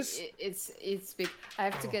inside of this. It's big. I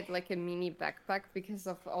have to get like a mini backpack because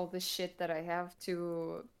of all the shit that I have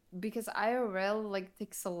to. Because IRL like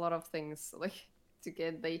takes a lot of things like to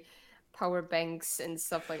get the power banks and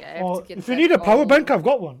stuff like. I have to Or get if you that need a power bank, all. I've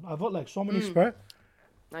got one. I've got like so many Mm, spare.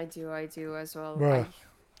 I do as well. Bruh,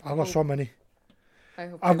 I've got Hope so many. I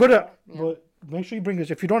hope I've you got bring. a, Yeah. but make sure you bring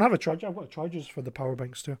this. If you don't have a charger, I've got chargers for the power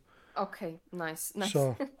banks too. Okay, nice, nice.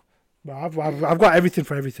 So, but I've got everything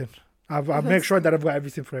for everything. I've made Let's sure go. that I've got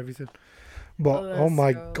everything for everything. But oh Let's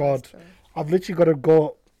my go. Let's god, go. I've literally got to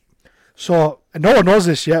go. So no one knows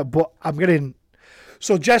this yet, but I'm getting.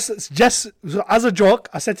 So Jess, so as a joke,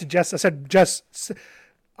 I said to Jess, Jess,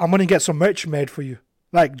 I'm gonna get some merch made for you,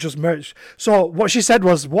 like just merch. So what she said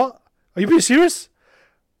was, "What? Are you being serious?"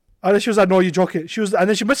 And then she was like, "No, you're joking." And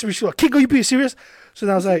then she messaged me. She was like, "Kiko, you being serious?" So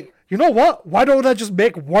then I was like, "You know what? Why don't I just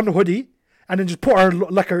make one hoodie and then just put her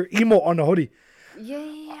emote on the hoodie?" Yeah,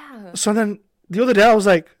 yeah, yeah. So then the other day I was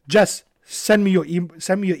like, "Jess, send me your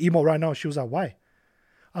email right now." She was like, "Why?"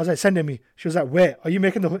 I was like, "Send it me." She was like, "Wait, are you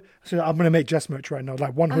making the?" I said, "I'm gonna make Jess merch right now,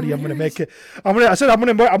 like one Oh hoodie. my I'm gonna make gosh. it. I'm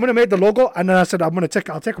gonna make the logo." And then I said,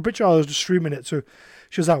 I'll take a picture. I was just streaming it too.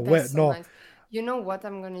 She was like, That's "Wait, so no." nice. You know what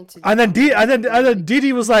I'm going to do? And then I'm going to And send you then like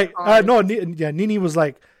Didi was like, cards. "No, Nini was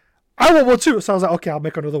like, I want one too." So I was like, "Okay, I'll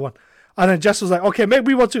make another one." And then Jess was like, "Okay, make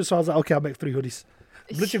me one too." So I was like, "Okay, I'll make 3 hoodies."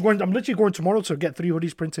 I'm literally going tomorrow to get 3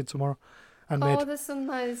 hoodies printed tomorrow and made. Oh, that's so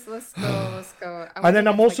nice. Let's go. Let's go. I And want to then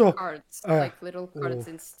I'm get like also, cards, uh, like little cards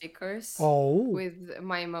oh, and stickers oh, with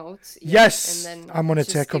my emote. Yeah, and yes, then I'm gonna just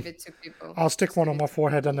take them. give it to people. I'll stick Just one give on it my to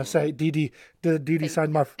forehead people. and I Yeah. say, Didi Thank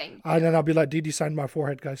signed you. my, Thank and you. then I'll be like, Didi signed my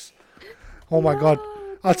forehead, guys. Oh my god.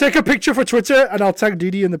 No, I'll take a picture for Twitter and I'll tag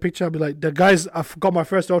Didi in the picture. I'll be like, the guys, I've got my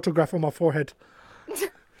first autograph on my forehead.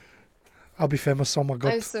 I'll be famous. Oh my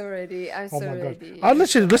god. I'm so ready. I'm Oh so my god. ready. I I'm so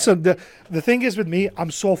literally listen. happy. The thing is with me,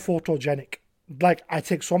 I'm so photogenic. Like I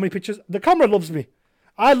take so many pictures. The camera loves me.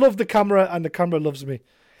 I love the camera, and the camera loves me.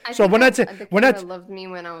 I So think when I take the when I camera loved me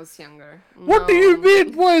when I was younger. what do you No.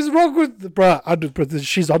 mean? What is wrong with bruh?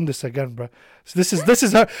 She's on this again, bruh. So this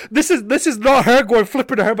is her. This is not her going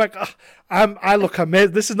flipping her back. I look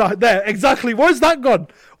amazing. This is not there exactly. Where's that gone?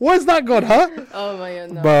 Where's that gone, huh? Oh my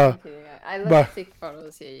god, no. Bruh, I'm kidding. I love bruh. take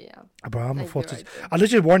photos. Yeah, yeah, yeah. Bro, I'm a I do. photo. I do. I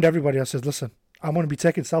literally warned everybody. I said, listen, I'm gonna be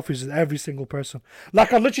taking selfies with every single person.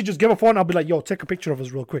 Like I literally just give a phone. I'll be like, yo, take a picture of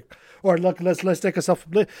us real quick, or look, let's take a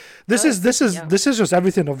selfie. This is Yeah. this is just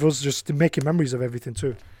everything of us just making memories of everything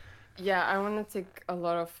too. Yeah, I want to take a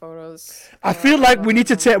lot of photos. I feel A like lot we need of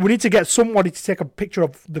to them. we need to get somebody to take a picture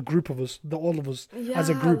of the group of us, all of us as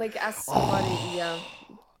a Yeah, group. like as somebody. Yeah,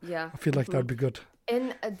 yeah. I feel like that'd be good.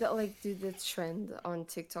 And do the trend on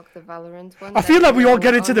TikTok, the Valorant one. I that feel like we we're all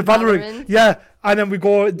get into on the Valorant, yeah, and then we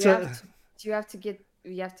go into. you have to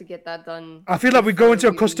get that done I feel like we go into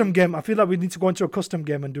a before we custom leave. game. I feel like we need to go into a custom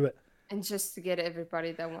game and do it. And just to get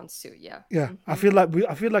everybody that wants to. Yeah. Yeah, I feel like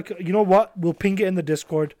you know what? We'll ping it in the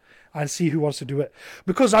Discord and see who wants to do it.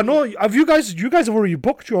 Because I know you guys have already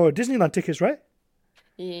booked your Disneyland tickets, right?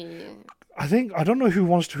 Yeah. I don't know who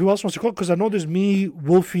else wants to go because I know there's me,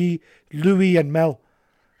 Wolfie, Louis, and Mel.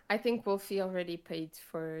 I think Wolfie already paid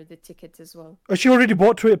for the ticket as well. Has she already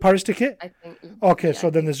bought to a Paris ticket? I think. Okay, Yeah, so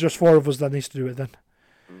I then think. there's just 4 of us that needs to do it then.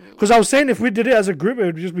 Because I was saying if we did it as a group, it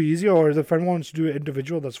would just be easier. Or if anyone wants to do it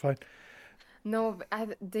individual, that's fine. No,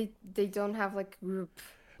 but they don't have like group.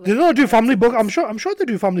 They Like don't do family book. tickets. I'm sure they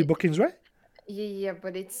do family bookings, right? Yeah,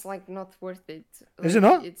 but it's like not worth it. Is it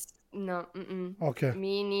Like not? it's no, Okay.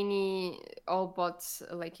 me and Nini all bought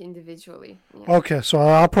like individually. Yeah. Okay, so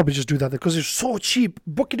I'll probably just do that because it's so cheap.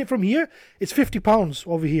 Booking it from here, it's £50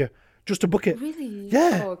 over here just to book it. Really?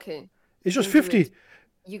 Yeah, Oh, okay. it's just Then do it. 50.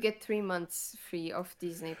 You get 3 months free of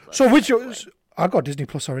Disney So Plus, which by the way. I got Disney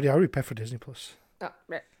Plus already. I already pay for Disney Plus. Oh,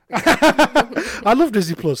 right. Okay. I love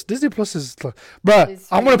Disney Plus. Disney Plus is, bruh. It's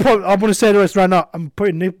really good. I'm gonna say this right now. I'm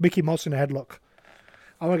putting Mickey Mouse in a headlock.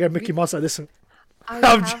 I'm gonna get Mickey We, Mouse like this. I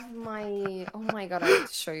I'm j- have my. Oh my god! I have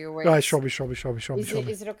to show you. Guys, Wait. show me, show me, show me, show me, Is show it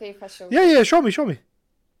me. is it okay if I show Yeah, you? yeah, show me, show me.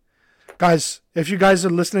 Guys, if you guys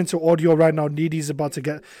are listening to audio right now, Didi's about to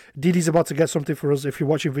get something for us. If you're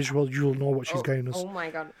watching visual, you'll know what she's getting us. Oh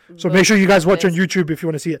my god! So make sure you Look guys at watch on this. YouTube if you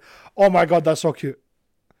want to see it. Oh my god, that's so cute.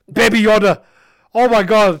 Guys, Baby Yoda. Oh my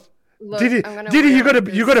god. look, Didi, I'm gonna Didi, wear you like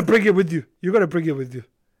gotta you gotta this. bring it with you. You gotta bring it with you.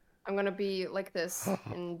 I'm gonna be like this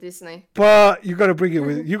in Disney. But you gotta bring it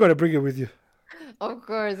with you gotta bring it with you. Of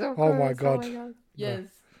course, of Oh my course. Oh god. my god. Bro, Yes.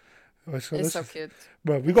 let's, It's let's, so cute.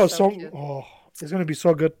 bro, we It's got so so cute. oh, it's gonna be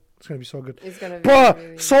so good. It's gonna be so good. It's gonna be But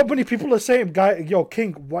really, so really many people are saying, guy, yo,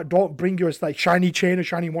 King, what? Don't bring your like shiny chain or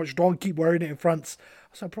shiny watch. Don't keep wearing it in France. I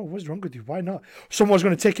was like, bro, what's wrong with you? Why not? Someone's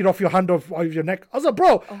gonna take it off your hand, off your neck. I was like,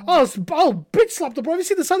 bro, Oh. I'll bitch slap the bro. Have you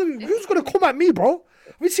seen the side of me? Who's gonna come at me, bro?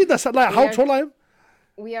 Have you seen that? Like We how are tall I am?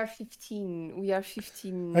 we are 15. We are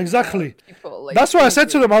 15 Exactly. people. Like That's what I it's said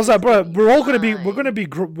to really, them. I was like, it's bro, gonna be we're all gonna be,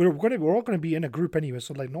 fine. we're all gonna be in a group anyway.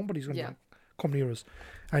 So like nobody's gonna Yeah, like, come near us,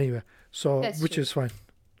 anyway. So that's which true. is fine.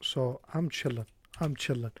 So I'm chilling. I'm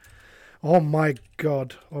chilling. Oh my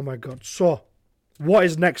god. Oh my god. So, what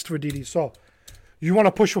is next for Didi? So, you want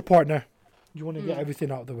to push your partner. You want to get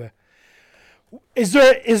everything out of the way. Is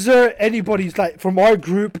there anybody's like from our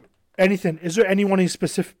group? Anything? Is there anyone in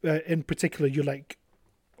specific, in particular, you like,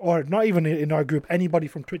 or not even in our group? Anybody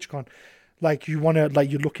from TwitchCon, like you wanna like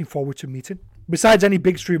you're looking forward to meeting? Besides any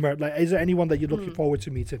big streamer, like is there anyone that you're looking forward to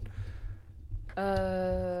meeting?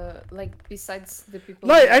 Like besides the people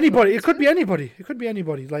Like that I'm anybody, going it could be to, anybody. It could be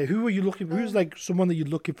anybody. Like who are you looking? Who's like someone that you're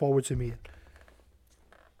looking forward to meeting?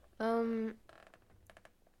 um,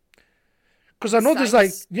 Because I know there's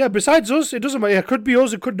like besides, besides us, it doesn't matter. It could be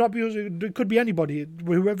us. It could not be us. It could be anybody.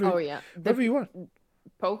 oh yeah, Whoever you want.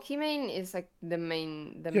 Pokimane is like the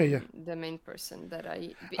main, Yeah, yeah. the main person that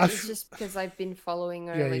I It's f- just because I've been following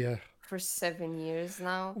her Yeah, like yeah. for 7 years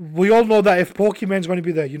now. We all know that if Pokemon's going to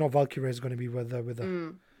be there, you know Valkyrie is going to be with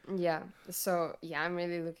her. Yeah. So yeah, I'm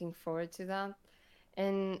really looking forward to that,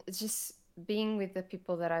 and it's just being with the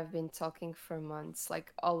people that I've been talking for months,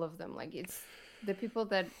 like all of them. Like it's the people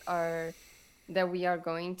that we are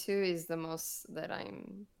going to is the most that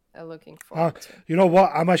I'm looking forward to. You know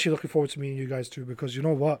what? I'm actually looking forward to meeting you guys too because you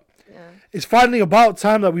know what? Yeah. It's finally about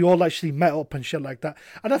time that we all actually met up and shit like that.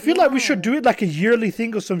 And I feel like we should Yeah. do it like a yearly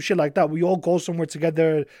thing or some shit like that. We all go somewhere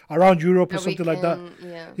together around Europe or That we something like that. can,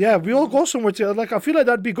 yeah. Yeah, we all go somewhere together. Like I feel like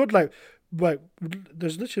that'd be good. Like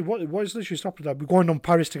there's literally what is literally stopping that? We're going on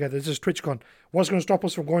Paris together. This is TwitchCon. What's going to stop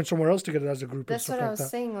us from going somewhere else together as a group and That's stuff what I like was that?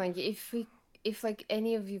 saying. Like if like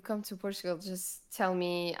any of you come to Portugal, just tell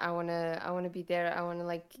me. I wanna be there. I wanna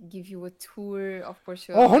like give you a tour of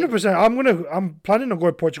Portugal. Oh, Like 100%. I'm planning on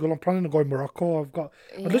going Portugal. I'm planning on going Morocco. I've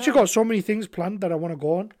literally yeah, got so many things planned that I want to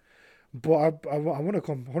go on. But I want to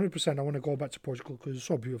come 100%. I want to go back to Portugal because it's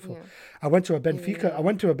so beautiful. yeah, I went to a it Benfica. really I is.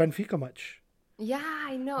 went to a Benfica match. Yeah,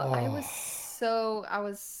 I know. I was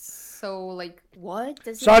so like, what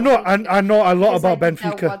does So it I know like? I know a lot Because I about did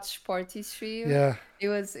that Benfica. watch party stream. Yeah. It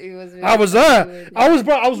was I really was fun to there. do it. I Yeah. was,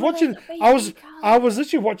 bro. I was You were watching. like I Benfica. was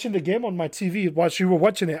literally watching the game on my TV whilst you were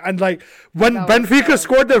watching it. And like when That was Benfica fun.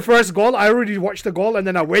 scored their first goal, I already watched the goal, and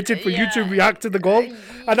then I waited for you to Yeah. react to the goal.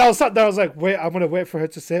 And I was sat there. I was like, wait, I'm gonna wait for her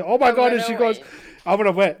to say, "Oh my I'm god!" And gonna she goes, wait. "I'm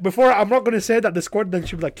gonna wait." Before I'm not gonna say that they scored. Then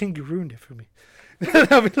she'll be like, "King, you ruined it for me."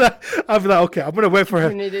 I'll be like, "Okay, I'm gonna wait for You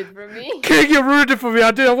her." need it for me. King, you ruined it for me.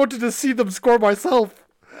 I wanted to see them score myself.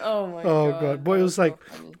 Oh my Oh god, god, but that it was was like,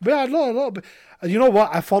 so funny. but yeah, a lot. But you know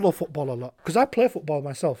what? I follow football a lot because I play football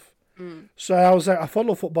myself. So I was like, I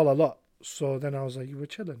follow football a lot. So then I was like, we're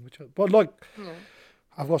chilling. But look, Yeah.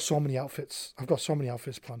 I've got so many outfits. I've got so many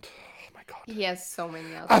outfits planned. Oh my god. He has so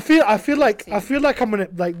many I outfits. feel I can like see. I'm gonna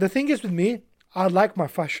like the thing is with me, I like my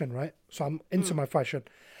fashion, right? So I'm into my fashion.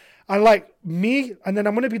 I like me, and then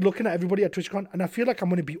I'm gonna be looking at everybody at TwitchCon, and I feel like I'm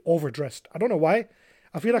gonna be overdressed. I don't know why.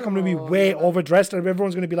 I feel like I'm gonna be No, way no, no. overdressed, and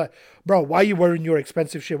everyone's gonna be like, "Bro, why are you wearing your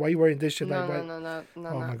expensive shit? Why are you wearing this shit?" No, Like, no, why? no, no, no,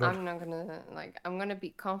 Oh no. my god. I'm not gonna like. I'm gonna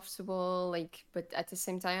be comfortable, like, but at the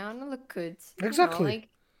same time, I wanna look good. Exactly.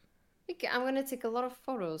 Like I'm gonna take a lot of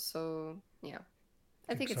photos. So yeah,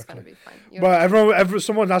 I think it's gonna Exactly. be fine. But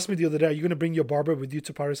someone asked me the other day, "Are you gonna bring your barber with you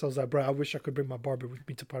to Paris?" I was like, "Bro, I wish I could bring my barber with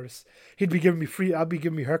me to Paris. He'd be giving me free. I'd be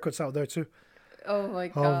giving me haircuts out there too." Oh my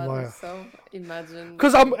Oh god! my! So imagine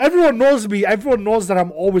Because like everyone knows me. Everyone knows that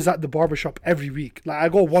I'm always at the barber shop every week. Like I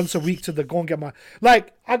go once a week to go and get my.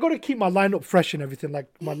 Like I gotta keep my line up fresh and everything. Like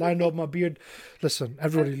my line up, my beard. Listen,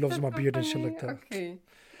 everybody loves that's my so beard and shit funny. like that. Okay,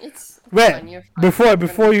 it's Wait, fine. You're fine. You're gonna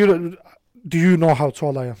before be fine. you, do you know how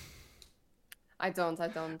tall I am? I don't. I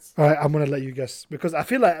don't. All right, I'm gonna let you guess because I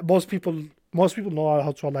feel like most people know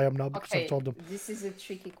how tall I am now because I've Okay, told them. this is a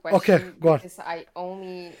tricky Okay, question go on. because I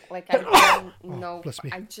only like I don't know. Bless me.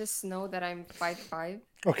 I just know that I'm 5'5".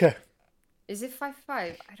 Okay, Is it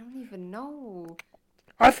 5'5"? I don't even know.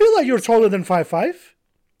 I feel like you're taller than 5'5".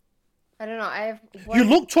 I don't know. I have You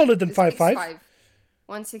look taller than 5'5". 165.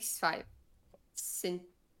 165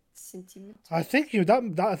 centimeters. I think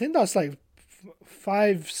I think that's like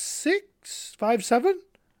 5'6", 5'7",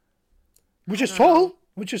 which I is don't tall. know.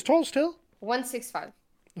 Which is tall still. 165.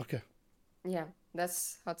 Okay. Yeah,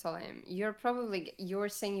 that's how tall I am. You're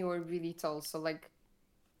saying you were really tall, so like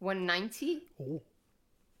 190? Oh,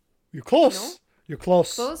 you're close. No? You're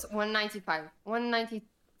close. Close? 195.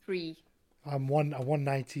 193. I'm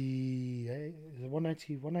 190. Is it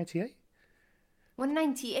 190? 198?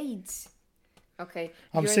 198. Okay.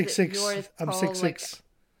 I'm You're 6'6". I'm tall, 6'6". like,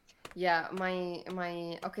 yeah, my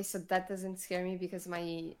okay, so that doesn't scare me because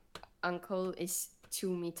my uncle is 2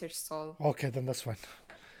 meters tall. Okay, then that's fine.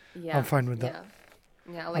 Yeah. I'm fine with that.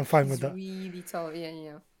 Yeah. Yeah, I'm like fine he's with that. really tall. Yeah,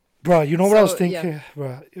 yeah. Bro, you know what I was So yeah. thinking?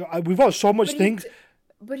 Bro, we've got so much But you, things.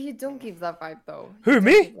 but you don't give that vibe though. Who, You don't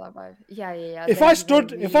me? give that vibe. Yeah, yeah, yeah. If That I you are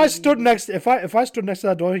stood really, next if I stood next to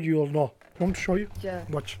that door, you'll know. You want me to show you? yeah.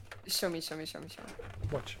 Watch. Show me.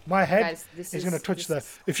 Watch. My head Guys, this is gonna is touch this there.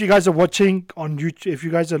 is If you guys are watching on YouTube, if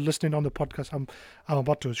you guys are listening on the podcast, I'm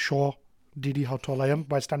about to show Didi how tall I am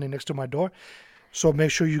by standing next to my door. So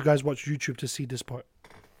make sure you guys watch YouTube to see this part.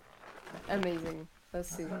 amazing. Let's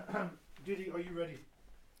see. Didi, are you ready?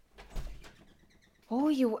 Oh,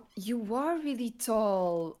 you are really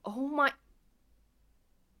tall. Oh my.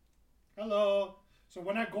 Hello. So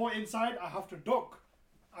when I go inside, I have to duck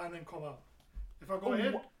and then come out. If I go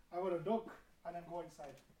in, I would have duck and then go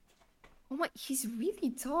inside. Oh my, he's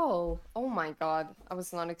really tall. Oh my god. I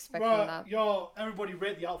was not expecting Bro, that. yo, everybody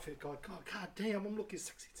rate the outfit. God damn, I'm looking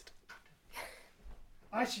sexy today.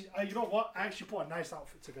 Actually, you know what? I actually put a nice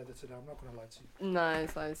outfit together today. I'm not gonna lie to you.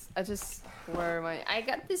 Nice. I just wear I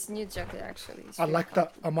got this new jacket actually. It's I really like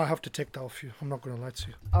that. I might have to take that off you. I'm not gonna lie to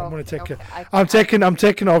you. Oh, I'm gonna take okay. it. I- I'm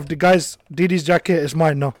taking off the guys. Didi's jacket is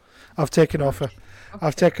mine now. I've taken off her.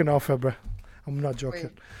 I've taken off her, bro. I'm not joking.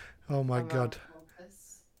 Wait. Oh my I'm god. out of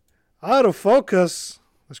focus. Out of focus.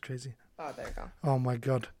 That's crazy. Oh, there you go. Oh my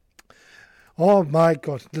god. Oh my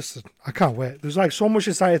god. Listen, I can't wait. There's like so much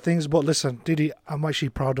exciting things, but listen, Didi, I'm actually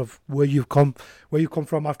proud of where you've come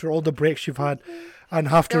from after all the breaks you've had and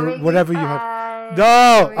after Don't whatever you be had. proud.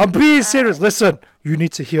 No, Don't I'm be being proud. serious. Listen, you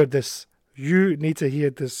need to hear this. You need to hear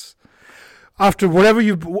this. After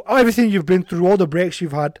everything you've been through, all the breaks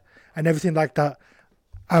you've had and everything like that,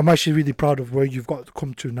 I'm actually really proud of where you've got to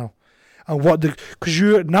come to now. And because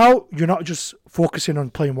you're not just focusing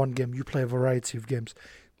on playing one game, you play a variety of games.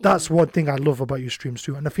 That's one thing I love about your streams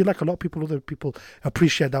too. And I feel like other people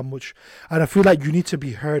appreciate that much. And I feel like you need to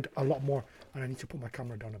be heard a lot more. And I need to put my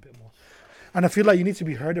camera down a bit more. And I feel like you need to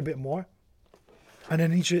be heard a bit more. And I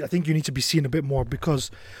think you need to be seen a bit more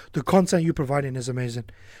because the content you're providing is amazing.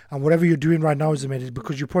 And whatever you're doing right now is amazing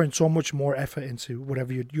because you're putting so much more effort into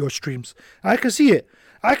whatever your streams. I can see it.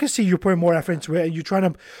 I can see you putting more effort into it and you're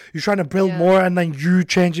trying to build more and then you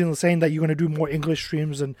changing and saying that you're going to do more English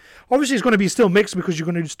streams. And obviously it's going to be still mixed because you're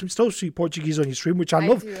going to still see Portuguese on your stream, which I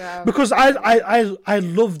love. Because I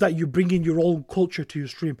love that you're bringing your own culture to your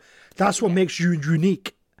stream. That's what makes you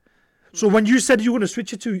unique. So when you said you were going to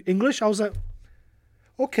switch it to English, I was like,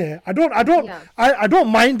 okay, I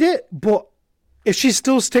don't mind it, but if she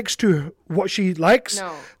still sticks to what she likes,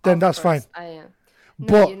 then that's fine.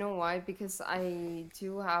 No, you know why? Because I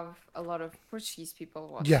do have a lot of Portuguese people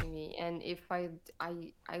watching me, and if I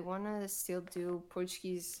wanna still do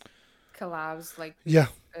Portuguese collabs like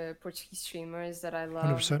Portuguese streamers that I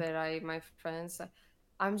love, 100%. My friends.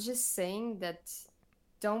 I'm just saying that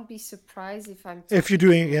don't be surprised if you're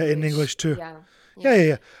doing it in English too.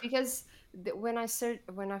 Yeah. Because when I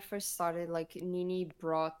first started, like Nini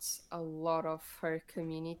brought a lot of her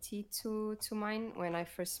community to mine when I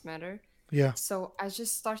first met her. Yeah. So I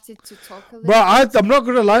just started to talk a little. But I'm not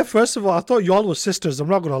gonna lie. First of all, I thought y'all were sisters. I'm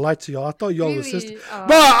not gonna lie to y'all. I thought y'all were sisters.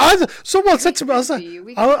 But someone said to me, I was like,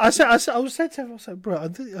 I was saying to him, I was like, bro, are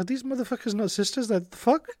these motherfuckers not sisters? Like, the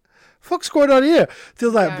fuck? fuck's going on here? They're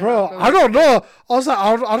They like, are not, bro, but I we don't can. know. I was like,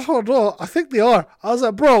 I don't know. I think they are. I was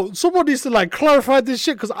like, bro, someone needs to like clarify this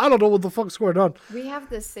shit because I don't know what the fuck's going on. We have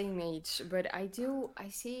the same age, but I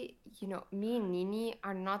see, me and Nini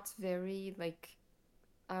are not very like,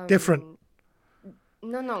 Different. um,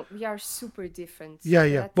 no, no, we are super different, Yeah,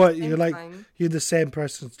 but yeah. at the But same you're like, time, you're the same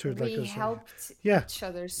person too, like we us. So, helped yeah. each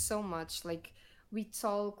other so much. Like, we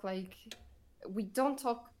talk like, we don't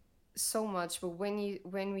talk so much, but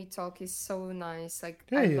when we talk is so nice. Like,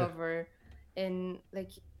 Yeah, I yeah. love her, and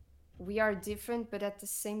like, we are different, but at the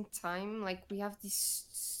same time, like, we have this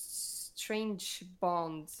strange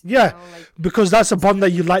bond, Yeah, like, because that's a it's bond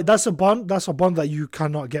that really you like. fun. That's a bond that you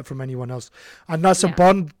cannot get from anyone else, and that's a Yeah,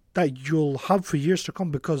 bond that you'll have for years to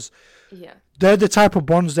come because yeah, they're the type of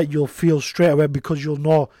bonds that you'll feel straight away because you'll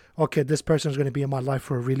know, okay, this person is going to be in my life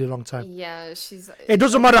for a really long time. yeah. She's It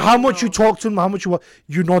doesn't like, matter I how don't much you know. talk to them, how much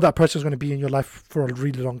you know that person is going to be in your life for a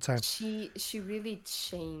really long time. She really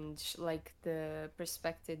changed like the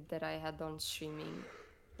perspective that I had on streaming.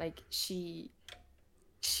 Like, she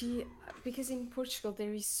because in Portugal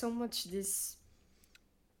there is so much this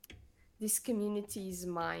community is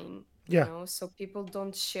mine, Yeah, so people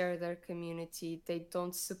don't share their community, they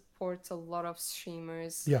don't support a lot of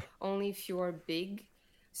streamers, yeah, only if you are big.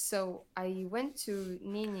 So I went to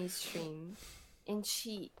Nini's stream, and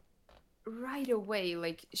she right away,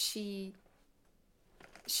 like, she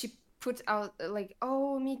put out, like,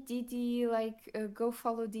 oh, meet Didi, like, go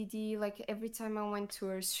follow Didi. Like, every time I went to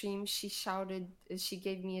her stream, she shouted, she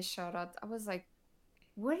gave me a shout out. I was like,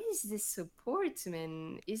 what is this support,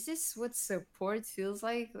 man? Is this what support feels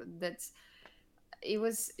like? That's it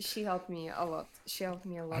was She helped me a lot. She helped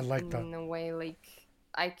me a I lot like that. in a way, like,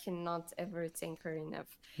 I cannot ever thank her enough.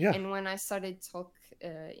 Yeah, And when I started talk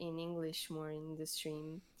in English more in the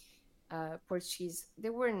stream, Portuguese, they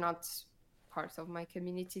were not part of my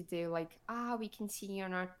community. They're like, we can see you're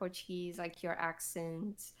not Portuguese, like your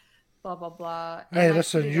accent, blah blah blah. hey, And I put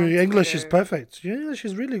listen, it your on English is Twitter. perfect. Your English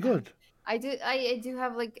is really good. I do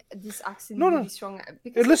have like this accent No, no. really strong,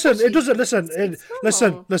 because I'm Listen, it Portuguese. doesn't. Like, Listen, it's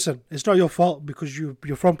listen, normal. listen. It's not your fault because you're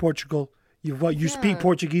from Portugal. You speak Yeah,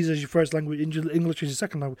 Portuguese as your first language. English is your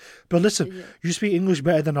second language. But listen, yeah. you speak English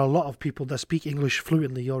better than a lot of people that speak English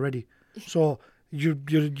fluently already. So you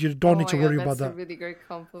don't Oh need to my god, worry about that's a that. really great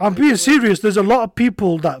I'm compliment. being Like, serious. There's a lot of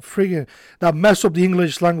people that mess up the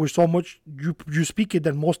English language so much. You speak it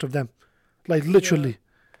than most of them, like yeah. literally.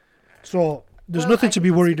 So there's Well, nothing I to think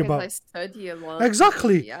be it's worried because I about. study a lot.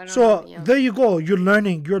 Exactly. Maybe, I don't know. So Yeah, there you go. You're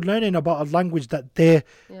learning about a language that they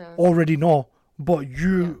yeah, already know, but yeah.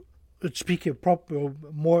 you speak it proper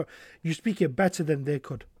more. You speak it better than they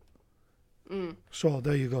could. Mm. So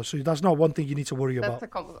there you go. So that's not one thing you need to worry That's about. a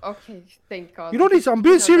compliment. Okay, thank You God, don't need because to. I'm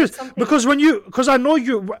being serious that's something. because because I know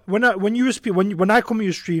you when you speak when I come to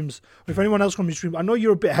your streams, or if anyone else comes to your stream, I know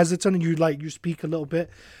you're a bit hesitant and you speak a little bit,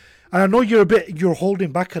 and I know Yeah, you're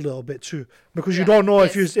holding back a little bit too because you yeah, don't know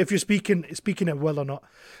yes. if you're speaking it well or not.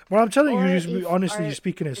 But I'm telling you, Or if honestly, you're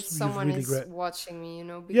speaking if it you're someone really is great. watching me,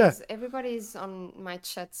 Yeah, because everybody is on my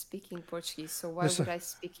chat speaking Portuguese, so why listen, would I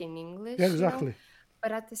speak in yeah, English? exactly.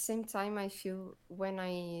 But at the same time, I feel when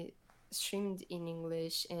I streamed in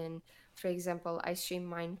English, and for example, I stream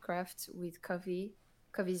Minecraft with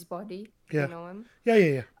Covey's body, you Yeah, know him. yeah,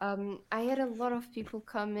 yeah, yeah. I had a lot of people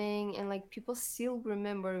coming, and like, people still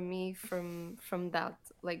remember me from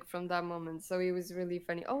that moment. So it was really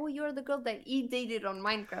funny. Oh, you're the girl that he dated on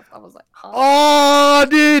Minecraft. I was like, huh? Oh,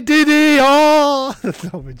 did he? Oh,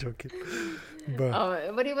 no, I'm joking, but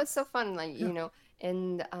But it was so fun, like, yeah,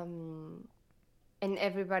 and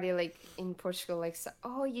everybody, like, in Portugal, like,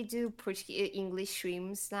 oh, you do Portuguese English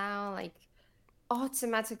streams now, like,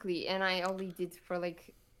 automatically. And I only did for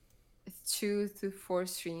like 2 to 4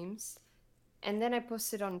 streams. And then I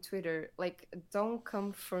posted on Twitter, like, don't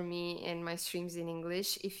come for me and my streams in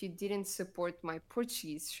English if you didn't support my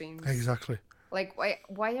Portuguese streams. exactly, Like,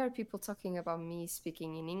 why are people talking about me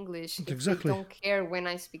speaking in English if they exactly, don't care when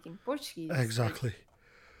I speak in Portuguese? Like, exactly.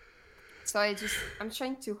 so I'm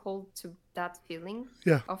trying to hold to that feeling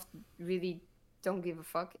Yeah. of really don't give a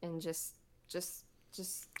fuck, and just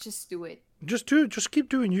do it. Just keep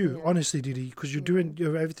doing you, Yeah. honestly, Didi, because Yeah.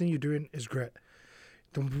 everything you're doing is great.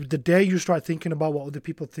 The day you start thinking about what other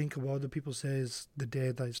people think or what other people say is the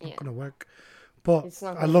day that it's not Yeah. gonna work. But It's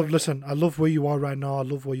not I gonna love, work. Yeah. listen, I love where you are right now. I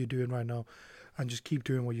love what you're doing right now, and just keep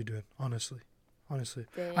doing what you're doing, honestly.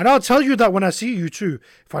 And I'll Thank tell you that when I see you too.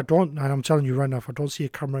 If I don't, and I'm telling you right now, if I don't see a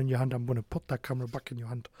camera in your hand, I'm gonna put that camera back in your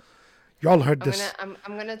hand. Y'all heard this.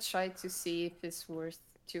 I'm gonna try to see if it's worth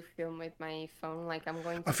to film with my phone. Like, I'm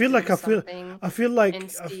going I to feel film like something I feel like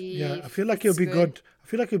and yeah, see I if feel like it'll it's be good. good. I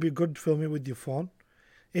feel like it'll be good filming with your phone.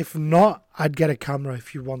 If not, I'd get a camera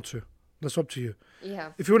if you want to. That's up to you.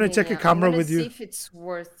 Yeah. If you want to take a camera I'm gonna with see you, if it's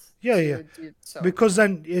worth yeah, to yeah. do so. Because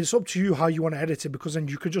then it's up to you how you want to edit it. Because then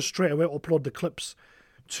you could just straight away upload the clips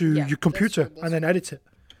to Yeah, your computer that's and then edit it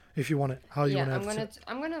if you want it. How you yeah, want to edit it.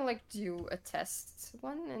 I'm gonna like do a test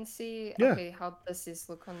one and see Yeah. okay how does this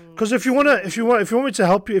look on. Because if you want me to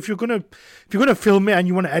help you, if you're gonna film it and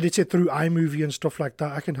you want to edit it through iMovie and stuff like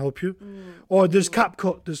that, I can help you. Or there's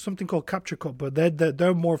CapCut. There's something called Capture Cut, but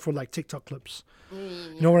they're more for like TikTok clips.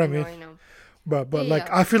 You know what I mean? I know. But Yeah, like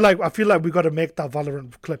yeah. I feel like we got to make that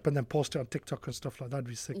Valorant clip and then post it on TikTok and stuff like that. That'd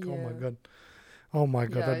be sick. Oh my Yeah. god. Oh my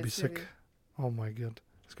god, Yeah, that'd be it's sick. really- Oh my god,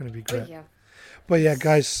 it's gonna be But great. yeah, But yeah,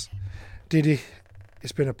 guys, Didi,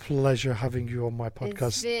 it's been a pleasure having you on my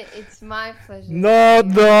podcast. it's my pleasure. No,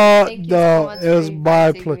 Yeah. Thank you so no, much it was for my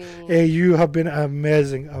inviting pleasure. me. Hey, you have been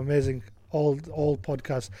amazing. All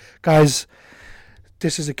podcasts, guys.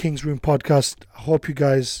 This is a King's Room podcast. I hope you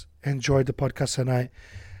guys enjoyed the podcast tonight.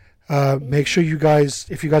 Make sure you guys,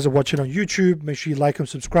 if you guys are watching on YouTube, make sure you like and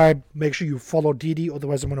subscribe. Make sure you follow Didi,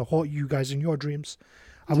 otherwise I'm going to haunt you guys in your dreams.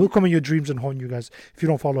 I will come in your dreams and haunt you guys if you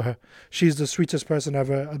don't follow her. She's the sweetest person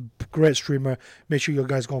ever, a great streamer. Make sure you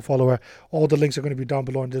guys go and follow her. All the links are going to be down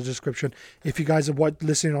below in the description. If you guys are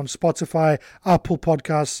listening on Spotify, Apple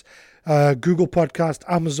Podcasts, Google Podcast,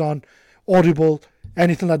 Amazon, Audible,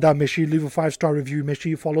 anything like that, make sure you leave a 5-star review. Make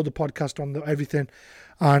sure you follow the podcast on everything.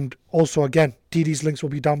 And also, again, Didi's links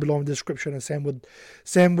will be down below in the description, and same way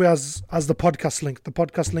as the podcast link. The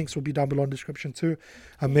podcast links will be down below in the description too.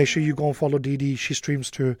 And make sure you go and follow Didi. She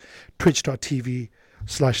streams to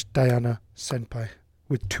twitch.tv/Dianasenpaii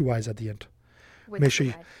with 2 eyes at the end. Make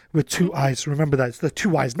sure with 2 eyes. Remember that it's the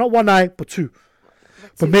 2 eyes, not 1 eye, but 2.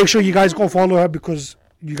 But make sure you guys go follow her because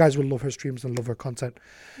you guys will love her streams and love her content.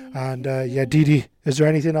 And yeah, Didi, is there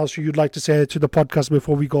anything else you'd like to say to the podcast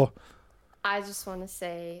before we go? I just want to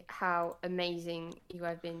say how amazing you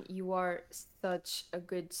have been. You are such a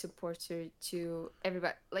good supporter to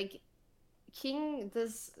everybody. Like, King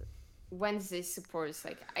does Wednesday supports.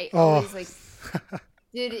 Like, I always like,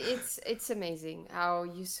 dude, it's amazing how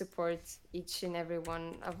you support each and every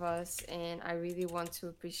one of us, and I really want to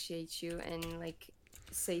appreciate you and like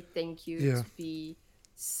say thank you to be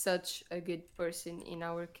such a good person in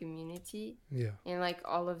our community. Yeah. And like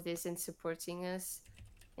all of this and supporting us.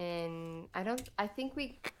 And I think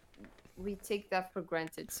we take that for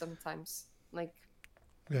granted sometimes. Like,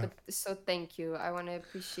 yeah. But, so thank you. I want to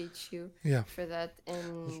appreciate you for that.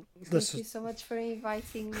 And thank you so much for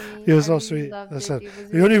inviting me. It was I also really loved it. It was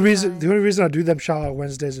the only really reason I do them shout out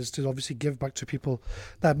Wednesdays is to obviously give back to people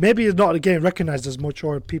that maybe is not getting recognized as much,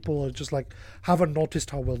 or people are just like haven't noticed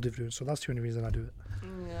how well they're doing. So that's the only reason I do it.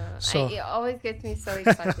 Yeah, So it always gets me so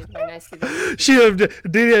excited when I see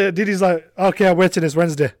that. Didi's like, okay, I'm waiting. It's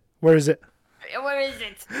Wednesday. Where is it? Where is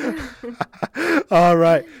it? All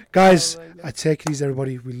right, guys. I take it easy,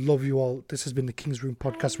 everybody. We love you all. This has been the King's Room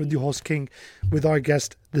podcast with your host King, with our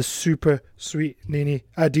guest, the super sweet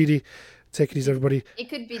Didi. Take it easy, everybody. It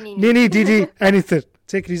could be Nini, Didi, anything.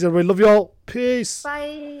 Take it easy, everybody. Love you all. Peace.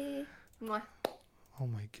 Bye. Mwah. Oh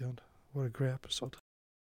my god, what a great episode.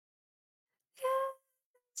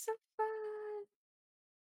 So fun.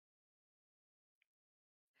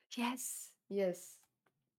 Yes. Yes.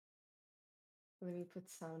 Let me put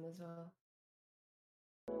sound as well.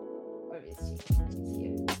 Where is she? She's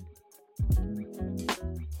here.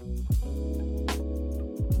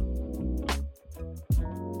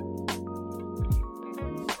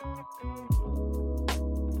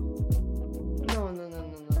 No.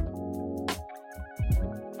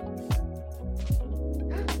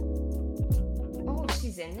 Oh,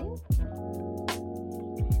 she's ending?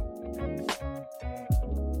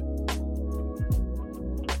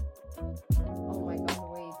 Oh my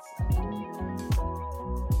god, wait.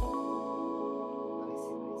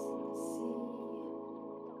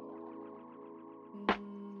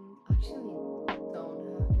 Actually, don't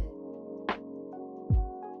have it.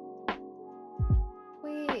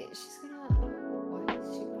 Wait, she's gonna. Why is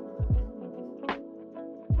she gonna have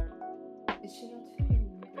it? Is she not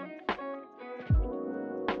feeling good?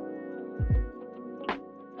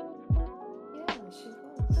 Yeah, she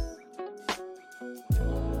was.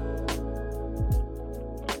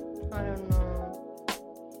 I don't know.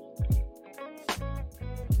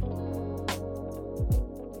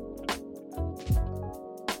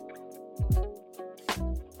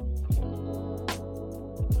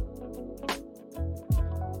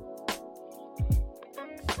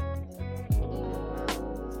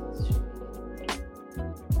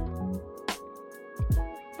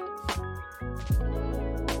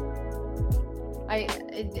 I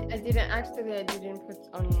didn't put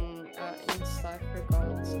on Insta, I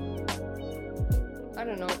forgot. I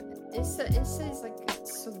don't know. Insta is like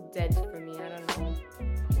so dead for me. I don't know.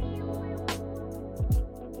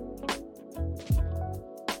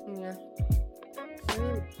 Yeah.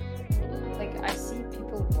 Like I see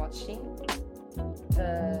people watching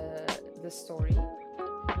the story.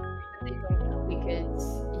 They don't click it.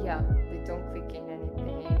 Yeah, they don't click in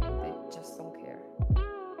anything. They just don't care.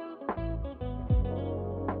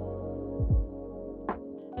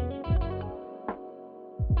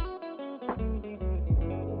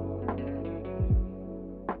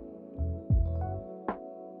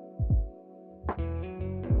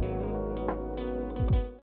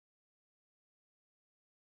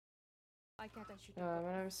 I can't shoot. But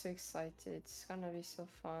I'm so excited. It's gonna be so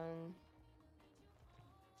fun.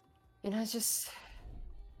 And I just...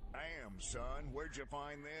 Damn, son, where'd you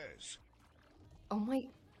find this? Oh my...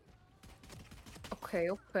 Okay.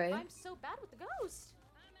 I'm so bad with the ghost.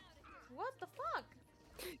 What the fuck?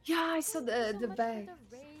 Yeah, I saw Thank you so the much bag. for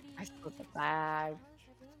the rating. I saw the bag.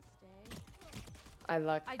 I Dude,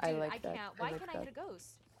 like I that. can't. Why like can't I that. hit a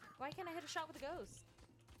ghost? Why can't I hit a shot with a ghost?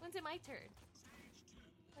 When's it my turn?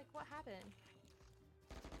 Like, what happened?